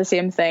both had the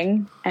same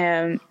thing.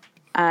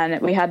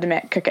 And we had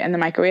to cook it in the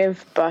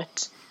microwave,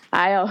 but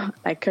I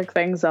like cook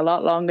things a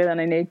lot longer than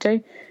I need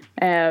to.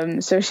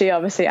 So she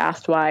obviously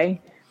asked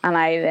why, and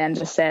I then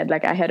just said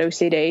like I had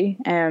OCD.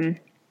 And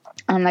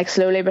like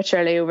slowly but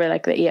surely over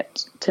like the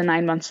 8 to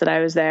 9 months that I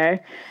was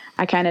there,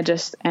 I kind of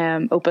just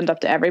opened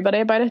up to everybody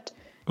about it.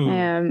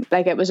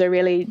 Like, it was a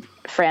really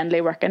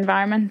friendly work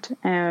environment,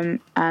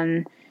 and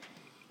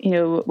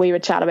we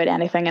would chat about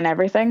anything and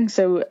everything.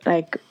 So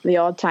like the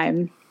odd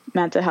time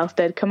mental health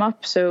did come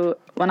up, so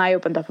when I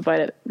opened up about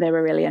it, they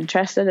were really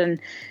interested,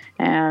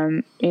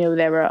 and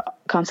they were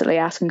constantly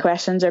asking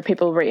questions, or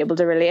people were able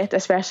to relate,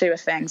 especially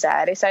with the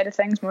anxiety side of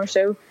things more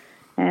so.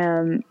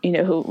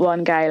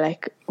 One guy,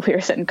 like, we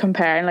were sitting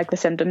comparing like the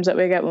symptoms that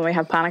we get when we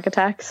have panic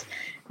attacks.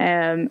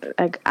 And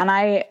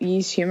I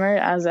use humor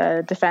as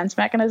a defense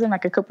mechanism,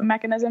 like a coping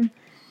mechanism.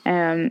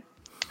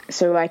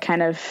 So I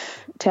kind of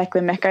take the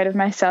mick out of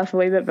myself a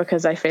wee bit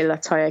because I feel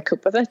that's how I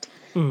cope with it,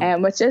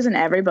 which isn't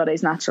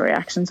everybody's natural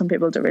reaction. Some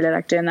people don't really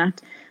like doing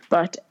that,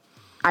 but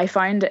I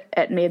found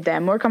it made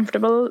them more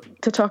comfortable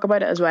to talk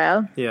about it as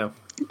well. Yeah.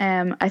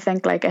 I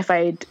think like if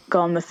I'd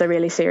gone with the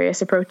really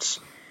serious approach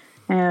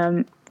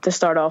to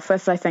start off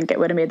with, I think it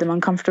would have made them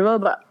uncomfortable.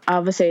 But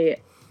obviously,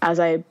 as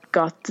I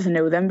got to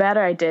know them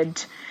better, I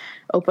did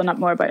open up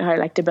more about how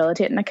like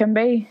debilitating it can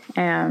be.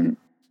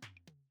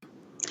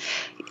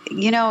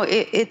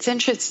 It's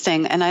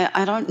interesting, and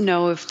I don't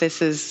know if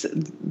this is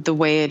the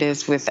way it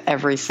is with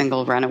every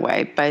single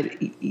runaway, but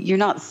you're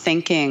not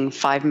thinking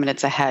 5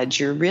 minutes ahead.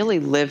 You're really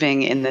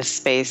living in this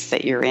space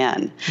that you're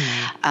in.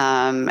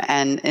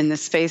 And in the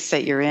space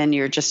that you're in,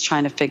 you're just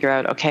trying to figure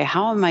out, okay,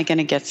 how am I going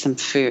to get some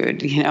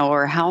food,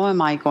 or how am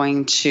I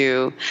going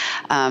to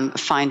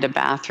find a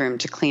bathroom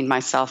to clean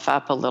myself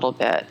up a little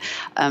bit?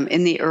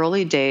 In the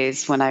early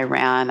days when I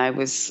ran, I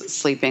was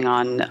sleeping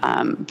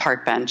on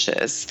park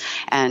benches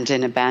and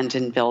in abandoned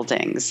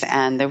buildings,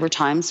 and there were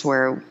times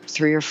where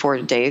 3 or 4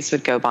 days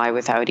would go by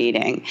without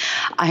eating.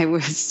 I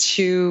was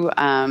too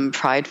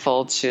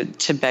prideful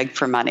to beg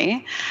for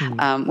money,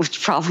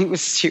 which probably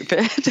was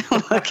stupid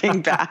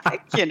looking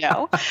back,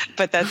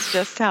 but that's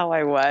just how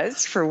I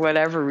was for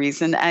whatever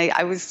reason.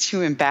 I was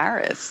too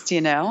embarrassed,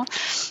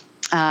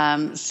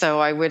 so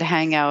I would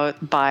hang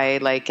out by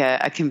like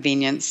a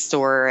convenience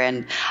store,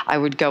 and I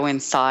would go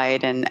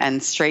inside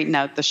and straighten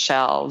out the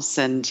shelves.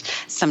 And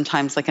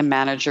sometimes like a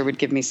manager would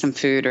give me some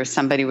food, or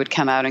somebody would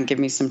come out and give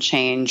me some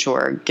change,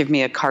 or give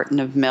me a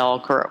carton of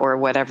milk, or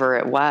whatever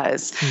it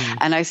was.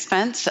 And I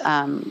spent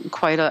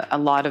quite a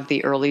lot of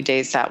the early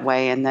days that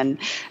way. And then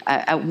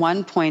at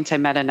one point I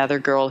met another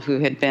girl who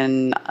had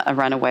been a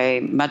runaway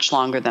much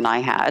longer than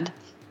I had.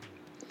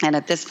 And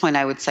at this point,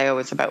 I would say I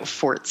was about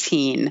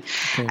 14.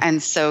 Okay.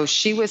 And so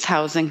she was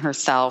housing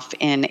herself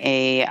in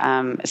a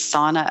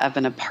sauna of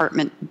an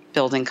apartment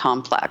building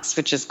complex,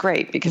 which is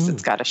great because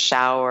it's got a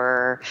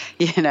shower,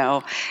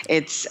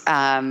 it's,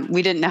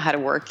 we didn't know how to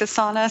work the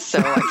sauna, so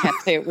I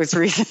can't say it was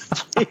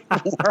reasonably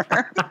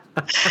warm.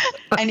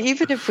 And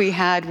even if we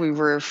had, we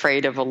were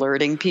afraid of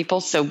alerting people.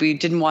 So we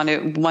didn't want to,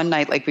 one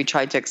night, like we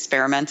tried to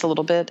experiment a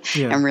little bit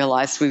and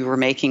realized we were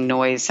making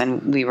noise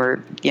and we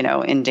were,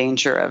 in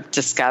danger of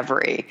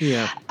discovery.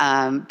 Yeah.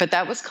 But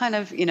that was kind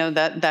of,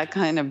 that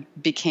kind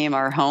of became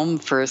our home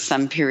for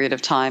some period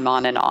of time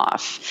on and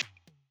off.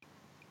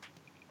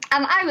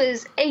 And I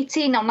was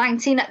 18 or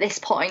 19 at this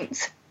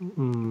point.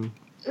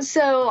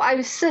 So I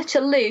was such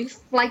aloof,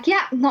 like,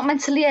 yeah, I'm not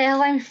mentally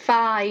ill, I'm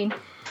fine.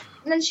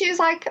 And then she was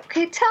like,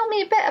 okay, tell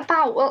me a bit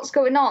about what's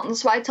going on.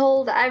 So I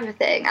told her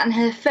everything, and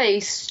her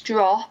face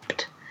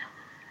dropped.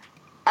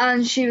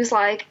 And she was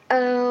like,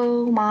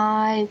 oh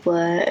my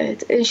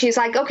word. And she's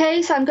like,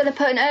 okay, so I'm going to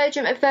put an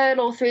urgent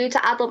referral through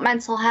to adult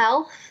mental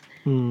health.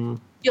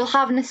 You'll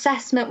have an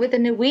assessment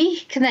within a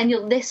week, and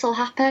then this will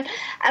happen.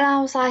 And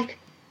I was like,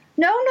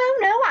 no,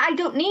 I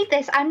don't need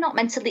this. I'm not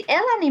mentally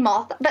ill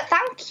anymore, but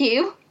thank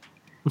you.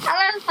 And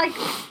I was like,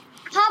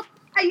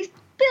 I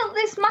built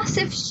this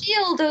massive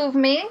shield over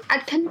me.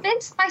 I'd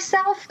convinced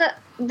myself that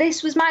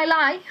this was my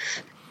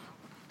life.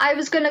 I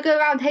was going to go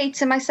around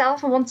hating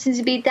myself and wanting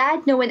to be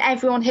dead, knowing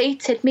everyone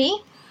hated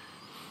me.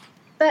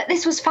 But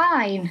this was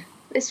fine.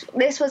 This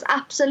was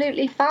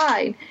absolutely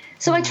fine.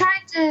 So I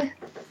tried to,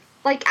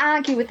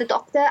 argue with the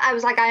doctor. I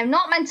was like, I am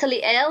not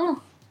mentally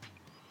ill.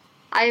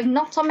 I am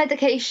not on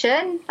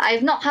medication. I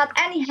have not had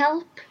any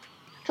help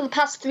for the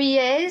past 3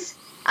 years.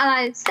 And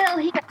I'm still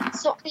here,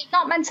 so I'm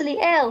not mentally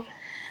ill.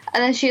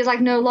 And then she was like,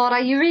 no, Laura,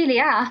 you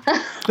really are.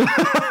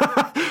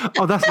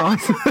 Oh, that's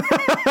nice.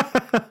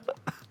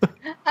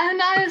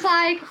 And I was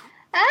like,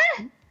 eh?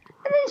 And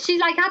then she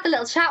had a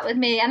little chat with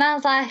me, and I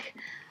was like,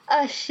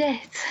 oh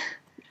shit.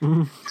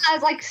 I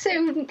was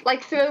so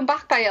thrown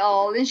back by it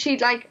all, and she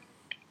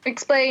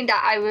explained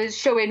that I was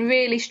showing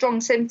really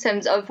strong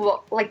symptoms of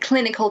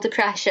clinical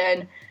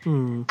depression,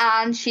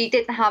 and she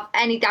didn't have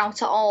any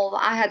doubt at all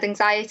that I had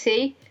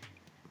anxiety.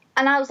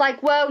 And I was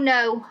like, whoa,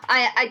 no,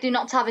 I do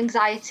not have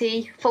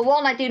anxiety. For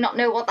one, I do not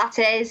know what that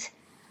is,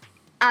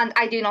 and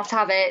I do not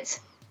have it.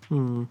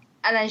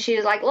 And then she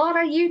was like,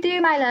 Laura, you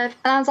do, my love.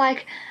 And I was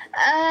like,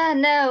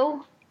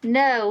 no.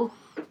 And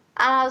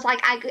I was like,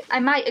 I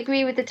might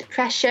agree with the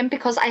depression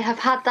because I have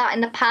had that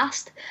in the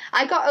past.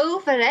 I got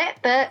over it,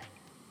 but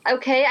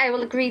okay, I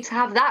will agree to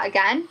have that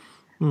again.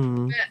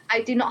 But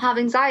I do not have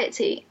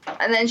anxiety.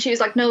 And then she was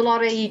like, no,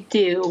 Laura, you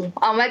do.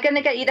 And we're going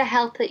to get you the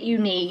help that you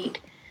need.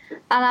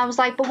 And I was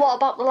like, but what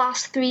about the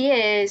last 3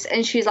 years?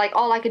 And she was like,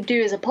 all I could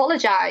do is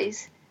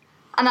apologise.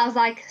 And I was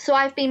like, so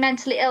I've been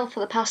mentally ill for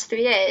the past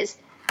 3 years?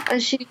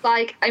 And she's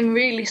like, I'm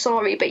really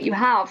sorry, but you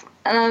have.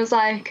 And I was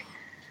like,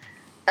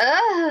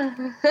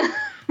 ugh.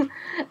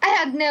 I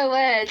had no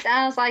words. And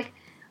I was like,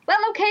 well,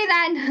 okay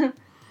then.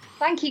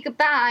 Thank you,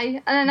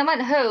 goodbye. And then I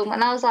went home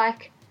and I was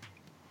like,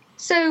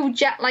 so,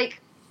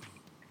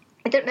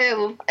 I don't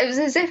know, it was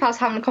as if I was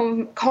having a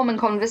common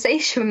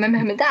conversation with my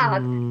mum and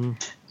dad. And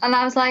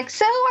I was like,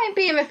 so I'm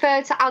being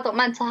referred to adult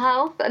mental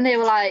health? And they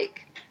were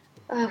like,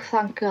 oh,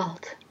 thank God.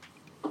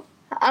 And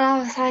I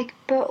was like,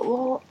 but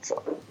what?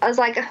 I was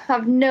like, I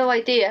have no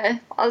idea.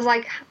 I was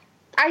like,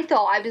 I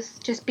thought I was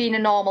just being a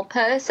normal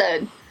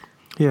person.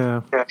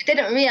 Yeah. I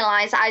didn't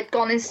realise I'd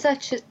gone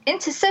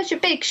into such a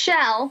big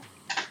shell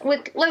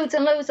with loads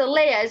and loads of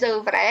layers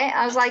over it.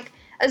 I was like,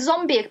 a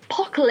zombie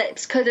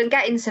apocalypse couldn't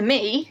get into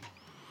me.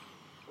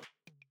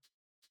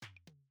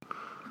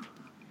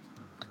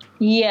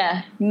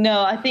 Yeah,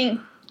 no, I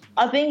think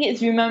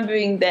it's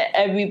remembering that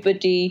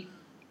everybody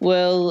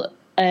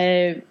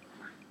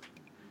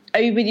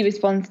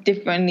responds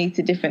differently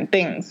to different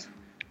things.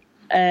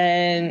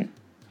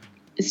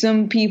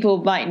 Some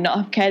people might not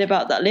have cared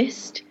about that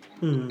list.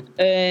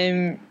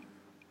 Other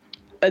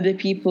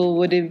people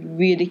would have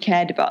really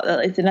cared about that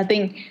list. And I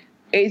think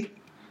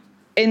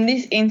in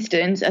this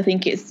instance, I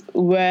think it's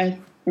worth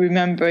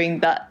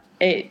remembering that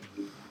it's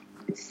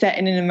set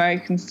in an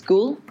American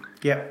school.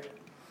 Yeah.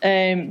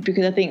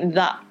 Because I think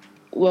that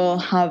will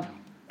have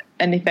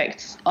an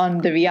effect on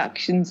the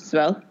reactions as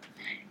well.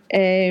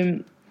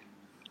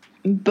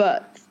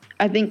 But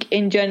I think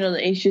in general,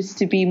 it's just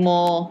to be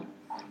more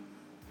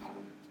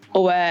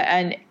aware,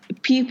 and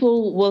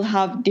people will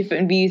have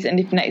different views and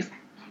different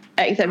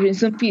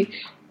exceptions.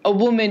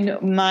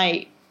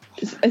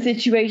 A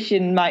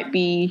situation might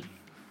be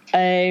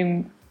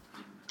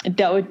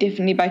dealt with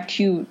differently by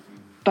two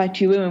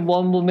women.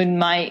 One woman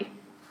might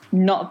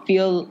not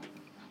feel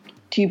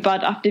too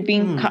bad after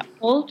being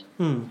catcalled,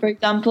 for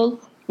example,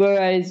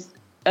 whereas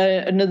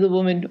another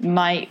woman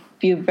might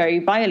feel very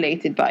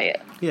violated by it.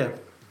 Yeah.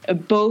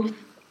 Both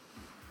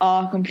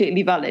are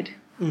completely valid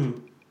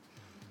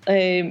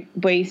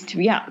ways to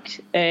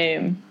react.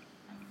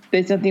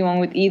 There's nothing wrong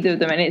with either of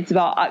them, and it's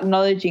about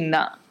acknowledging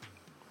that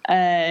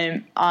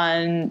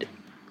and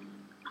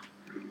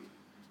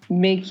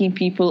making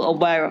people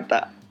aware of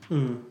that.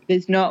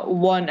 There's not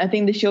one. I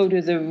think the show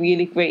does a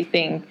really great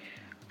thing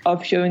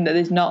of showing that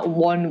there's not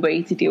one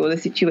way to deal with a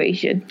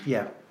situation.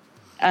 Yeah.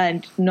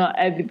 And not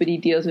everybody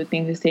deals with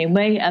things the same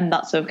way, and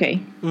that's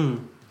okay.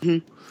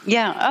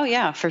 Yeah. Oh,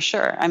 yeah, for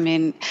sure. I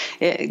mean,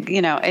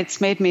 it's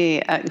made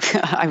me,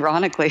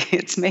 ironically,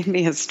 it's made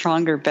me a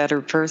stronger,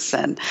 better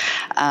person.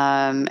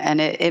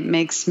 And it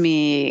makes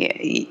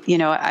me,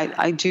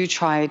 I do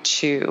try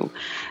to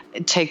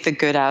take the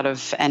good out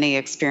of any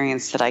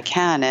experience that I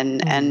can.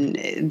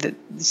 And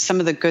some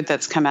of the good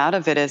that's come out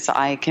of it is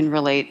I can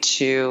relate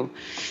to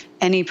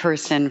any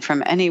person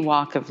from any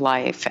walk of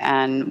life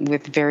and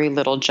with very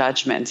little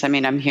judgments. I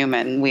mean, I'm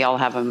human. We all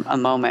have a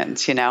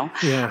moment,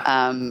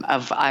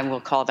 of, I will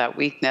call that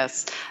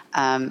weakness.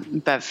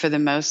 But for the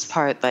most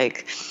part,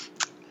 like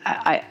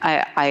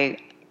I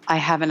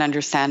have an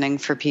understanding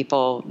for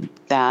people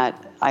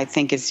that I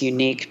think is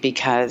unique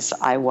because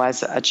I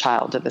was a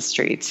child of the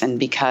streets and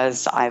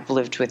because I've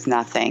lived with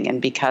nothing and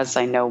because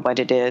I know what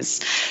it is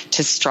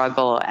to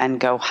struggle and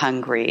go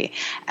hungry.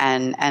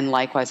 And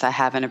likewise, I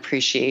have an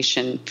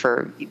appreciation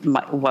for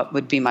what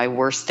would be my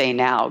worst day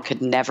now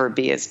could never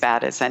be as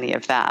bad as any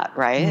of that,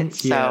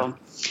 right? Yeah.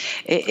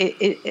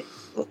 So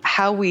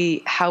how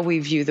we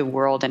view the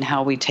world and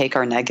how we take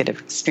our negative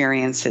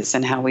experiences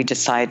and how we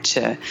decide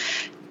to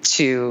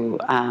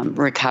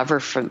recover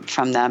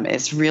from them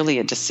is really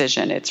a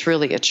decision. It's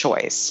really a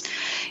choice.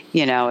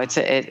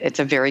 It's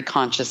a very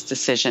conscious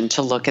decision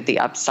to look at the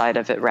upside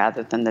of it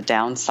rather than the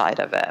downside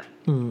of it.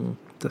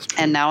 That's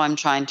true. And now I'm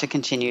trying to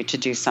continue to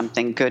do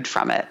something good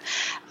from it,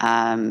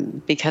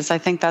 because I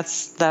think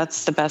that's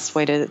the best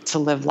way to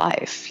live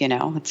life.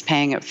 It's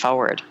paying it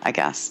forward, I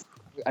guess.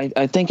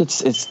 I think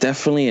it's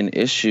definitely an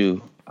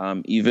issue.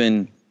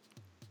 Even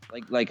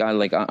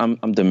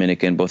I'm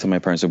Dominican. Both of my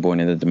parents were born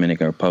in the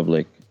Dominican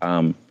Republic.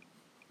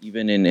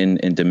 Even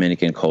in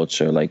Dominican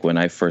culture, like when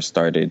I first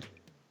started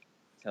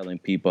telling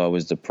people I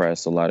was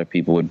depressed, a lot of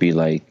people would be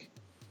like,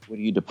 "What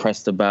are you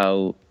depressed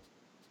about?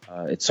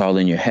 It's all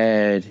in your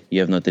head. You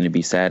have nothing to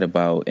be sad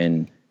about."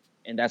 And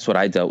that's what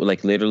I dealt with.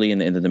 Like literally in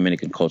the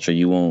Dominican culture,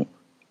 you won't.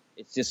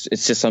 It's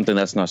just something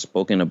that's not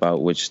spoken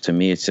about. Which to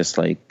me, it's just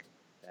like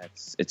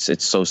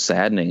it's so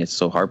saddening. It's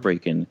so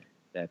heartbreaking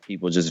that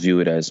people just view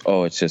it as,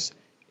 oh, it's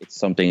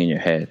something in your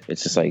head.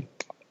 It's just like,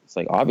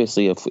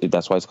 obviously if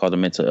that's why it's called a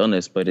mental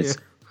illness, but it's,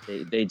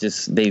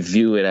 they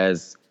view it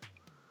as,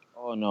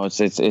 oh no,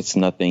 it's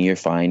nothing. You're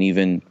fine.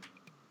 Even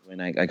when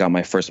I got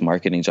my first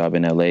marketing job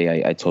in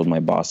LA, I told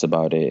my boss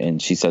about it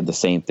and she said the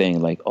same thing.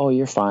 Like, oh,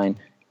 you're fine.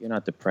 You're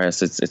not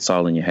depressed. It's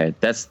all in your head.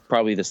 That's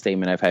probably the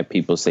statement I've had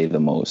people say the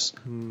most.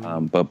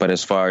 But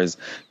as far as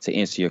to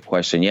answer your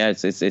question, yeah,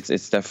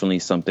 it's definitely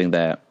something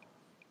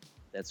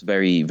that's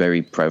very,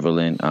 very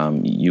prevalent.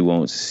 You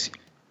won't.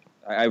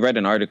 I read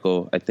an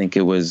article. I think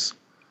it was.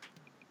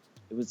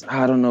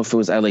 I don't know if it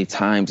was LA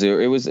Times.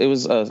 It was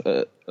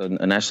a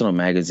national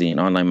magazine,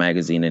 online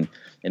magazine,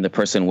 and the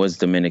person was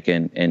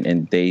Dominican,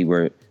 and they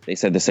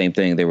said the same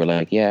thing. They were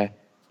like, yeah,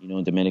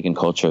 in Dominican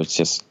culture,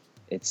 it's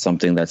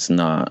something that's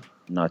not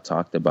not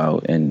talked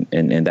about, and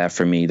that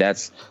for me,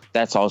 that's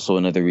also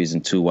another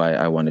reason too why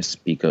I want to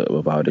speak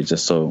about it,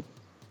 just so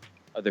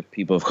other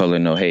people of color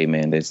know, hey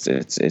man,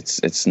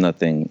 it's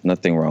nothing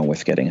wrong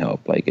with getting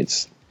help. Like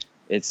it's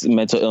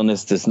mental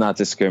illness does not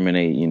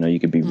discriminate. You know, you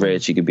could be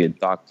rich, you could be a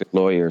doctor,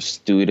 lawyer,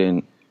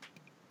 student,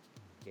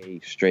 gay,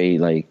 straight,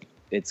 like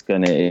it's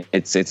gonna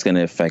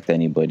affect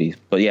anybody.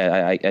 But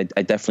yeah, I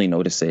definitely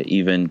notice it.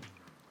 Even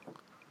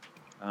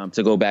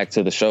to go back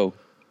to the show,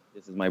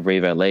 This Is My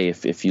Brave LA.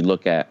 If you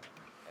look at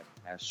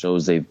past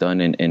shows they've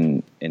done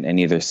in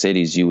any of their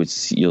cities,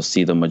 you'll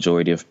see the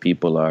majority of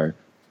people are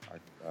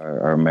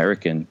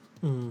American.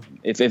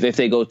 If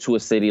they go to a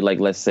city like,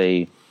 let's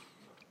say,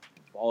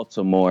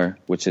 Baltimore,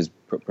 which is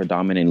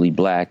predominantly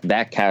black,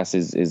 that cast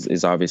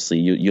is obviously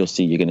you're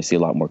going to see a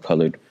lot more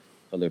colored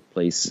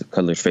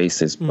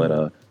faces.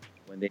 But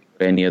when they go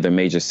to any other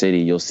major city,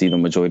 you'll see the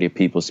majority of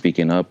people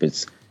speaking up.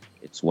 It's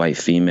white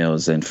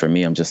females, and for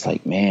me, I'm just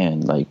like,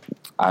 man, like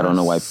I don't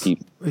know why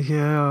people.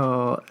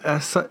 Yeah,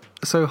 that's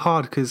so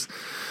hard, because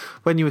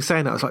when you were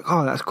saying that, I was like,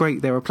 oh, that's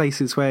great. There are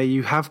places where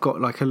you have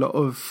got like a lot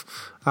of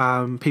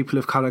people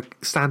of colour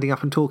standing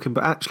up and talking,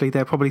 but actually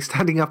they're probably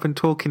standing up and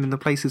talking in the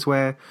places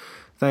where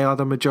they are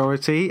the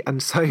majority,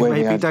 and so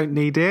maybe don't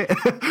need it.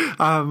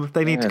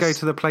 They need to go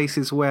to the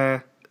places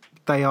where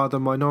they are the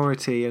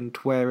minority and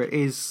where it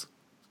is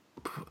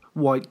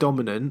white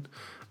dominant,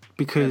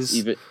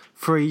 because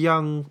for a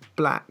young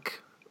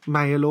black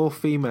male or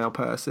female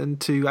person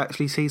to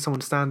actually see someone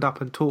stand up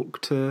and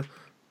talk to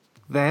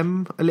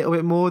them a little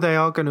bit more, they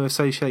are going to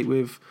associate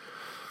with,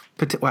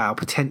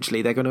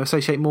 potentially they're going to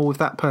associate more with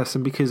that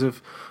person because of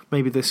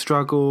maybe the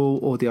struggle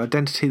or the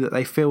identity that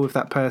they feel with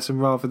that person,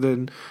 rather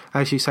than,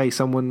 as you say,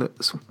 someone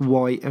that's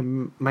white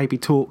and maybe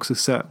talks a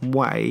certain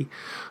way.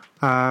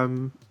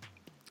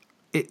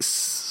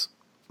 It's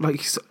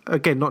like,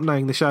 again, not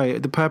knowing the show,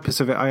 the purpose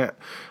of it,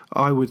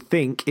 I would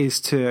think, is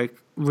to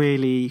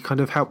really kind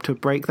of help to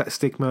break that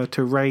stigma,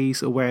 to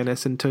raise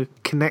awareness, and to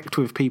connect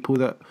with people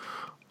that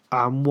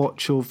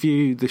watch or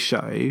view the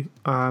show.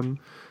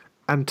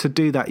 And to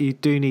do that, you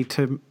do need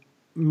to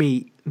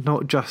meet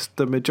not just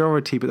the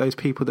majority, but those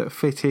people that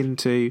fit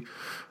into,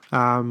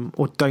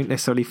 or don't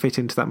necessarily fit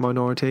into that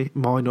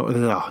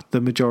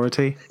the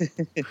majority.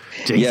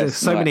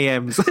 Jesus, many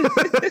M's.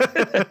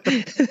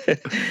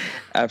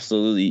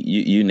 Absolutely,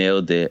 you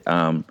nailed it.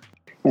 And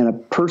a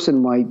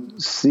person might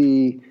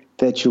see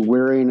that you're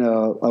wearing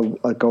a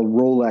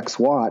Rolex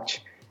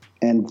watch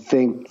and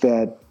think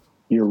that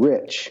you're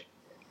rich.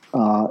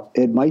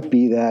 It might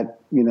be that,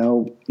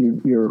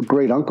 your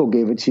great uncle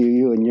gave it to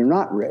you and you're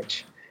not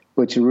rich,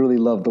 but you really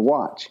love the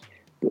watch.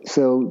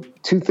 So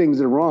two things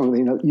are wrong.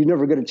 You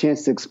never get a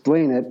chance to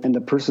explain it, and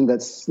the person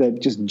that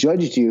just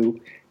judged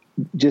you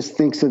just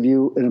thinks of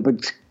you in a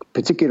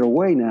particular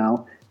way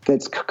now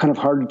that's kind of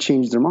hard to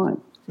change their mind.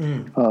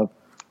 No,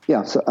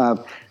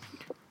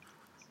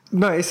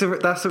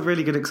 that's a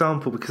really good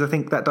example, because I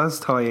think that does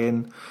tie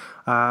in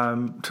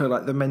to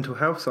like the mental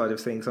health side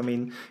of things. I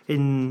mean,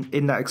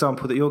 in that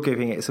example that you're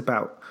giving, it's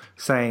about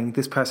saying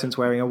this person's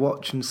wearing a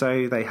watch and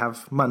so they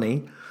have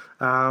money,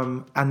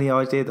 and the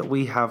idea that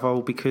we have,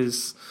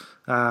 because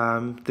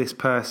this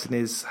person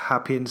is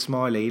happy and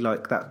smiley,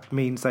 like that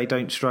means they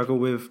don't struggle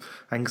with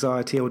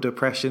anxiety or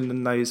depression,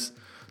 and those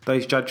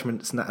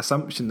judgments and that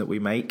assumption that we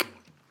make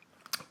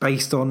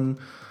based on,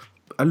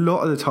 a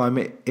lot of the time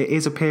it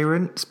is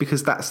appearance,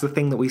 because that's the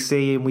thing that we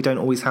see, and we don't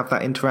always have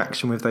that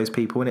interaction with those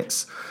people, and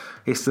it's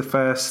the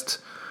first,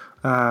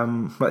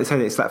 like they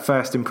say, it's that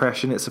first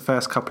impression, it's the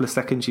first couple of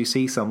seconds you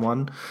see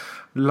someone.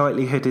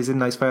 Likelihood is in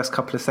those first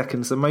couple of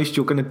seconds, the most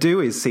you're going to do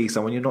is see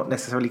someone. You're not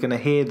necessarily going to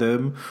hear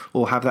them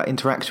or have that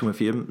interaction with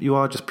them. You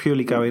are just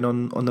purely going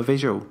on the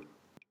visual.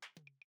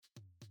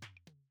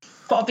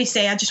 But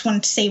obviously I just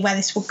wanted to see where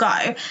this will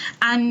go,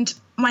 and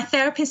my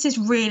therapist is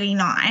really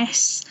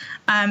nice.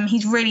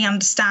 He's really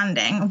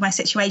understanding of my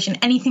situation.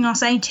 Anything I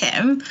say to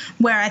him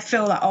where I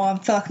feel like I'm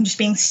just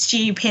being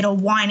stupid or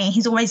whiny,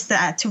 he's always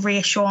there to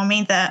reassure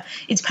me that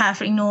it's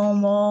perfectly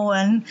normal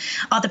and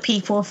other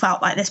people have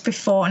felt like this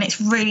before, and it's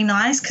really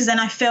nice, because then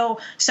I feel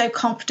so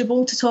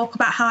comfortable to talk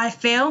about how I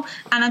feel,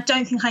 and I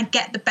don't think I'd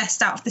get the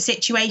best out of the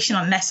situation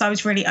unless I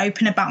was really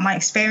open about my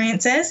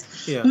experiences.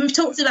 And we've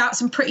talked about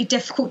some pretty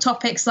difficult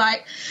topics,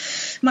 like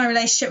my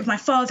relationship with my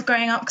father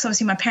growing up, because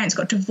obviously my parents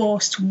got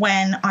divorced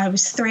when I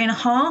was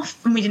 3.5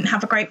 and we didn't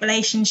have a great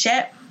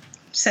relationship,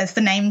 so the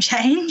name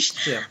changed.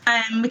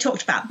 We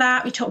talked about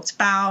that. We talked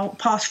about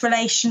past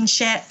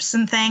relationships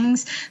and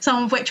things,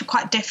 some of which were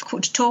quite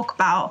difficult to talk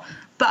about,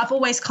 but I've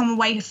always come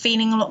away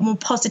feeling a lot more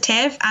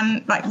positive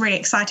and like really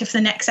excited for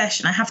the next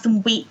session. I have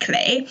them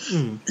weekly.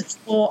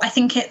 Or I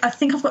think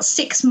I've got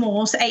 6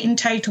 more, so 8 in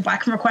total, but I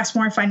can request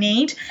more if I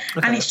need.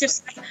 Okay. And it's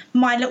just like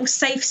my little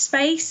safe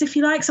space, if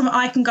you like, somewhere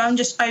I can go and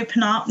just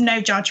open up,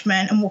 no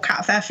judgment, and walk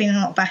out of there feeling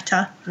a lot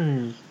better.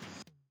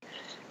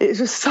 It's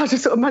just such a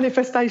sort of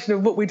manifestation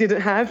of what we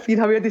didn't have. We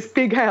had this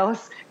big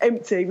house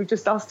empty with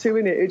just us two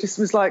in it. It just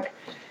was like,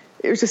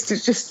 it's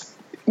just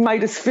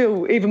made us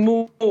feel even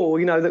more,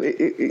 that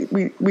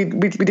we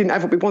didn't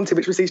have what we wanted,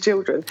 which was these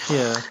children.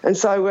 Yeah. And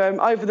so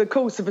over the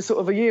course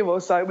of a year or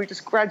so, we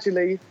just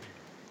gradually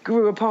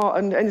grew apart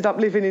and ended up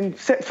living in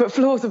separate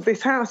floors of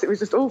this house. It was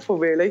just awful,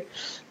 really.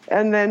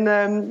 And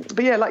then,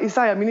 but yeah, like you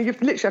say, I mean, you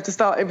literally have to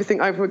start everything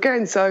over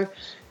again. So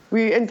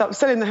we ended up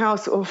selling the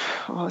house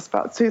it's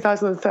about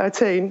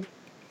 2013.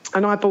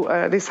 And I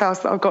bought this house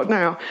that I've got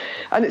now.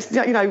 And it's,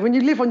 when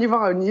you live on your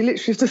own, you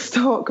literally have to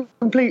start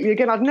completely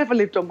again. I've never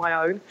lived on my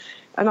own.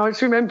 And I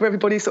just remember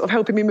everybody sort of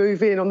helping me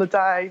move in on the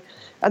day.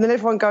 And then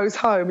everyone goes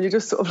home and you're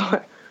just sort of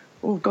like,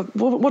 oh, God,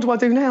 what do I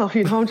do now?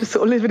 I'm just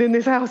sort of living in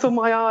this house on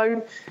my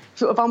own,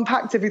 sort of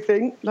unpacked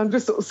everything. And I'm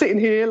just sort of sitting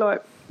here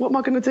like, what am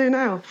I going to do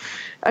now?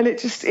 And it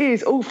just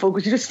is awful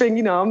because you just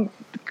think, I'm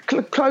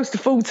close to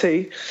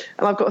 40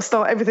 and I've got to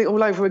start everything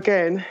all over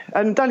again.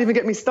 And don't even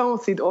get me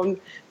started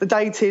on the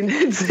dating,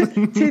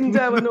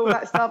 Tinder and all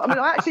that stuff. I mean,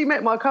 I actually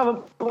met my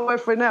current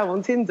boyfriend now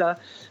on Tinder,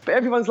 but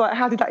everyone's like,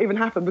 how did that even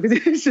happen? Because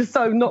it's just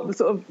so not the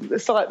sort of the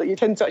site that you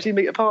tend to actually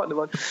meet a partner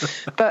on.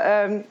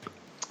 But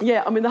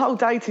yeah, I mean, the whole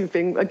dating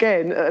thing,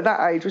 again, at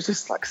that age was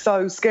just like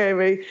so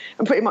scary.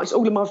 And pretty much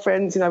all of my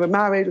friends, were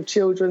married with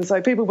children,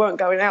 so people weren't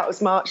going out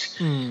as much.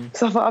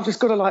 So I thought, I've just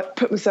got to like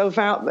put myself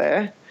out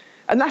there.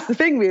 And that's the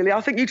thing, really. I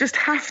think you just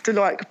have to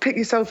like pick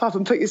yourself up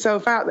and put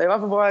yourself out there.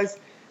 Otherwise,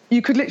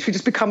 you could literally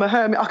just become a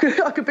hermit. I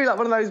could be like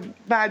one of those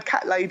bad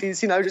cat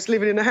ladies, just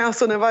living in a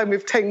house on her own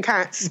with 10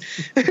 cats.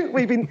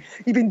 You've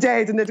been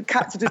dead and the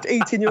cats are just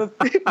eating your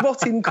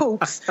rotting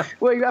corpse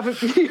where you haven't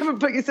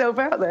put yourself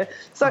out there.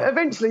 So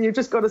eventually you've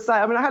just got to say,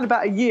 I mean, I had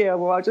about a year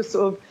where I just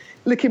sort of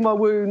licking my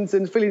wounds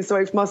and feeling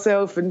sorry for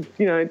myself and,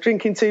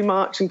 drinking too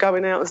much and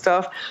going out and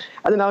stuff.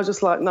 And then I was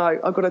just like, no,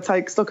 I've got to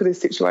take stock of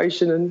this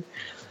situation and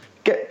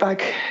get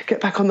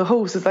back on the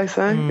horse, as they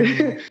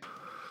say.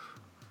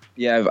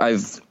 Yeah,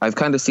 I've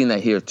kind of seen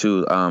that here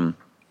too.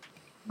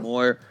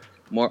 More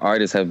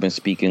artists have been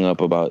speaking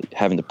up about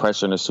having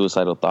depression or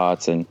suicidal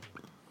thoughts, and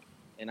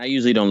I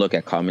usually don't look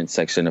at comment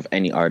section of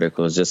any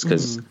articles just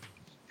because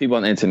people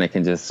on the internet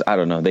can just, I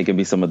don't know, they can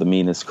be some of the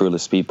meanest,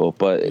 cruelest people.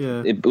 But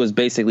it was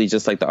basically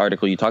just like the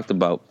article you talked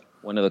about.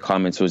 One of the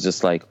comments was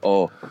just like,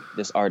 oh,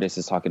 this artist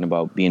is talking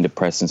about being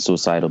depressed and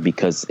suicidal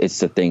because it's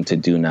the thing to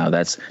do now.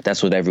 That's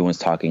what everyone's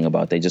talking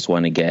about. They just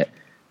want to get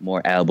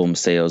more album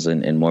sales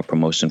and more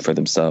promotion for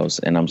themselves.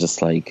 And I'm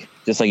just like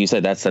you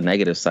said, that's the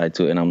negative side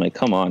to it. And I'm like,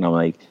 come on. I'm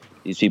like,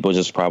 these people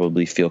just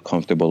probably feel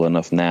comfortable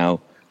enough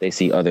now. They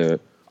see other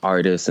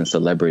artists and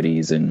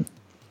celebrities and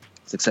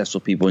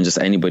successful people and just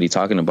anybody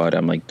talking about it.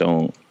 I'm like,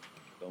 don't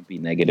be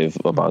negative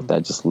about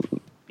that. Just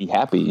be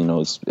happy.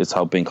 It's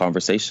helping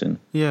conversation.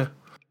 Yeah.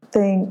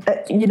 Thing,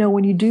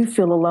 when you do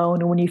feel alone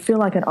and when you feel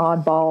like an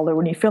oddball or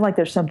when you feel like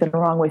there's something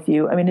wrong with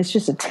you, I mean, it's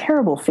just a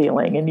terrible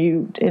feeling and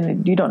you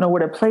don't know where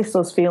to place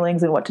those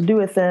feelings and what to do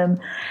with them.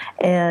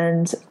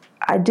 And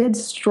I did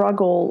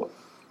struggle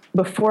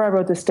before I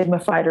wrote the Stigma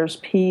Fighters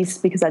piece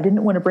because I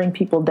didn't want to bring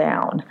people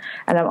down.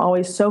 And I'm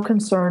always so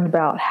concerned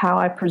about how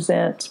I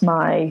present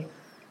my,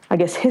 I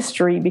guess,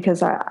 history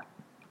because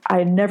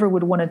I never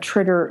would want to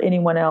trigger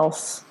anyone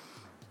else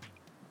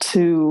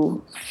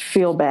to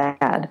feel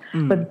bad.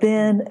 But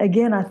then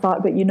again, I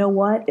thought, but you know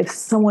what? If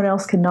someone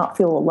else cannot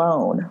feel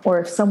alone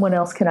or if someone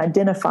else can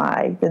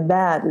identify, then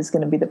that is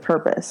going to be the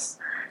purpose.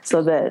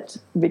 So that,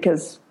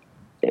 because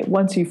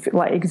once you feel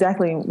like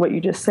exactly what you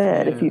just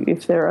said,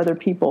 if there are other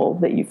people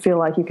that you feel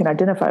like you can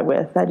identify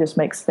with, that just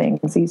makes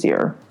things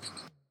easier.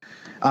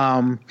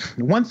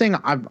 One thing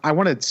I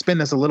want to spin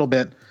this a little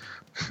bit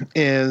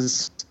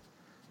is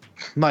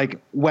like,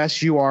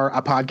 Wes, you are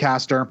a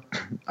podcaster.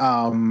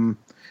 I'm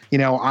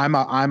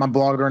a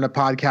blogger and a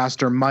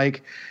podcaster.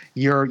 Mike,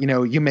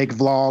 you make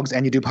vlogs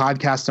and you do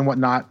podcasts and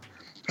whatnot.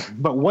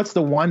 But what's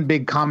the one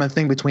big common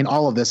thing between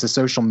all of this is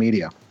social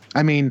media.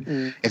 I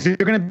mean, if you're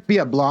going to be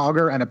a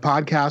blogger and a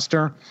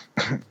podcaster,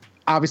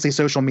 obviously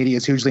social media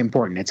is hugely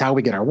important. It's how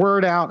we get our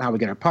word out, how we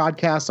get our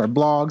podcasts, our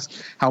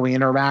blogs, how we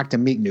interact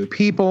and meet new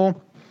people.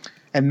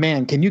 And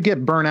man, can you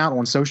get burnt out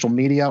on social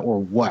media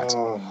or what?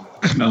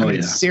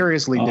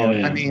 Seriously, dude.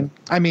 Yeah.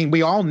 I mean,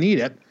 we all need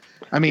it.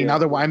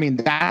 Otherwise,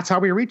 that's how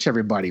we reach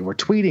everybody. We're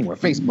tweeting, we're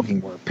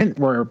Facebooking,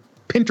 we're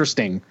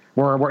Pinteresting,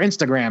 we're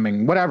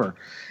Instagramming, whatever.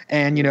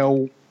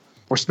 And,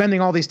 we're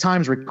spending all these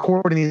times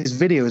recording these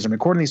videos and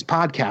recording these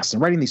podcasts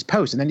and writing these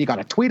posts. And then you got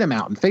to tweet them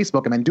out and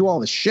Facebook them and do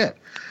all this shit.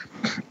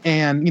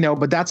 And,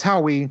 but that's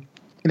how we,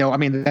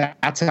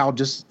 that's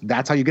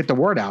how you get the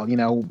word out.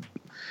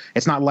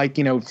 It's not like,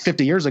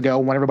 50 years ago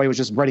when everybody was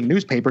just writing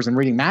newspapers and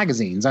reading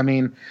magazines. I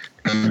mean,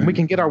 we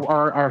can get our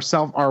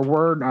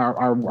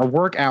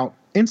work out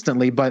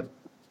instantly, but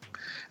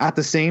at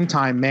the same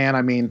time,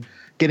 man,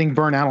 getting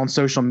burnt out on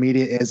social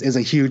media is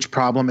a huge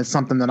problem. It's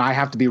something that I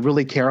have to be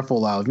really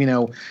careful of.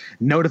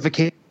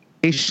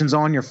 Notifications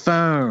on your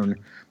phone,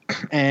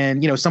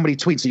 and somebody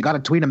tweets, so you got to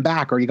tweet them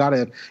back, or you got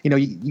to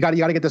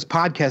get this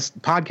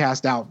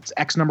podcast out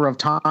X number of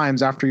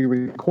times after you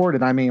record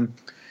it.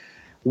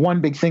 One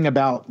big thing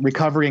about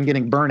recovery and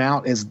getting burnt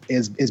out is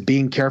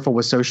being careful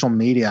with social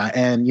media,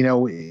 and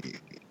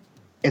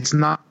it's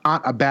not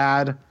a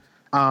bad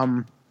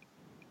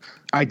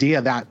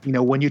idea that,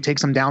 when you take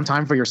some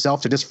downtime for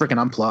yourself to just freaking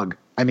unplug.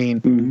 I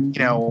mean,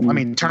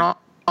 turn off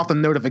the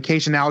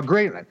notification now.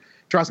 Great.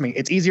 Trust me,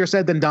 it's easier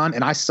said than done,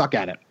 and I suck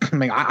at it. I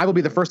mean, I will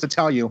be the first to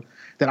tell you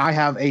that I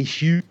have a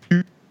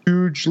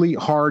hugely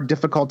hard,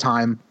 difficult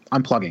time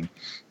unplugging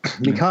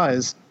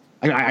because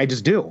I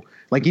just do.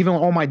 Like, even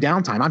all my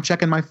downtime, I'm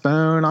checking my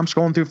phone, I'm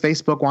scrolling through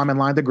Facebook while I'm in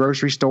line at the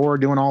grocery store,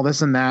 doing all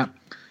this and that.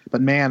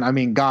 But man, I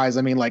mean, guys,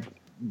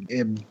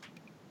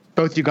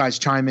 both you guys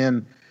chime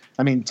in.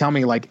 I mean, tell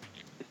me, like,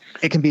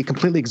 it can be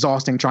completely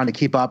exhausting trying to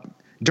keep up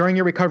during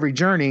your recovery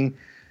journey,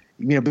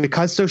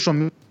 because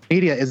social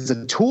media is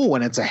a tool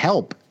and it's a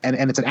help and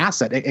it's an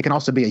asset. It can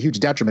also be a huge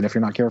detriment if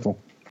you're not careful.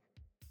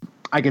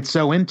 I get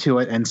so into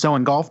it and so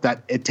engulfed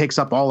that it takes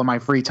up all of my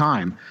free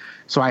time.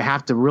 So I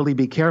have to really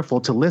be careful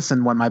to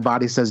listen when my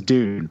body says,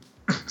 dude,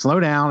 slow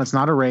down. It's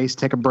not a race.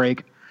 Take a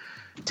break.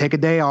 Take a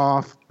day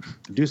off.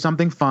 Do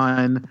something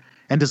fun.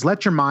 And just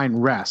let your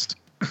mind rest.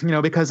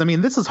 Because,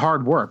 this is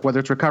hard work, whether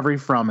it's recovery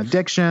from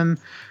addiction,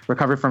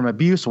 recovery from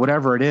abuse,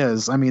 whatever it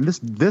is. I mean,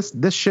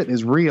 this shit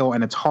is real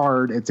and it's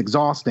hard. It's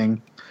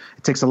exhausting.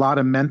 It takes a lot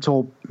of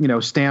mental,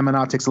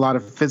 stamina. It takes a lot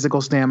of physical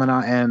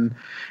stamina. And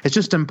it's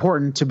just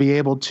important to be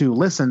able to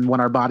listen when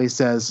our body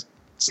says,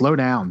 slow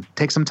down,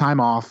 take some time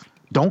off.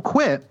 Don't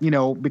quit,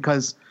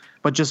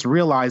 but just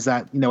realize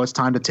that, it's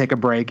time to take a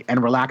break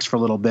and relax for a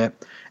little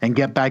bit and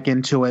get back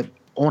into it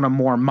on a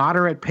more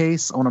moderate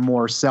pace, on a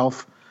more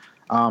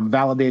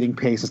validating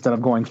pace instead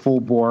of going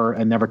full bore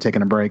and never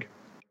taking a break.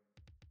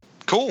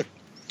 Cool.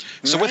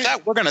 So with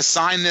that, we're going to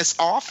sign this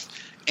off.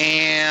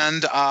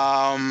 And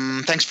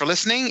thanks for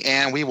listening.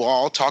 And we will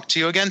all talk to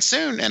you again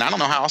soon. And I don't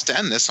know how else to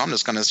end this, so I'm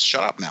just going to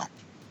shut up now.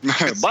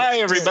 Bye,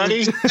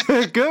 everybody.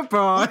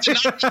 Goodbye. You're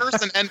not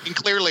cursing ending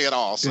clearly at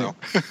all. So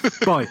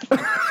bye.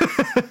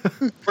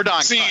 We're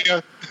done. See ya.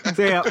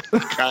 See ya.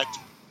 All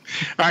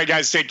right,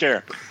 guys. Take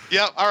care.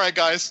 Yep. All right,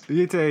 guys.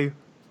 You too.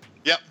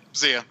 Yep.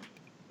 See ya.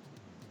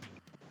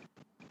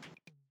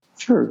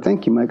 Sure.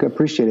 Thank you, Mike. I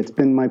appreciate it. It's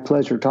been my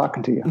pleasure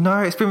talking to you. No,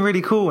 it's been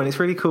really cool. And it's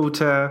really cool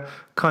to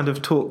kind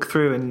of talk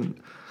through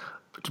and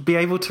to be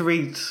able to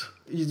read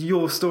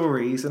your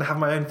stories and have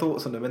my own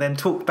thoughts on them and then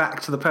talk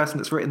back to the person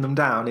that's written them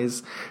down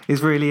is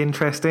really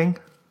interesting.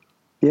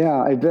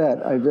 Yeah, I bet.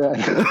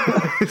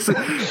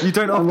 You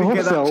don't often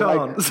get that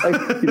chance.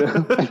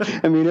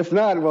 If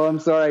not, well, I'm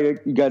sorry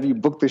you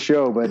booked the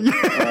show, but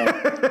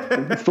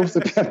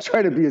I'm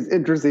trying to be as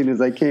interesting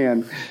as I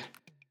can.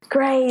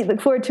 Great.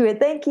 Look forward to it.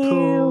 Thank you.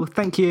 Cool.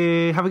 Thank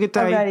you. Have a good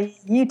day. Alrighty.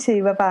 You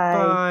too. Bye-bye.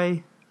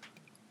 Bye.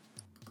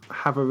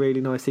 Have a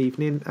really nice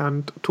evening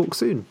and talk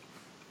soon.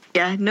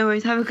 Yeah, no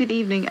worries. Have a good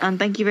evening, and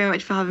thank you very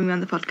much for having me on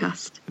the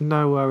podcast.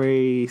 No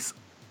worries.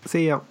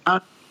 See ya.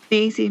 I'll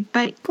see you soon.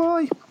 Bye.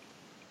 Bye.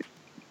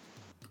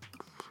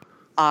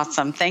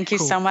 Awesome. Thank you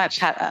so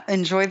much.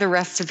 Enjoy the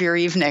rest of your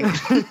evening.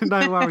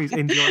 No worries.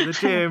 Enjoy the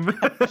gym.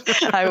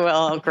 I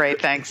will.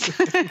 Great. Thanks.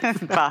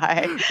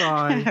 Bye.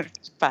 Bye.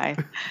 Bye.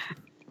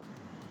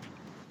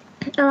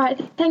 All right.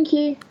 Thank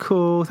you.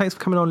 Cool. Thanks for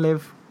coming on,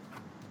 Liv.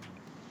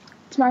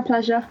 It's my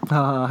pleasure.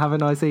 Have a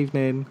nice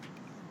evening.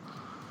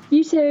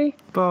 You too.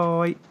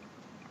 Bye.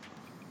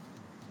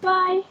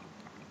 Bye.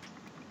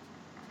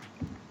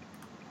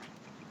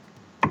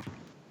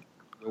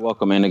 You're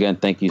welcome. And again,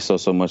 thank you so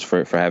much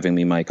for having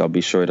me, Mike. I'll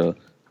be sure to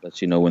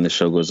let you know when the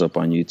show goes up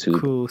on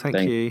YouTube. Cool.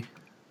 Thank you.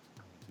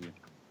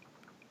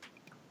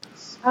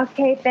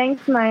 Okay.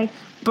 Thanks, Mike.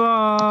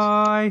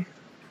 Bye.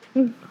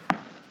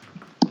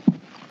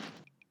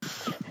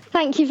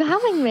 Thank you for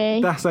having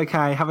me. That's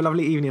okay. Have a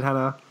lovely evening,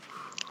 Hannah.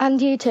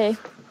 And you too.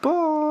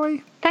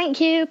 Bye.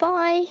 Thank you.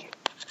 Bye.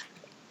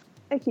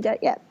 Okie doke.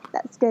 Yep,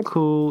 that's good.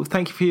 Cool.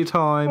 Thank you for your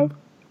time.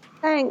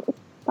 Thanks.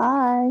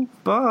 Bye.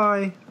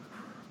 Bye.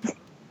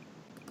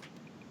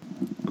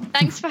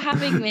 Thanks for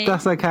having me.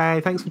 That's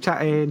okay. Thanks for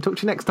chatting. Talk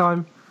to you next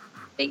time.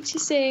 Speak to you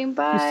soon.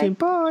 Bye. See you soon.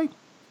 Bye.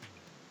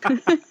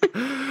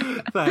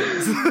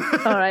 Thanks.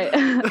 All right.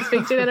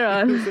 Speak to you later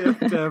on. See you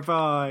later.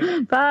 Bye.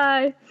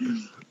 Bye.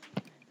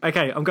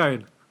 Okay, I'm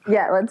going.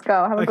 Yeah, let's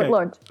go. Have a good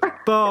lunch.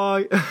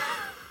 Bye.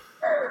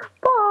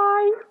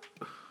 Bye.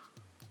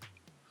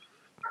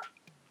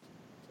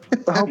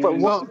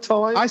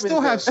 I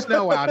still have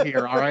snow out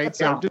here. All right,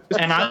 so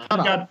and I've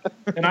got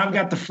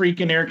the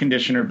freaking air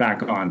conditioner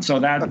back on, so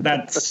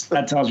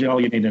that tells you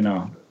all you need to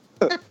know.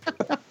 All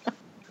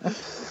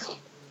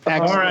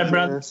right,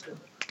 brother.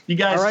 You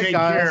guys take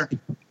care.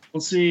 We'll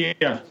see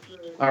you. All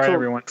right,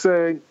 everyone.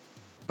 Say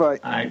bye.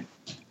 All right.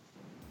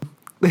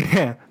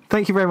 Yeah.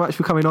 Thank you very much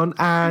for coming on,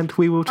 and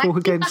we will talk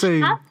again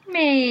soon. Have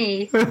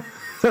me.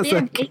 That's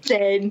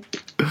amazing.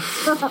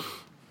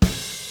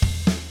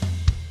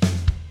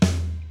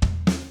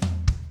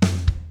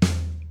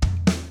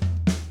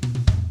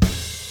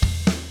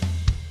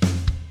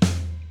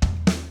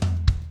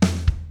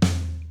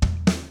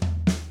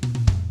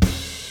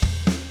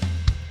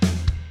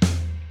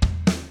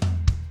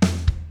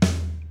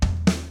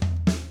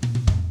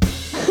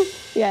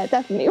 Yeah, it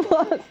definitely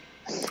was.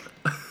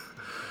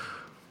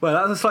 Well,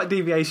 that was a slight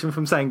deviation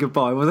from saying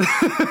goodbye, wasn't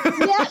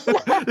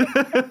it?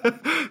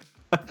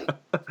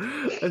 Yeah.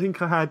 I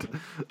think I had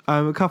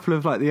a couple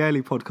of like the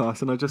early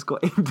podcasts, and I just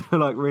got into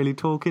like really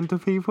talking to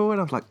people, and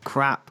I was like,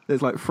 crap,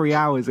 there's like 3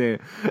 hours here,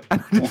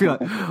 and I just feel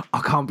like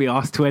I can't be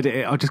asked to edit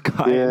it. I'll just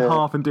cut it in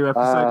half and do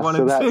episode 1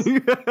 and 2.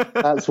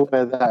 That's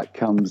where that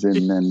comes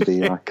in. Then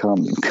I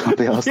can't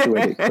be asked to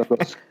edit. 'Cause I've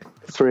got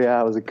 3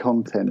 hours of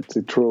content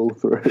to trawl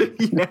through.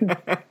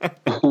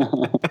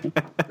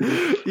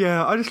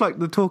 Yeah, I just like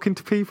the talking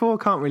to people. I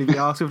can't really be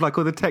asked with like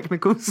all the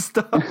technical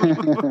stuff.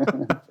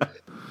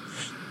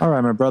 All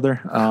right, my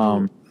brother.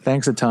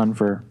 Thanks a ton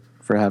for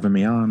having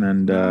me on,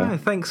 and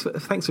thanks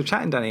for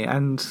chatting, Danny.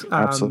 And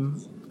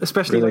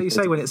especially really like you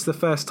say, when it's the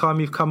first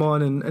time you've come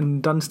on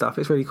and done stuff,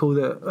 it's really cool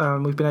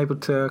that we've been able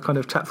to kind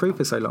of chat through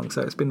for so long.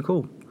 So it's been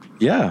cool.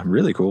 Yeah,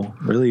 really cool.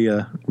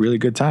 Really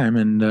good time,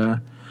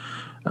 and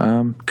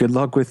good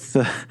luck with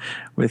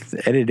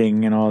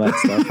editing and all that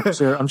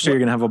stuff. I'm sure you're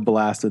gonna have a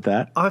blast with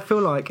that. I feel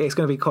like it's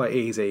going to be quite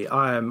easy.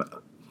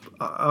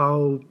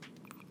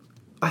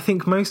 I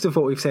think most of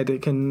what we've said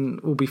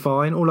will be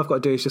fine. All I've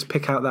got to do is just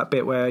pick out that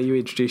bit where you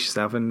introduce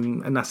yourself,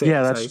 and that's it.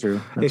 Yeah, that's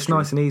true. It's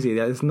nice and easy.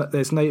 There's no.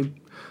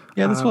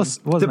 Yeah, this was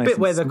the nice bit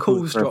where the simple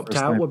calls for a dropped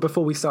first out time. were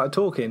before we started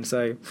talking,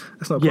 so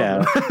that's not a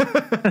problem.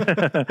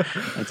 Yeah,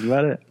 that's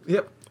about it.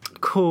 Yep.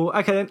 Cool.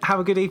 Okay, then have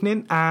a good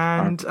evening,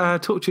 and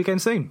talk to you again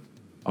soon.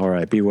 All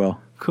right, be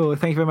well. Cool.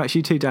 Thank you very much.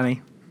 You too,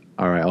 Danny.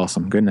 All right,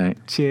 awesome. Good night.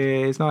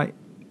 Cheers. Night.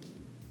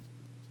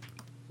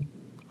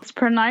 It's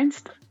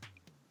pronounced.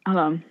 Hold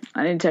on,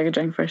 I need to take a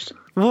drink first.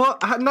 What?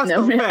 That's not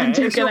fair.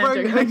 It's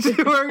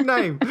your own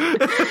name.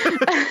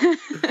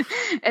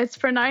 It's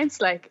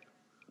pronounced like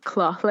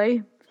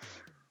Clothley,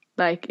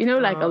 like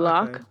like a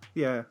lock. Okay.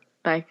 Yeah.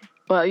 Like,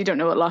 well, you don't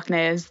know what Loch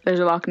Ney is. There's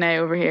a Loch Ney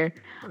over here,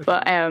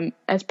 but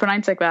it's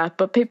pronounced like that.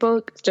 But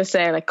people just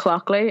say like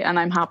Clockley, and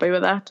I'm happy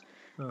with that.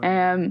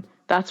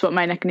 That's what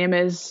my nickname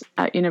is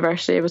at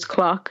university. It was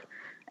Clock.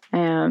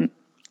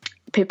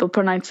 People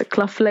pronounce it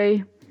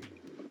Cloughly.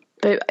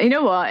 But you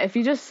know what? If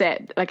you just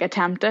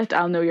attempt it,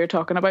 I'll know you're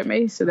talking about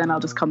me. So then I'll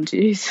just come to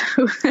you.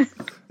 So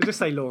just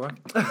say Laura.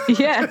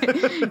 yeah.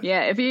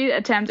 If you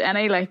attempt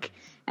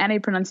any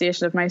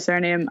pronunciation of my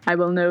surname, I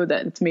will know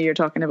that it's me you're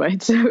talking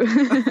about. So.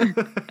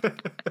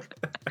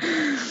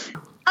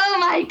 Oh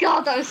my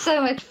god, that was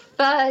so much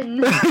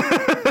fun.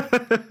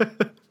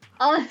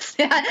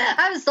 Honestly, I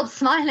haven't stopped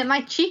smiling. My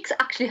cheeks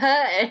actually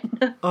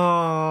hurting.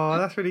 Oh,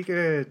 that's really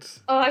good.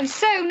 Oh, I'm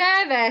so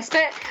nervous.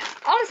 But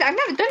honestly, I've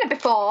never done it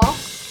before.